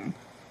appropriate.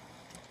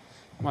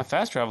 My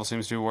fast travel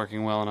seems to be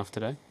working well enough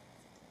today.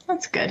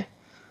 That's good.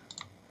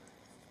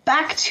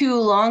 Back to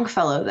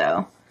Longfellow,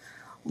 though.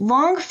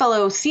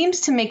 Longfellow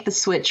seems to make the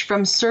switch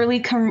from surly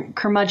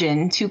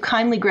curmudgeon to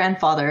kindly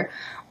grandfather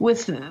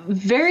with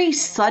very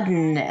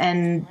sudden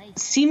and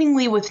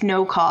seemingly with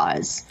no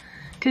cause.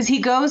 Because he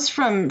goes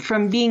from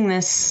being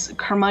this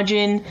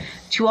curmudgeon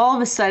to all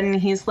of a sudden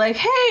he's like,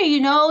 hey, you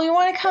know, you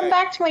want to come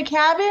back to my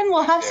cabin?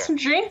 We'll have some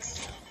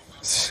drinks.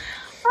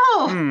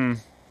 Oh,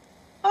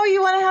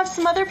 you want to have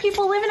some other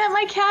people living at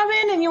my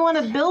cabin and you want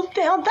to build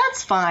things? Oh,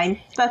 that's fine.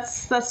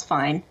 That's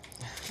fine.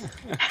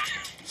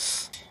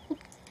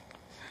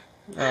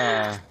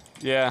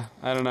 Yeah,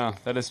 I don't know.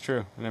 That is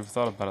true. I never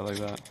thought about it like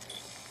that.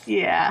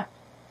 Yeah.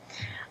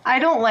 I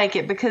don't like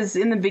it because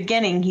in the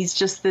beginning he's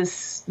just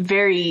this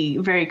very,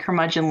 very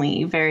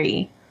curmudgeonly,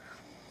 very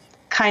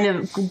kind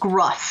of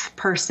gruff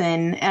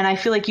person, and I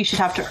feel like you should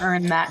have to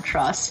earn that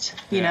trust,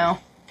 you know?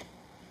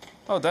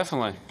 Oh,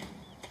 definitely.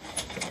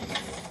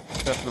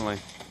 Definitely.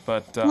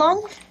 But,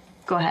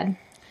 Go ahead.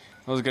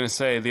 I was going to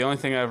say, the only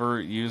thing I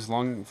ever used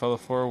Longfellow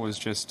for was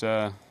just,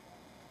 you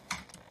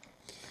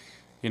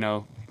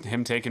know,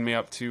 him taking me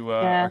up to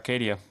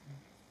Arcadia.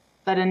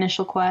 That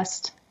initial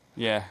quest.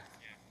 Yeah.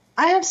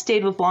 I have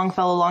stayed with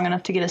Longfellow long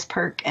enough to get his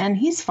perk, and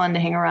he's fun to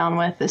hang around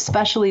with,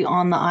 especially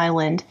on the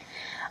island.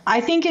 I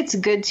think it's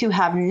good to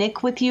have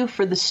Nick with you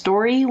for the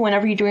story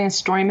whenever you're doing a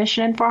story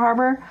mission in Far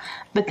Harbor,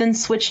 but then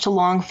switch to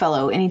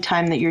Longfellow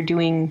anytime that you're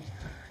doing,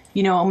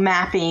 you know,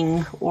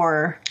 mapping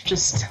or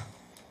just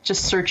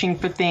searching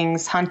for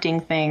things,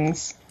 hunting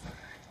things.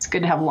 It's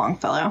good to have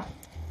Longfellow.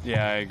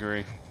 Yeah, I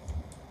agree.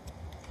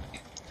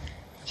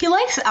 He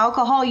likes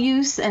alcohol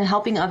use and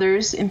helping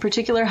others, in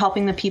particular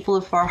helping the people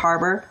of Far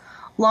Harbor.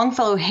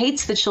 Longfellow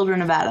hates the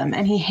children of Adam,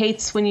 and he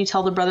hates when you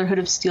tell the Brotherhood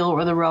of Steel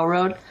or the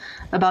Railroad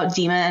about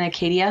Dima and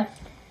Acadia.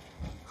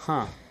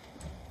 Huh.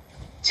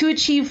 To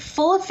achieve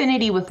full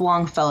affinity with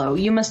Longfellow,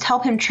 you must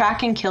help him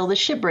track and kill the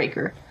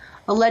Shipbreaker,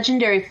 a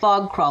legendary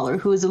fog crawler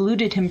who has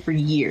eluded him for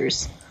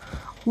years.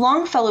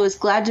 Longfellow is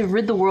glad to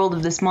rid the world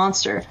of this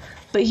monster,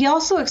 but he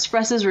also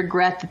expresses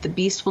regret that the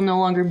beast will no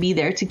longer be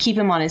there to keep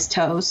him on his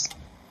toes.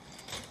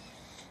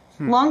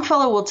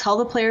 Longfellow will tell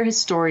the player his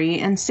story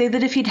and say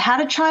that if he'd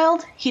had a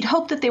child, he'd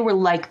hope that they were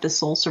like the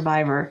sole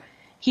survivor.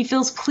 He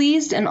feels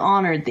pleased and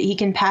honored that he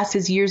can pass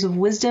his years of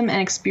wisdom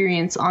and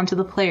experience onto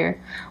the player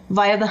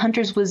via the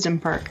Hunter's Wisdom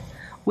perk,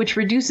 which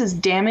reduces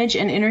damage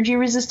and energy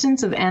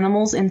resistance of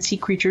animals and sea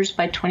creatures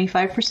by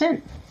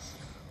 25%.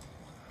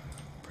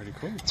 Pretty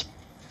cool.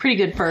 Pretty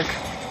good perk.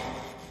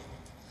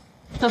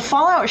 The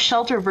Fallout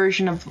Shelter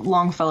version of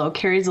Longfellow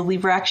carries a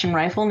lever-action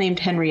rifle named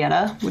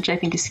Henrietta, which I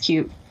think is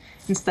cute.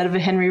 Instead of a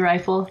Henry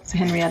rifle, it's a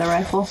Henrietta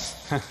rifle.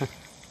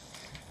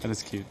 That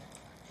is cute.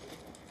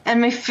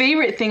 And my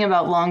favorite thing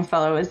about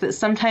Longfellow is that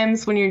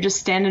sometimes when you're just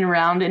standing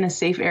around in a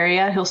safe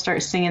area, he'll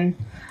start singing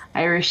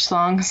Irish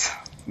songs.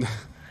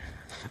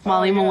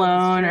 Molly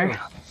Malone or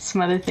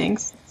some other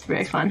things. It's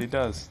very fun. He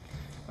does.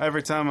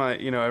 Every time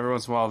every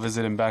once in a while I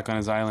visit him back on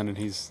his island and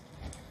he's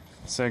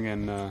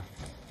singing,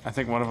 I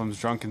think one of them's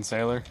Drunken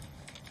Sailor.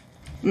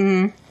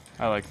 I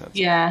like that song.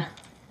 Yeah.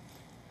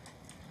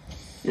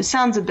 It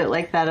sounds a bit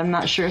like that. I'm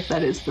not sure if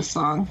that is the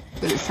song,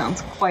 but it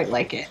sounds quite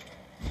like it.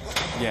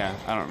 Yeah,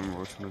 I don't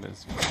remember which one it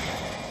is.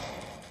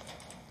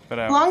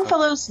 But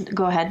Longfellow's...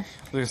 Go ahead. I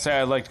was going to say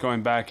I liked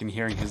going back and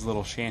hearing his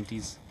little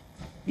shanties.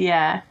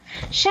 Yeah.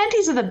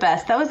 Shanties are the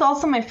best. That was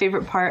also my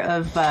favorite part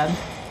of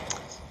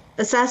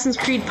Assassin's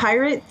Creed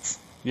Pirates.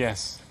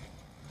 Yes.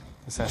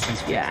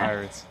 Assassin's Creed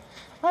Pirates.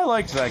 I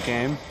liked that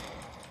game.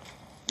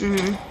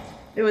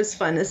 It was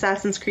fun.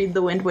 Assassin's Creed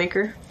The Wind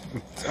Waker.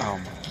 Oh,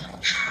 my.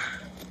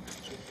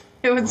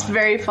 It was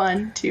very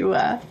fun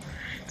to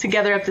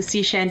gather up the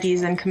sea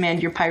shanties and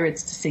command your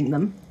pirates to sing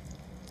them.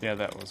 Yeah,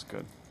 that was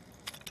good.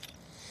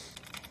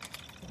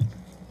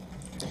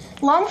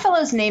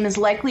 Longfellow's name is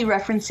likely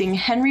referencing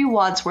Henry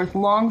Wadsworth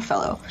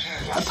Longfellow,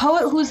 a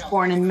poet who was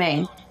born in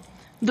Maine.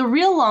 The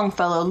real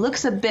Longfellow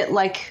looks a bit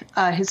like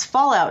his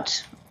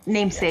Fallout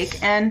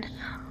namesake and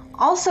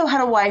also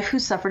had a wife who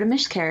suffered a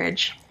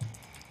miscarriage.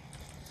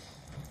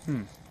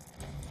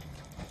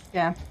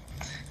 Yeah.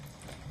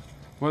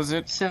 Was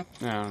it? So,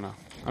 I don't know.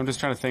 I'm just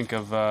trying to think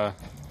of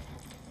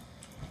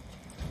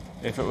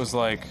if it was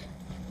like...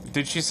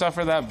 Did she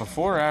suffer that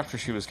before or after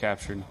she was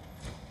captured?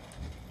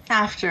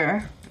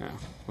 after. Yeah.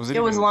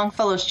 It was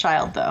Longfellow's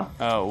child, though.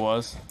 Oh, it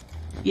was?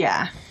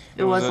 Yeah.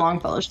 It was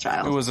Longfellow's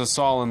child. It was a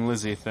Saul and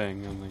Lizzie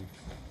thing.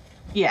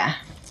 Yeah.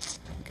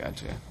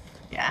 Gotcha.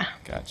 Yeah.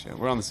 Gotcha.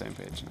 We're on the same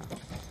page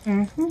now.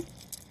 Mm-hmm.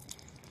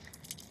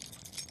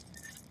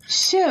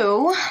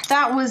 So,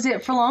 that was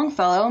it for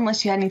Longfellow,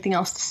 unless you had anything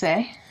else to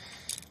say.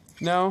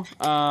 No.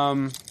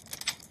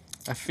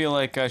 I feel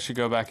like I should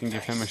go back and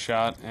give him a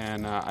shot,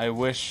 and I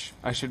wish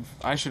I should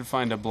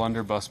find a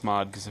blunderbuss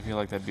mod, because I feel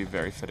like that'd be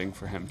very fitting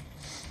for him.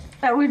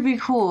 That would be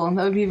cool.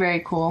 That would be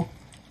very cool.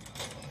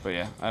 But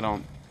yeah, I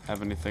don't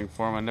have anything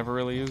for him. I never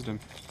really used him.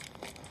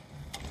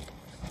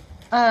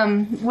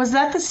 Was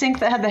that the sink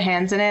that had the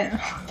hands in it?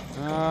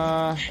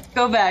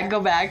 Go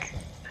back.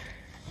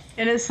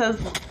 And it says,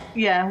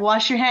 yeah,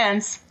 wash your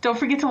hands. Don't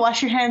forget to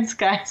wash your hands,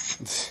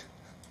 guys.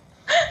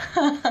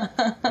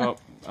 Oh,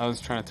 I was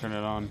trying to turn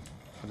it on,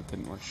 but it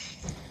didn't work.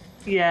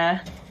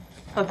 Yeah.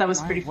 Thought that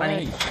was pretty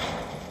funny.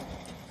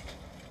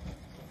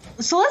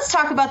 So let's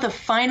talk about the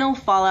final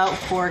Fallout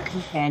 4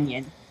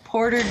 companion,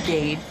 Porter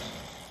Gage.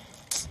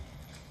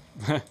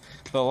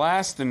 The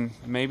last and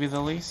maybe the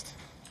least?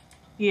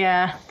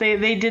 Yeah,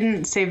 they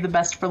didn't save the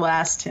best for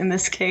last in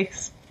this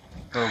case.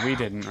 Or we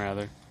didn't,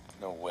 rather.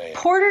 No way.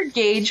 Porter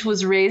Gage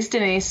was raised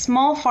in a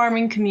small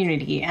farming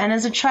community, and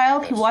as a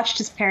child he watched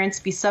his parents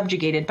be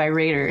subjugated by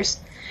raiders.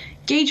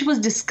 Gage was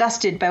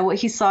disgusted by what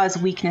he saw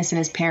as weakness in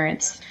his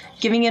parents,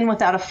 giving in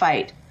without a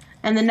fight,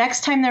 and the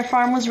next time their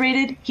farm was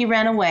raided, he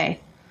ran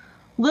away.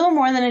 Little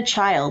more than a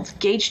child,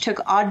 Gage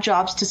took odd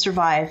jobs to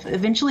survive,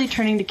 eventually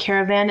turning to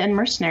caravan and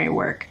mercenary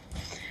work.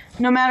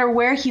 No matter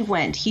where he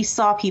went, he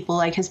saw people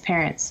like his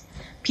parents,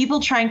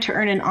 people trying to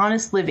earn an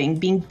honest living,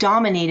 being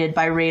dominated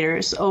by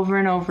raiders over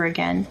and over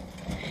again.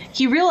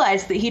 He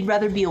realized that he'd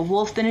rather be a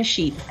wolf than a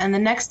sheep, and the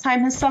next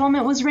time his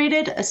settlement was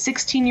raided, a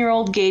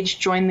 16-year-old Gage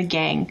joined the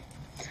gang.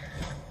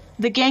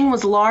 The gang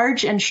was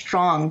large and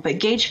strong, but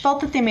Gage felt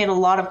that they made a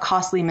lot of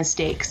costly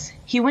mistakes.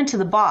 He went to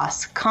the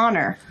boss,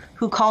 Connor,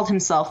 who called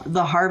himself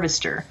the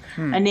Harvester,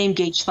 a name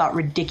Gage thought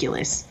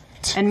ridiculous,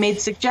 and made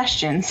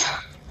suggestions.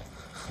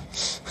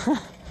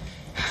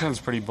 Sounds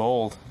pretty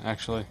bold,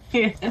 actually.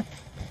 Yeah.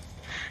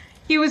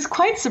 He was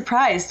quite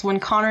surprised when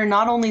Connor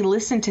not only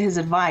listened to his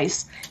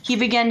advice, he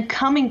began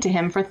coming to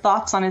him for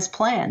thoughts on his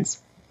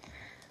plans.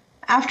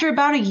 After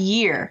about a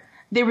year,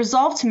 they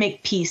resolved to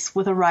make peace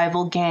with a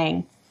rival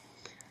gang.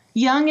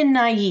 Young and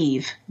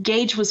naive,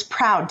 Gage was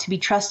proud to be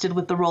trusted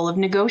with the role of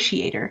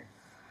negotiator.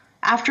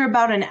 After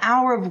about an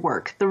hour of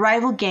work, the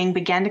rival gang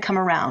began to come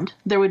around.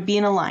 There would be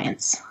an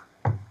alliance.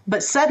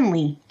 But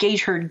suddenly,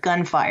 Gage heard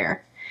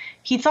gunfire.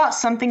 He thought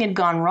something had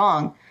gone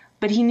wrong,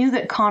 but he knew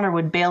that Connor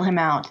would bail him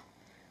out.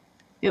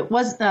 It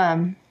was,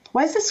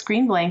 why is the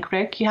screen blank,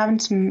 Rick? You having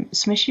some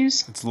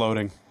issues? It's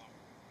loading.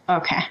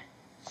 Okay.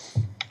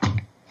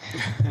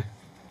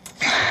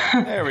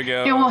 There we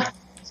go. It was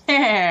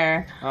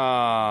there.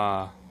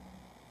 Fog.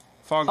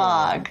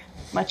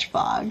 Much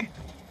fog.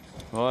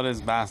 Well, it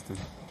is Boston.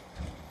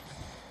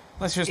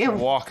 Let's just It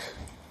walk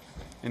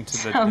into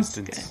the sounds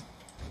distance.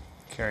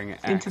 Carrying an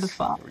axe. Into the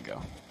fog. Here we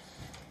go.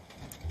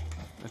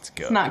 Let's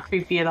go. It's not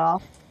creepy at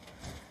all.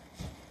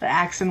 The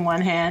axe in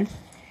one hand.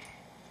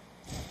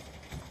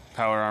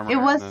 Power armor It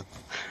was- in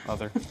the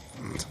other.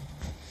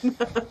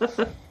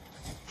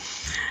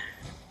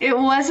 It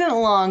wasn't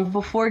long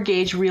before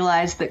Gage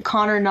realized that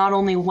Connor not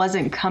only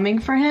wasn't coming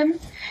for him,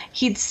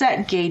 he'd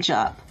set Gage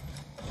up.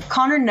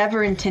 Connor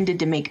never intended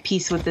to make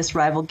peace with this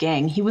rival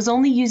gang. He was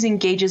only using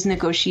Gage's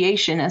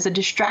negotiation as a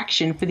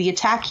distraction for the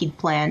attack he'd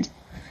planned.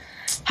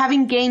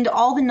 Having gained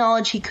all the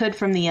knowledge he could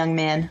from the young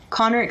man,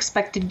 Connor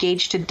expected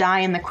Gage to die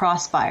in the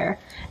crossfire,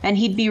 and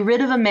he'd be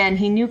rid of a man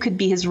he knew could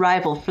be his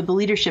rival for the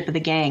leadership of the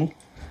gang.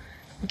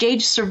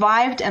 Gage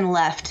survived and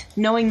left,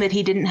 knowing that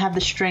he didn't have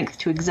the strength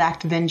to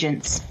exact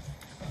vengeance.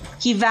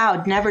 He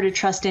vowed never to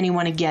trust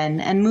anyone again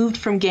and moved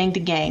from gang to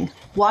gang,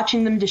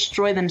 watching them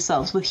destroy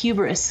themselves with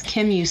hubris,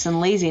 chemuse, and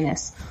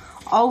laziness,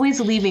 always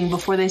leaving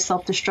before they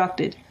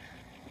self-destructed.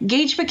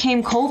 Gage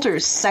became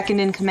Coulter's second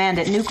in command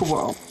at Nuka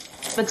World,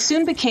 but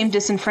soon became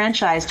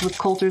disenfranchised with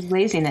Coulter's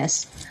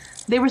laziness.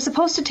 They were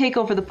supposed to take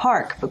over the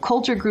park, but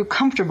Coulter grew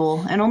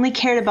comfortable and only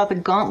cared about the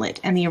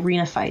gauntlet and the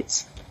arena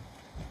fights.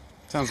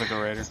 Sounds like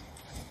a raider.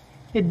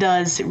 It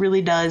does. It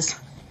really does.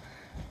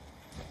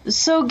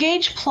 So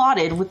Gage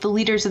plotted with the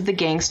leaders of the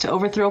gangs to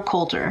overthrow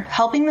Coulter,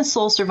 helping the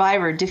sole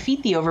survivor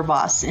defeat the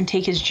overboss and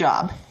take his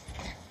job.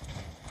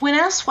 When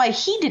asked why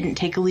he didn't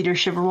take a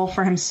leadership role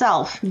for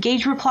himself,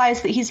 Gage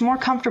replies that he's more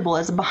comfortable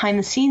as a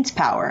behind-the-scenes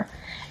power,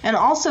 and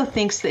also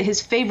thinks that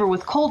his favor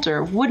with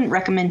Coulter wouldn't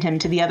recommend him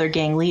to the other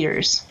gang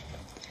leaders.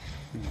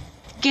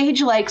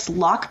 Gage likes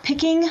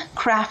lockpicking,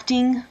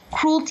 crafting,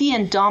 cruelty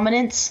and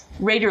dominance,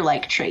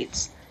 raider-like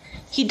traits.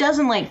 He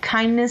doesn't like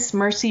kindness,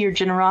 mercy, or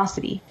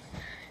generosity.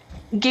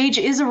 Gage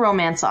is a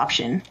romance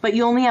option, but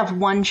you only have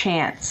one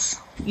chance.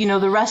 You know,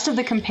 the rest of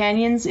the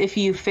companions, if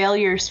you fail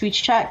your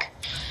speech check,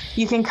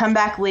 you can come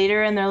back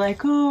later and they're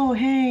like, oh,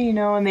 hey, you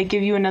know, and they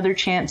give you another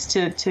chance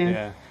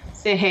to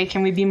say, hey,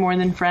 can we be more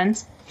than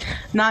friends?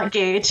 Not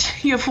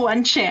Gage. You have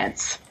one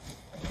chance.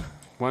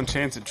 One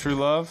chance at true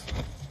love?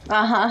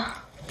 Uh-huh.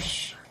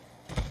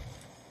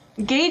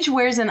 Gage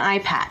wears an eye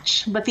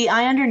patch, but the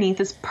eye underneath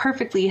is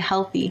perfectly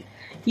healthy.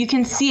 You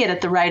can see it at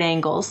the right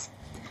angles.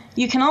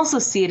 You can also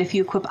see it if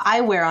you equip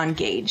eyewear on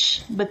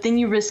Gage, but then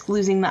you risk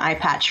losing the eye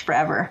patch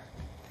forever.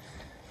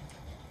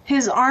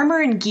 His armor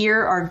and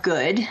gear are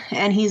good,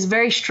 and he's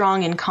very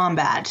strong in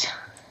combat.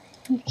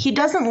 He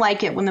doesn't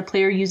like it when the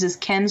player uses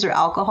chems or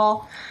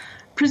alcohol,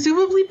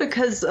 presumably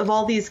because of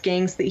all these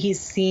gangs that he's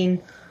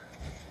seen,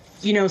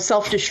 you know,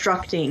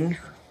 self-destructing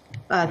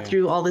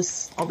through all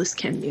this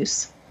chem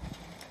use.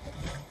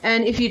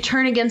 And if you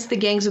turn against the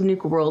gangs of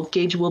Nuka World,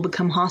 Gage will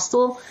become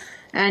hostile,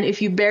 and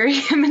if you bury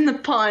him in the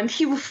pond,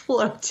 he will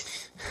float.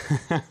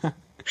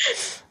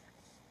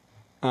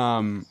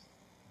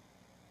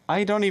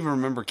 I don't even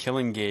remember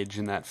killing Gage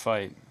in that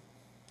fight.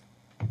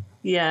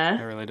 Yeah.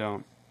 I really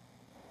don't.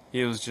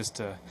 He was just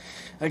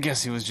I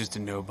guess he was just a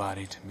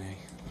nobody to me.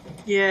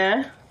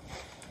 Yeah.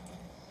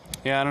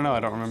 Yeah, I don't know. I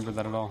don't remember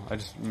that at all. I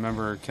just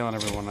remember killing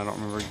everyone. I don't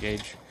remember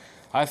Gage.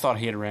 I thought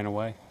he had ran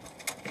away.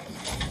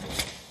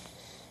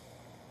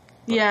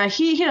 Yeah,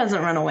 he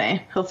doesn't run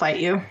away. He'll fight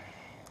you.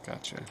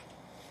 Gotcha.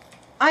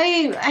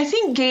 I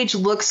think Gage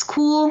looks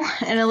cool,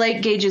 and I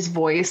like Gage's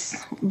voice,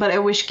 but I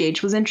wish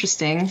Gage was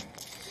interesting.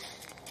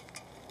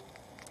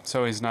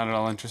 So he's not at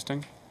all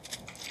interesting?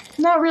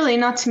 Not really,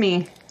 not to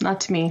me. Not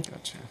to me.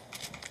 Gotcha.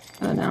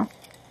 I don't know.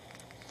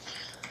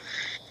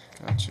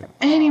 Gotcha.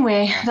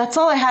 Anyway, that's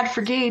all I had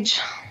for Gage.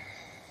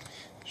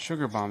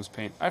 Sugar Bombs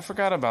paint. I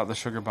forgot about the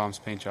Sugar Bombs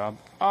paint job.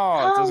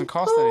 Oh, it doesn't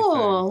cost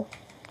cool. anything.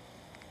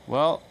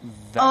 Well,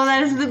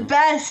 that is the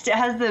best. It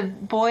has the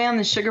boy on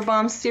the Sugar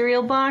Bomb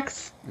cereal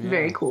box. Yeah,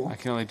 Very cool. I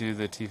can only do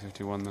the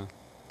T-51 though.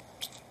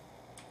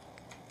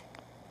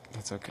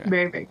 That's okay.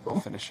 Very, very cool. I'll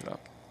finish it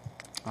up.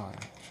 Oh, yeah.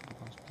 Sugar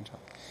Bombs paint job.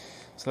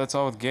 So that's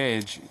all with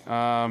Gage.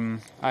 I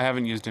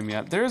haven't used him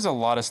yet. There's a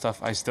lot of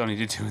stuff I still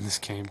need to do in this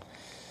game.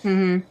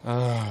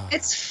 Mm-hmm.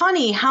 It's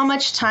funny how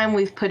much time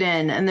we've put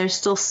in, and there's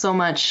still so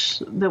much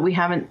that we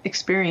haven't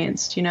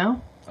experienced, you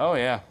know? Oh,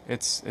 yeah.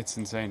 It's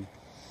insane.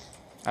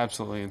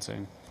 Absolutely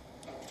insane.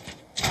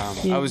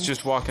 I was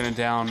just walking it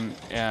down.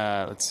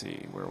 Let's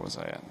see. Where was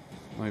I at?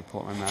 Let me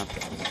pull up my map.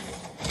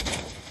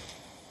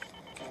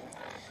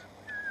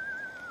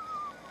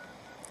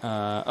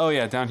 Oh,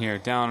 yeah. Down here.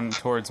 Down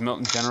towards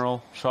Milton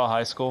General, Shaw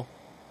High School.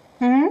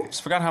 Mm-hmm.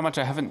 Just forgot how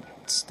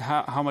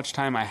much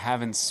time I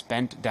haven't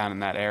spent down in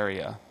that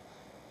area.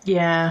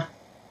 Yeah.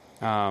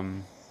 I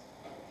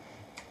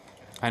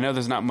know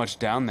there's not much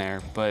down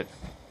there, but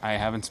I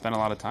haven't spent a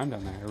lot of time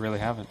down there. I really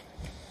haven't.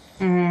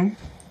 Mm-hmm.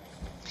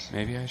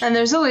 Maybe I should. And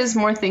there's always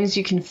more things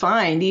you can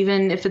find,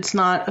 even if it's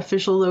not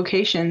official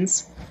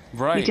locations.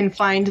 Right. You can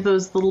find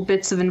those little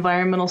bits of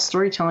environmental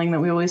storytelling that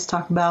we always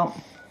talk about.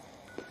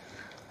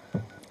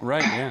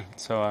 Right, yeah.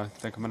 So I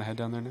think I'm going to head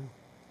down there now.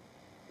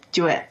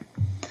 Do it.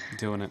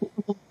 Doing it.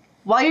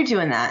 While you're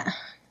doing that,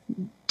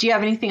 do you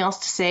have anything else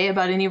to say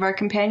about any of our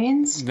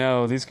companions?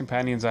 No, these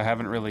companions I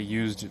haven't really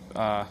used.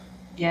 I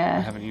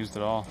haven't used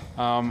at all.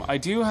 I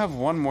do have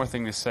one more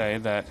thing to say,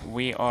 that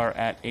we are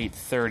at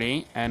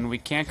 8:30, and we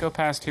can't go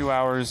past 2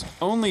 hours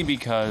only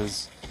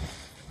because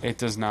it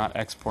does not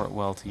export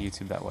well to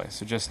YouTube that way.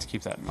 So just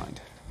keep that in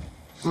mind.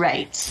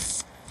 Right.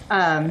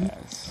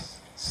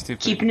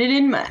 Stupid. Keeping it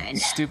in mind.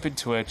 Stupid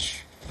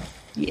Twitch.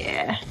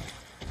 Yeah.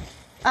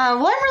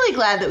 Well, I'm really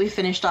glad that we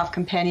finished off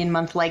Companion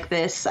Month like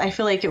this. I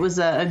feel like it was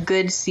a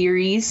good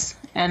series,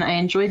 and I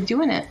enjoyed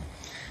doing it.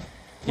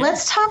 Yeah.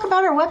 Let's talk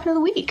about our Weapon of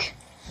the Week.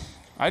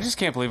 I just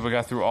can't believe we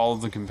got through all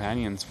of the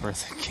companions for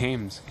the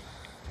games.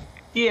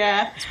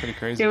 Yeah. It's pretty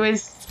crazy. It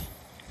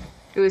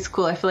was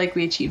cool. I feel like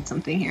we achieved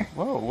something here.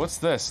 Whoa, what's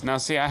this? Now,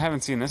 see, I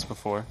haven't seen this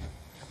before.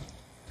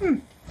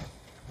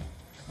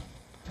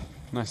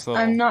 Nice little...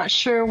 I'm not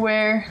sure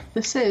where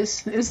this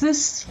is. Is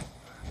this...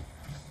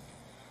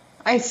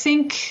 I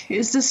think...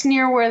 Is this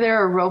near where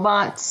there are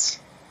robots?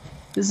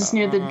 Is this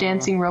near the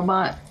dancing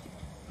robot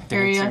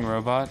area? Dancing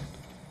robot?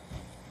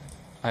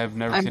 I have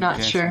never seen a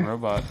dancing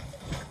robot.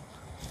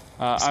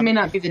 This may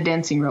not be the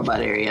dancing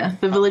robot area.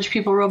 The Village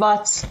People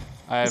robots?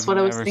 That's what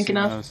I was thinking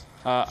of. Those.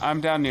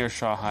 I'm down near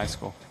Shaw High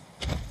School.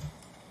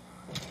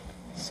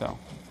 So.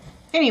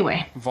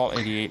 Anyway. Vault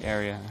 88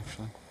 area,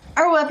 actually.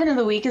 Our weapon of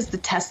the week is the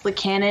Tesla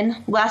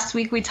cannon. Last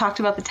week we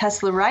talked about the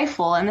Tesla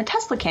rifle, and the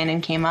Tesla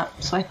cannon came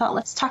up. So I thought,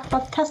 let's talk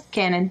about the Tesla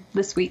cannon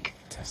this week.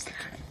 Tesla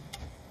cannon.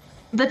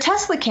 The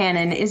Tesla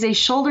cannon is a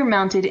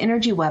shoulder-mounted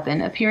energy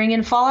weapon appearing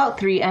in Fallout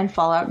 3 and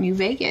Fallout New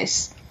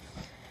Vegas.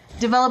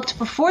 Developed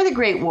before the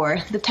Great War,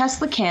 the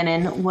Tesla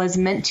cannon was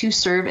meant to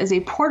serve as a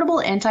portable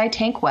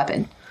anti-tank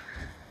weapon.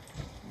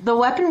 The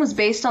weapon was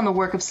based on the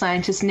work of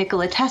scientist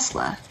Nikola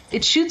Tesla.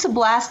 It shoots a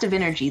blast of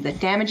energy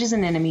that damages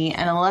an enemy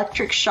and an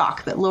electric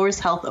shock that lowers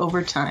health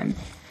over time.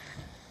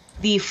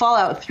 The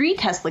Fallout 3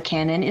 Tesla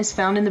cannon is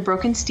found in the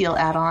Broken Steel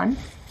add-on,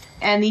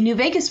 and the New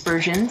Vegas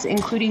versions,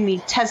 including the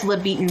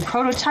Tesla-beaten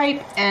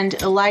prototype and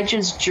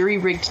Elijah's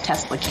jury-rigged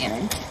Tesla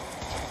cannon,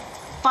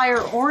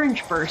 fire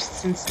orange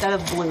bursts instead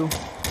of blue.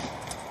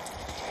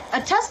 A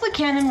Tesla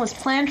cannon was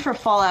planned for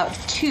Fallout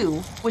 2,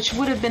 which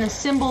would have been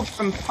assembled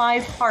from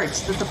 5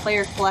 parts that the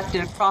player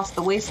collected across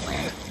the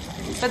wasteland,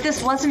 but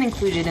this wasn't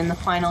included in the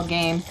final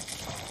game.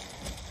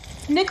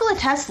 Nikola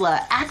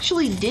Tesla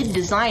actually did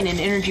design an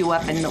energy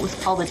weapon that was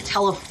called a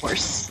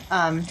Teleforce.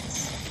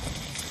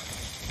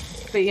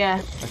 But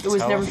yeah, it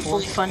was never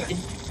fully funded.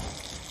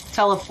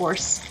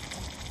 Teleforce,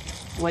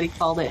 what he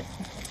called it.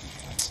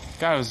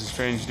 Guy was a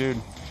strange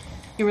dude.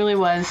 He really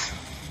was.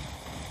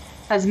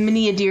 Has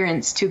many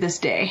adherents to this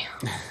day.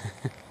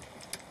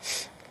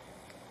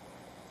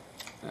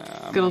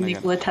 Good old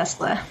Nikola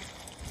Tesla.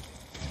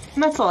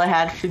 And that's all I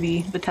had for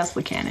the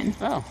Tesla cannon.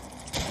 Oh.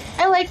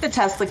 I like the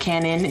Tesla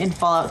cannon in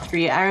Fallout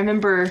 3. I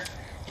remember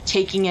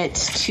taking it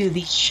to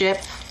the ship,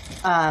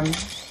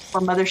 or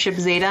Mothership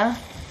Zeta,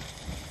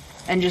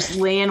 and just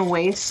laying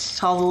waste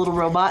to all the little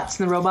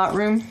robots in the robot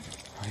room.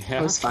 Yeah.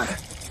 It was fun.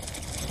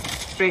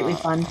 Greatly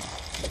fun.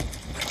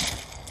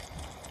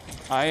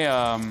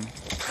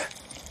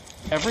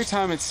 Every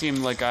time it seemed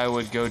like I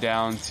would go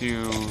down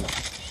to...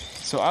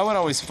 So I would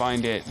always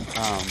find it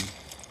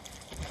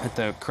at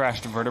the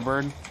crashed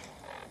vertibird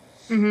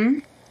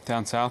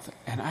down south,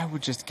 and I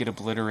would just get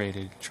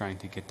obliterated trying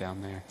to get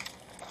down there.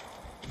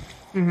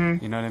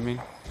 You know what I mean?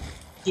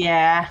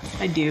 Yeah,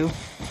 I do.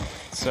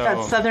 So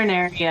that southern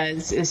area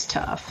is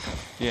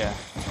tough. Yeah,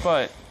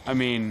 but, I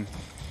mean,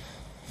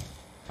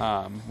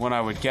 when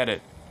I would get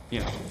it, you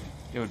know,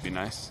 it would be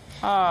nice.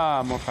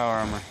 Ah, more power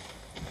armor.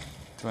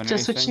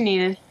 Just what you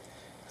needed.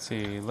 Let's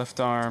see, left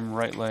arm,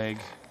 right leg.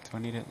 Do I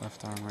need it?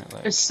 Left arm, right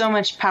leg. There's so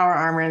much power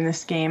armor in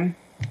this game.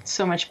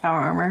 So much power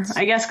armor.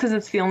 I guess because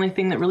it's the only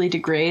thing that really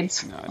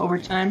degrades over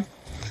time.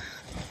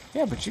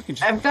 Yeah, but you can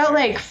just... I've got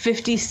like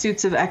 50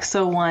 suits of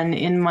XO1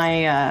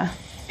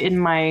 in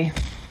my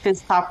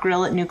Fizz Top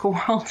Grill at Nuka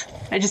World.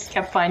 I just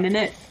kept finding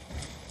it.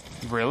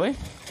 Really?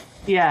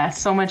 Yeah,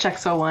 so much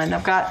XO1.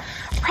 I've got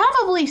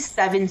probably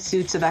 7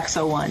 suits of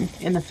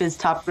XO1 in the Fizz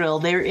Top Grill.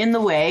 They're in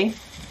the way.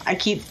 I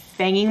keep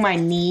banging my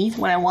knee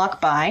when I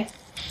walk by.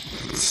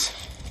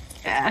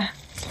 Yeah.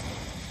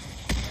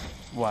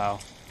 Wow.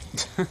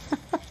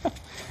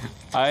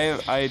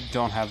 I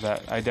don't have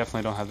that. I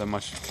definitely don't have that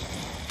much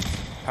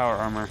power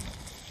armor.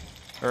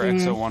 Or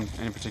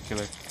XO1 in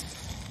particular.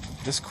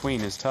 This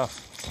queen is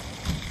tough.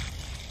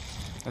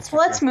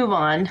 Let's move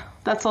on.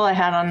 That's all I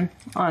had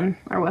on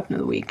our weapon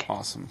of the week.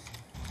 Awesome.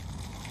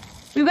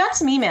 We've got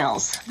some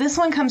emails. This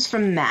one comes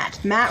from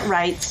Matt. Matt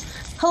writes,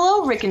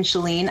 "Hello, Rick and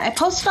Shalene. I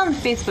posted on the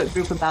Facebook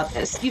group about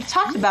this. You've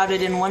talked about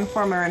it in one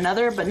form or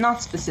another, but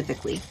not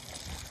specifically.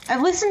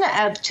 I've listened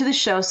to the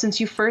show since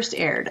you first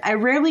aired. I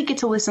rarely get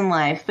to listen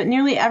live, but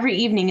nearly every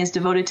evening is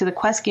devoted to the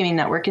Quest Gaming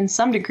Network in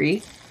some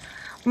degree.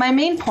 My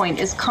main point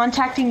is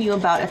contacting you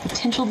about a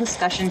potential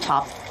discussion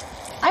topic.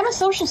 I'm a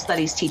social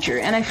studies teacher,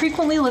 and I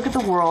frequently look at the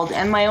world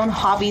and my own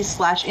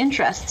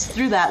hobbies/interests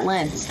through that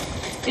lens.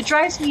 It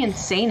drives me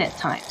insane at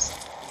times.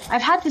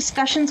 I've had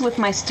discussions with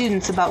my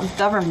students about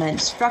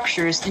government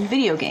structures in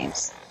video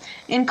games.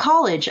 In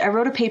college, I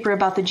wrote a paper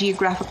about the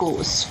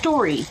geographical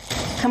story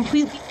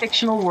completely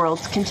fictional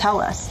worlds can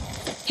tell us.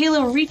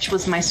 Halo Reach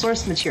was my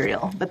source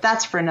material, but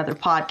that's for another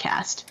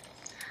podcast.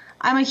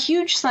 I'm a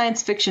huge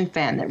science fiction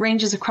fan that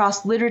ranges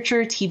across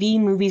literature, TV,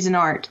 movies, and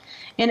art.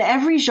 In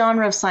every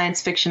genre of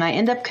science fiction, I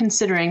end up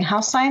considering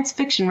how science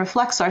fiction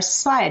reflects our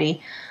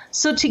society.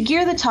 So to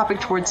gear the topic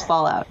towards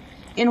Fallout,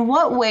 in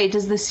what way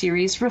does the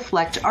series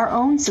reflect our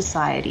own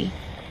society?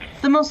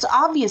 The most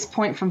obvious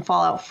point from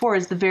Fallout 4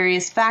 is the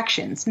various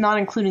factions, not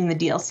including the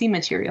DLC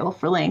material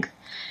for length,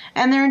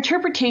 and their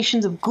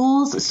interpretations of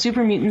ghouls,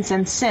 super mutants,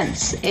 and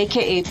synths,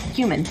 aka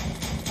human.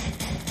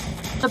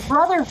 The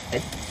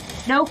Brotherhood,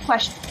 no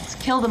questions,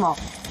 kill them all.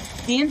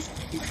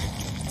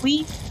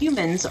 We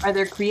humans are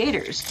their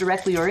creators,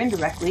 directly or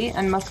indirectly,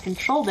 and must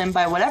control them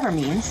by whatever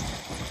means.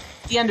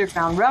 The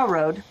Underground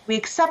Railroad, we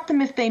accept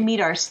them if they meet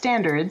our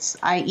standards,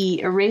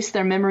 i.e. erase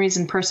their memories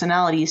and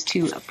personalities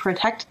to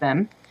protect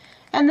them.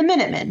 And the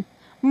Minutemen,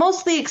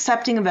 mostly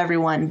accepting of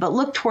everyone, but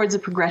look towards a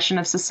progression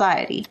of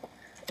society.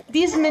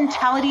 These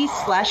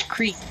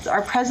mentalities/creeds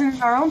are present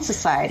in our own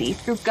society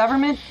through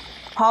government,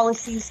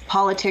 policies,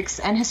 politics,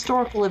 and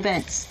historical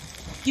events.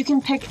 You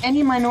can pick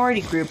any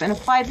minority group and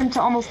apply them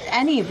to almost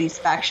any of these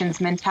factions'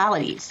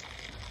 mentalities.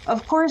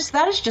 Of course,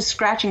 that is just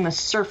scratching the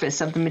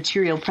surface of the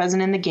material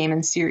present in the game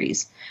and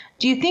series.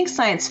 Do you think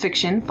science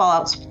fiction,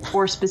 Fallout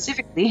 4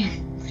 specifically,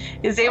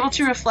 is able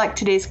to reflect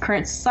today's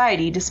current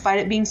society despite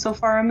it being so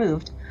far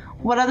removed?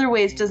 What other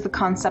ways does the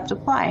concept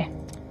apply?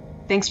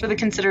 Thanks for the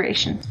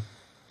consideration.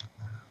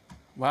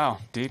 Wow,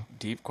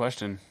 deep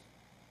question.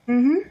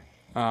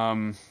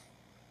 Mm-hmm.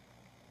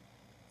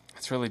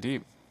 It's really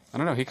deep. I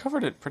don't know, he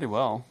covered it pretty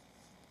well.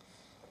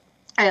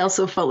 I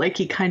also felt like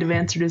he kind of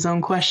answered his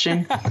own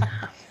question.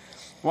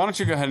 Why don't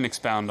you go ahead and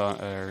expand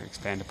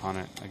upon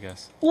it, I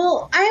guess.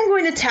 Well, I am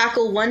going to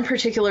tackle one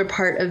particular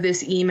part of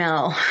this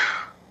email.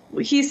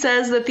 He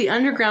says that the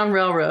Underground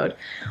Railroad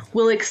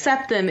will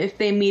accept them if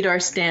they meet our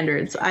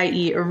standards,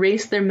 i.e.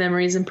 erase their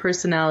memories and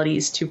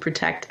personalities to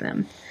protect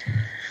them.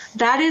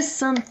 That is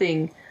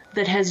something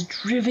that has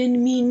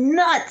driven me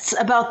nuts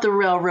about the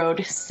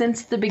railroad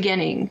since the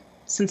beginning,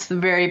 since the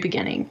very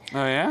beginning.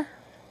 Oh, yeah?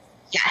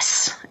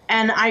 Yes.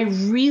 And I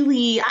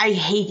hate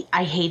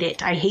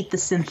it. I hate the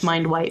synth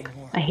mind wipe.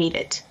 I hate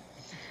it.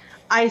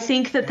 I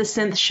think that the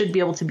synths should be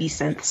able to be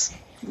synths.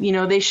 You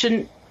know, they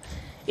shouldn't.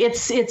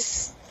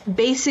 It's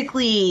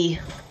basically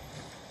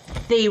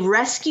they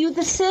rescue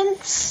the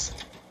synths,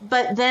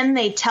 but then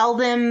they tell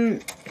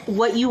them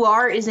what you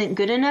are isn't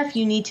good enough.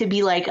 You need to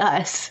be like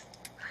us,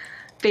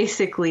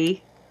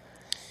 basically.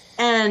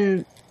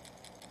 And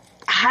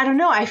I don't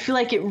know. I feel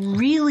like it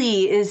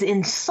really is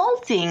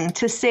insulting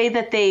to say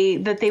that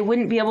they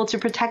wouldn't be able to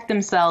protect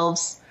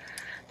themselves,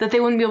 that they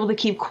wouldn't be able to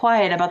keep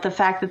quiet about the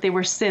fact that they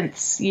were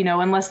synths, you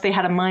know, unless they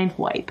had a mind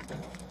wipe.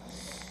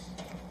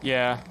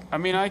 Yeah, I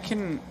mean, I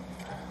can,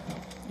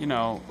 you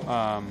know,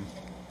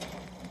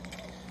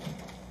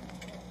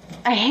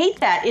 I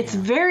hate that. It's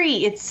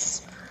very,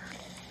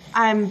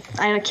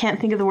 I can't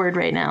think of the word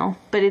right now,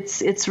 but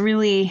it's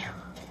really,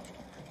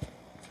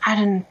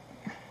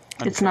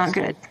 it's not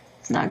good.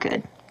 It's not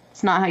good.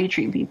 It's not how you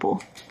treat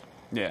people.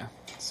 Yeah,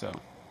 so,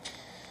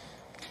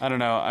 I don't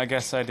know, I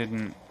guess I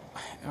didn't,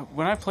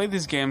 when I play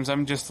these games,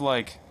 I'm just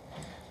like,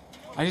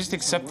 I just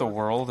accept the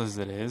world as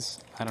it is.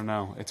 I don't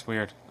know, it's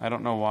weird. I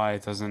don't know why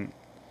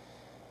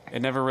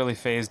it never really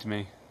fazed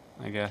me,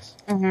 I guess.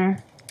 Mm-hmm.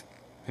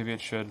 Maybe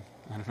it should,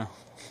 I don't know.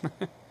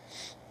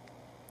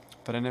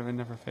 But it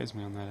never fazed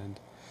me on that end.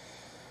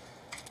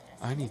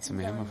 I need some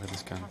ammo for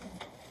this gun.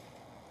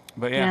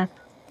 But yeah.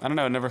 I don't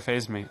know, it never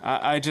fazed me.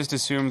 I just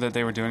assumed that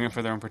they were doing it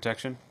for their own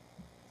protection.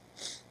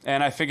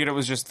 And I figured it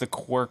was just the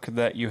quirk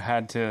that you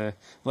had to...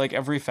 Like,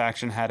 every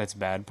faction had its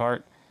bad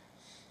part.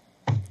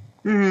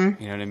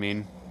 Mm-hmm. You know what I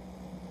mean?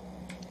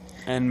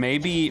 And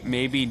maybe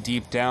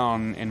deep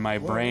down in my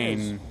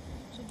brain,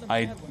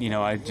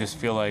 I just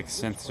feel like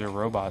synths are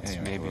robots,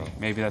 maybe.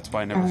 Maybe that's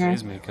why it never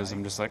fazed me, because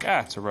I'm just like,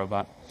 it's a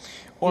robot.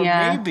 Or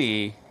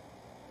maybe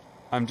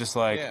I'm just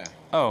like,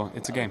 oh,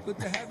 it's a game. Good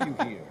to have you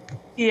here.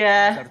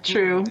 Yeah,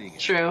 true.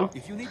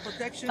 If you need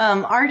protection,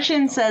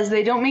 Archin says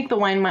they don't make the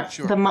mind wipe.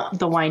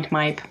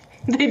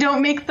 They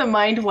don't make the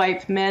mind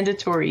wipe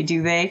mandatory,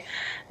 do they?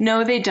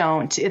 No, they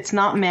don't. It's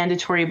not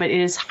mandatory, but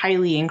it is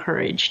highly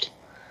encouraged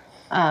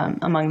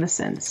among the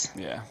synths.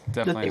 Yeah,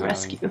 definitely. That they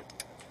rescue.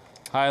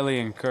 Highly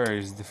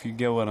encouraged, if you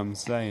get what I'm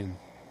saying.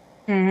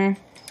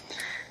 Mm-hmm.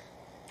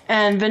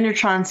 And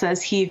Vendertron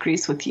says he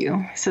agrees with you.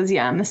 He says,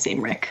 yeah, I'm the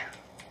same, Rick.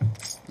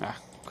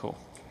 Cool.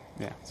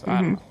 Yeah, so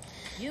I don't know.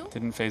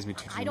 Didn't faze me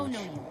too much. I don't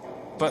know you.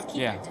 But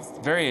yeah,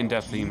 very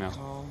in-depth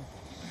email.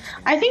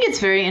 I think it's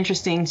very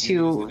interesting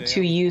to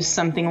use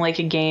something like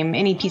a game,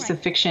 any piece of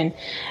fiction,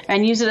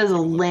 and use it as a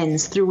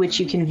lens through which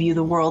you can view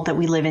the world that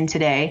we live in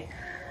today.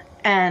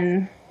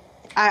 And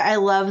I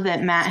love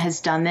that Matt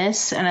has done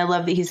this, and I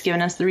love that he's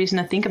given us the reason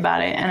to think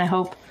about it, and I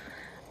hope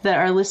that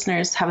our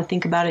listeners have a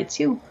think about it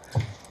too.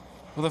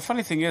 Well, the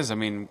funny thing is, I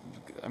mean,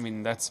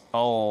 that's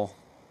all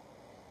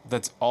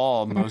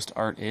most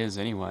art is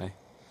anyway.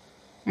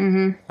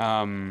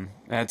 Mm-hmm.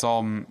 That's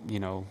all,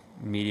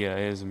 media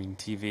is. I mean,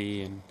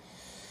 TV and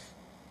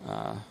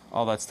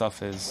all that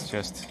stuff is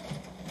just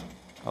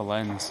a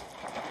lens.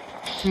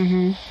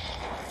 Mm-hmm.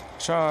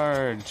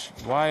 Charge!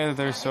 Why are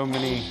there so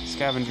many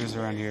scavengers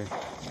around here?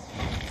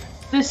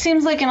 This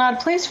seems like an odd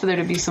place for there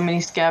to be so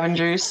many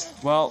scavengers.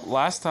 Well, the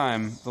last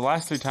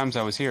 3 times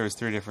I was here, it was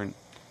three different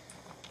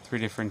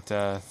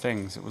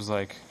things. It was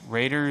like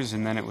raiders,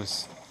 and then it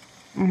was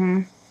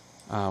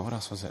what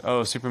else was it?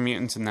 Oh, super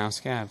mutants, and now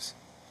scavs.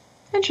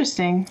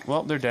 Interesting.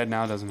 Well, they're dead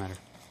now. It doesn't matter.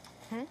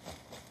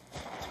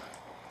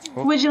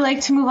 Would you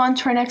like to move on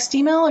to our next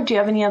email, or do you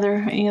have any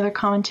other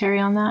commentary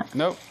on that?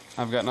 Nope,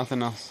 I've got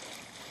nothing else.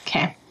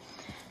 Okay.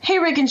 Hey,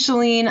 Rick and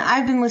Shalene.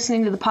 I've been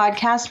listening to the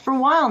podcast for a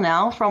while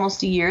now, for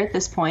almost a year at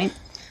this point.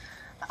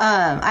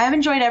 I have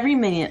enjoyed every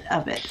minute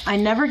of it. I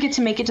never get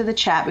to make it to the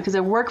chat because I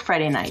work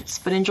Friday nights,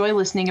 but enjoy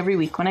listening every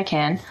week when I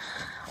can.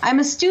 I'm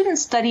a student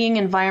studying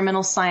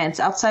environmental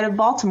science outside of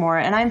Baltimore,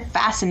 and I'm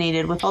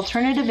fascinated with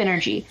alternative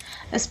energy,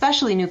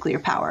 especially nuclear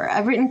power.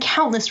 I've written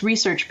countless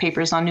research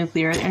papers on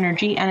nuclear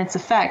energy and its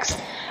effects,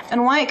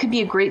 and why it could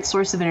be a great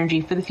source of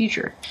energy for the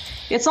future.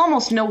 It's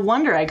almost no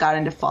wonder I got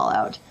into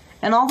Fallout,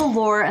 and all the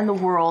lore and the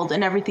world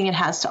and everything it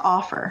has to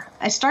offer.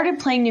 I started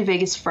playing New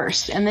Vegas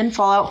first, and then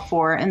Fallout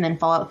 4, and then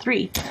Fallout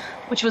 3,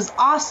 which was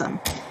awesome.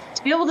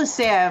 To be able to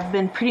say I've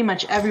been pretty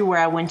much everywhere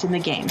I went in the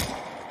game.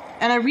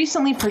 And I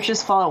recently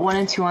purchased Fallout 1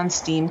 and 2 on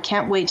Steam.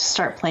 Can't wait to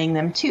start playing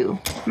them too.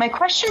 My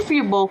question for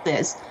you both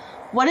is,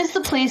 what is the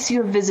place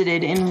you have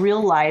visited in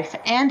real life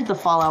and the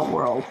Fallout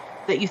world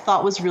that you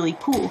thought was really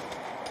cool?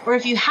 Or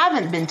if you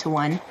haven't been to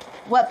one,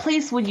 what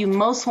place would you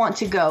most want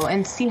to go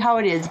and see how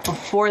it is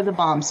before the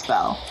bombs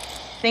fell?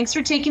 Thanks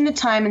for taking the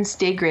time and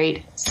stay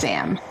great,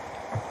 Sam.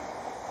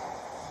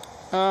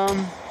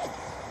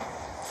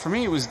 For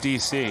me, it was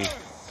DC.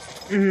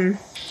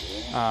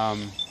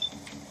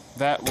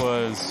 That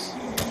was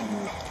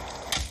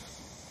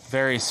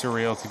very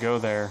surreal to go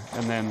there,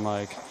 and then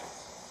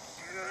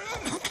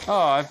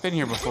I've been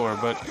here before,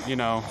 but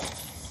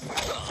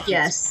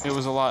Yes. it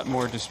was a lot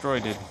more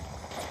destroyed.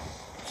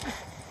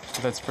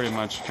 That's pretty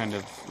much kind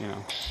of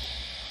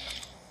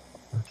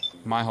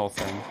my whole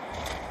thing.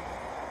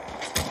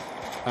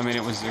 I mean,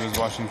 it was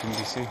Washington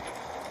D.C.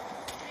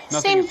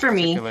 Same for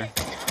me. particular.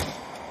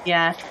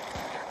 Yeah.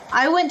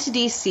 I went to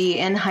DC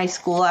in high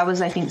school. I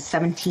was, I think,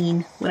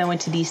 17 when I went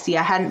to DC.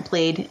 I hadn't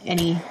played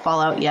any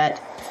Fallout yet.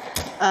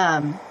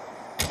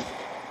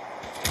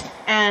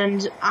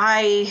 And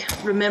I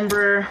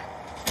remember,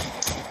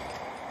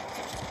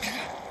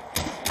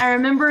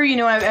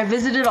 I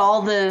visited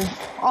all the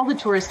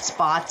tourist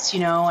spots,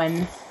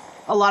 and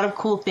a lot of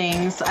cool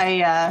things.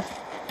 I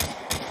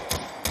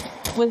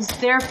was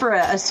there for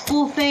a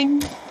school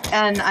thing,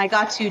 and I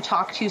got to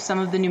talk to some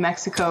of the New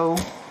Mexico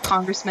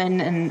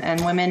congressmen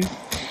and women,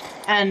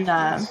 and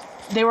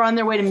they were on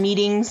their way to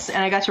meetings,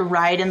 and I got to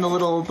ride in the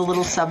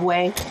little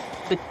subway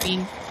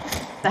between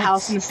the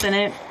House and the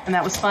Senate, and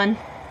that was fun.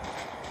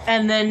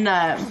 And then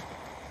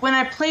when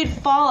I played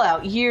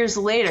Fallout years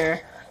later,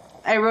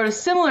 I rode a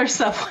similar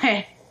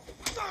subway,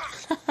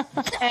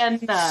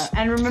 and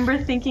remember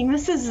thinking,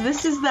 this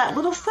is that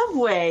little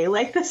subway,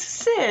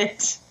 this is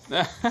it.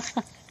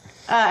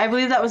 I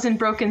believe that was in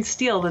Broken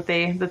Steel that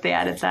they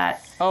added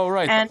that. Oh,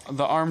 right, and,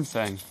 the arm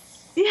thing.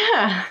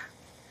 Yeah.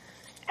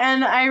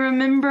 And I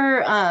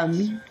remember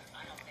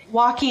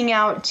walking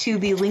out to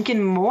the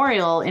Lincoln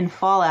Memorial in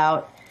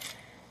Fallout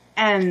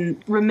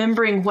and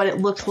remembering what it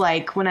looked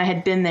like when I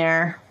had been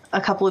there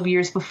a couple of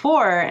years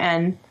before.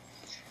 And,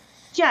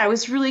 yeah, it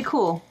was really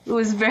cool. It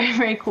was very,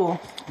 very cool.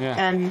 Yeah.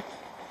 And,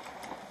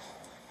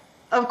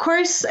 of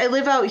course, I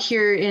live out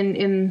here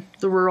in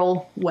the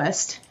rural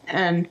West,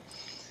 and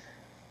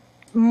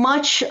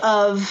much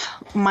of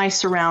my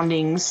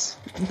surroundings,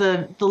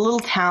 the little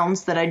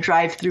towns that I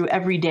drive through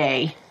every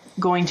day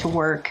going to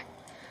work,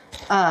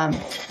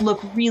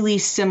 look really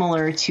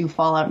similar to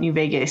Fallout New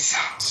Vegas.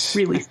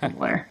 Really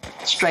similar.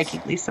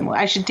 Strikingly similar.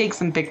 I should take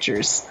some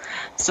pictures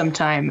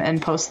sometime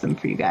and post them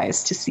for you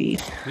guys to see.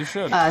 You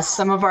should.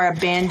 Some of our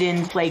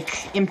abandoned,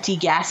 empty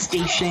gas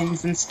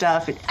stations and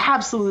stuff. It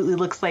absolutely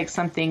looks like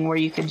something where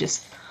you could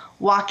just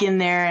walk in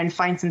there and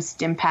find some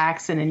stim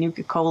packs and a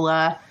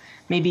Nuka-Cola,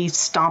 maybe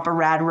stomp a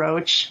rad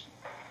roach.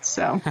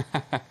 So.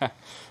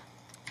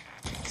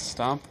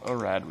 Stomp a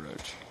rad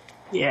roach.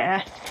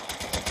 Yeah.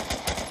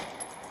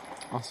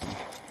 Awesome.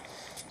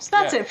 So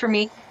that's it for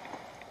me.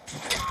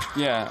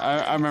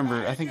 Yeah, I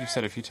remember, I think you've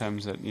said a few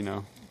times that,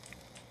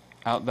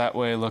 out that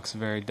way looks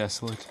very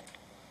desolate.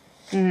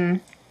 Mm-hmm.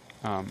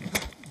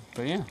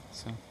 But yeah,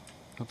 so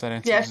hope that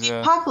answers. Yeah, if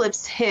the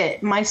apocalypse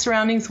hit, my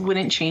surroundings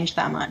wouldn't change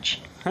that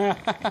much.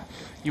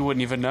 You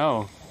wouldn't even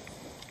know.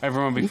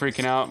 Everyone would be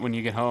freaking out when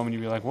you get home, and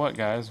you'd be like, "What,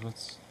 guys?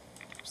 What's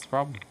the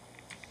problem?"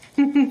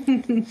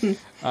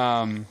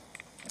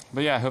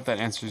 But yeah, I hope that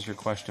answers your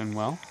question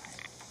well.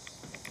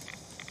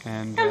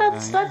 And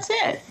that's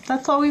it.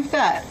 That's all we've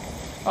got.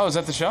 Oh, is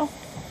that the show?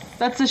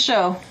 That's the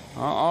show.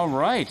 All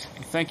right.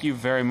 Thank you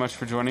very much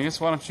for joining us.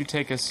 Why don't you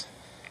take us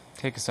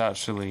out,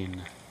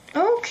 Shalene?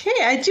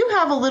 Okay, I do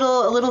have a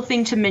little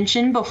thing to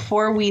mention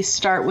before we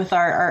start with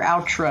our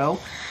outro.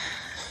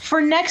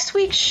 For next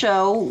week's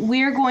show,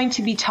 we're going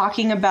to be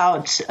talking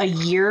about a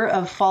year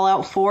of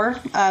Fallout 4,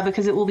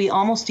 because it will be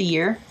almost a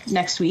year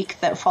next week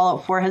that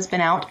Fallout 4 has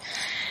been out.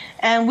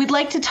 And we'd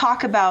like to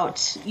talk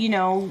about,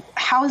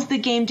 how is the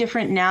game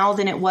different now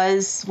than it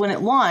was when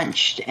it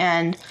launched?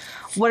 And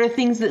what are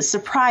things that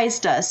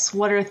surprised us?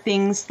 What are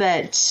things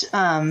that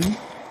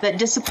that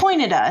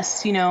disappointed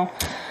us? A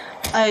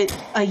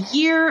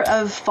year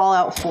of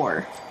Fallout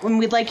 4. And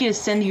we'd like you to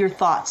send your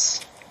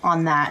thoughts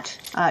on that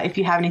if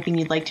you have anything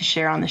you'd like to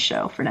share on the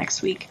show for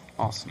next week.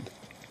 Awesome.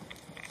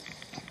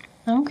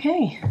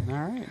 Okay. All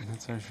right,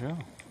 that's our show.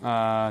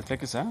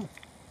 Take us out.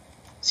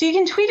 So you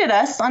can tweet at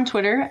us on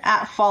Twitter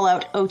at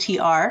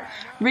FalloutOTR.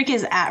 Rick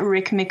is at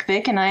Rick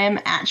McVick, and I am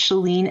at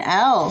Shalene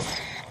L.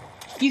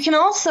 You can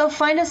also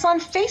find us on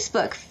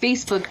Facebook,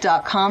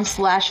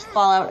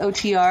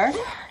 facebook.com/FalloutOTR.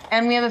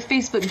 And we have a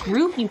Facebook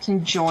group you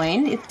can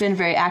join. It's been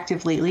very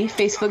active lately,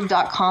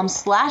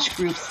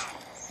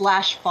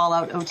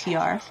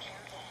 facebook.com/groups/FalloutOTR.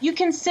 You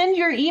can send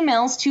your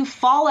emails to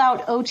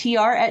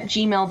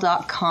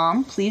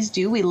falloutotr@gmail.com. Please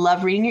do. We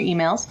love reading your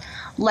emails.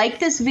 Like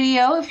this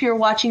video if you're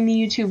watching the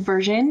YouTube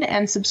version,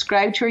 and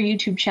subscribe to our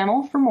YouTube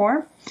channel for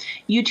more.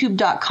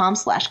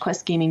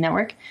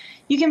 youtube.com/QuestGamingNetwork.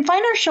 You can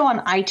find our show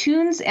on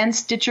iTunes and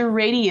Stitcher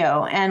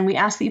Radio, and we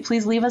ask that you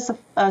please leave us a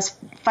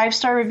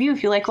 5-star review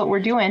if you like what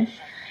we're doing.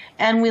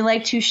 And we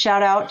like to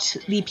shout out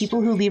the people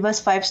who leave us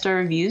 5-star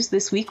reviews.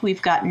 This week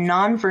we've got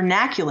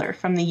Non-Vernacular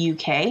from the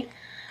UK,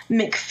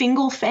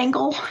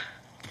 McFinglefangle,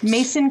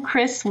 Mason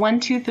Chris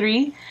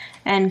 123,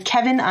 and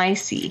Kevin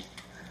IC.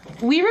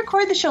 We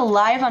record the show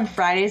live on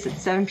Fridays at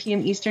 7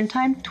 p.m. Eastern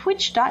Time,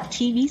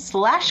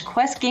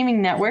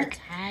 twitch.tv/QuestGamingNetwork.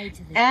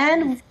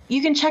 And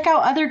you can check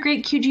out other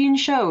great QGN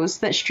shows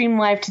that stream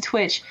live to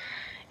Twitch.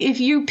 If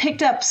you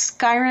picked up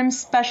Skyrim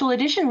Special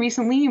Edition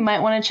recently, you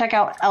might want to check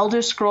out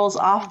Elder Scrolls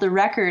Off the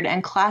Record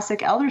and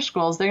Classic Elder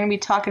Scrolls. They're going to be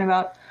talking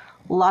about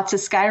lots of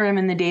Skyrim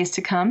in the days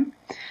to come.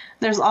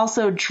 There's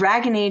also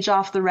Dragon Age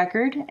Off the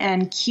Record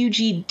and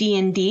QG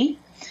D&D.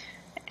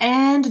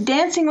 And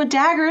Dancing with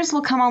Daggers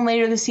will come on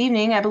later this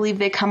evening. I believe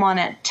they come on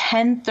at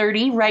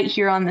 10:30 right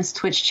here on this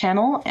Twitch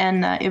channel.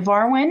 And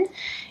Ivarwin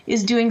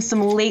is doing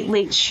some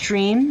late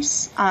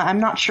streams.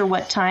 I'm not sure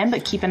what time,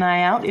 but keep an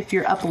eye out if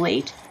you're up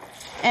late.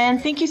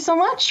 And thank you so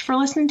much for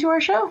listening to our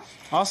show.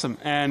 Awesome.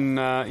 And,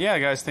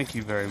 guys, thank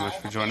you very much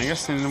for joining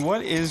us. And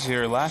what is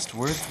your last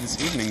word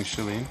this evening,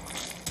 Shalene?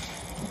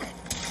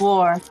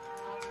 War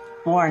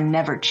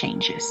never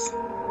changes.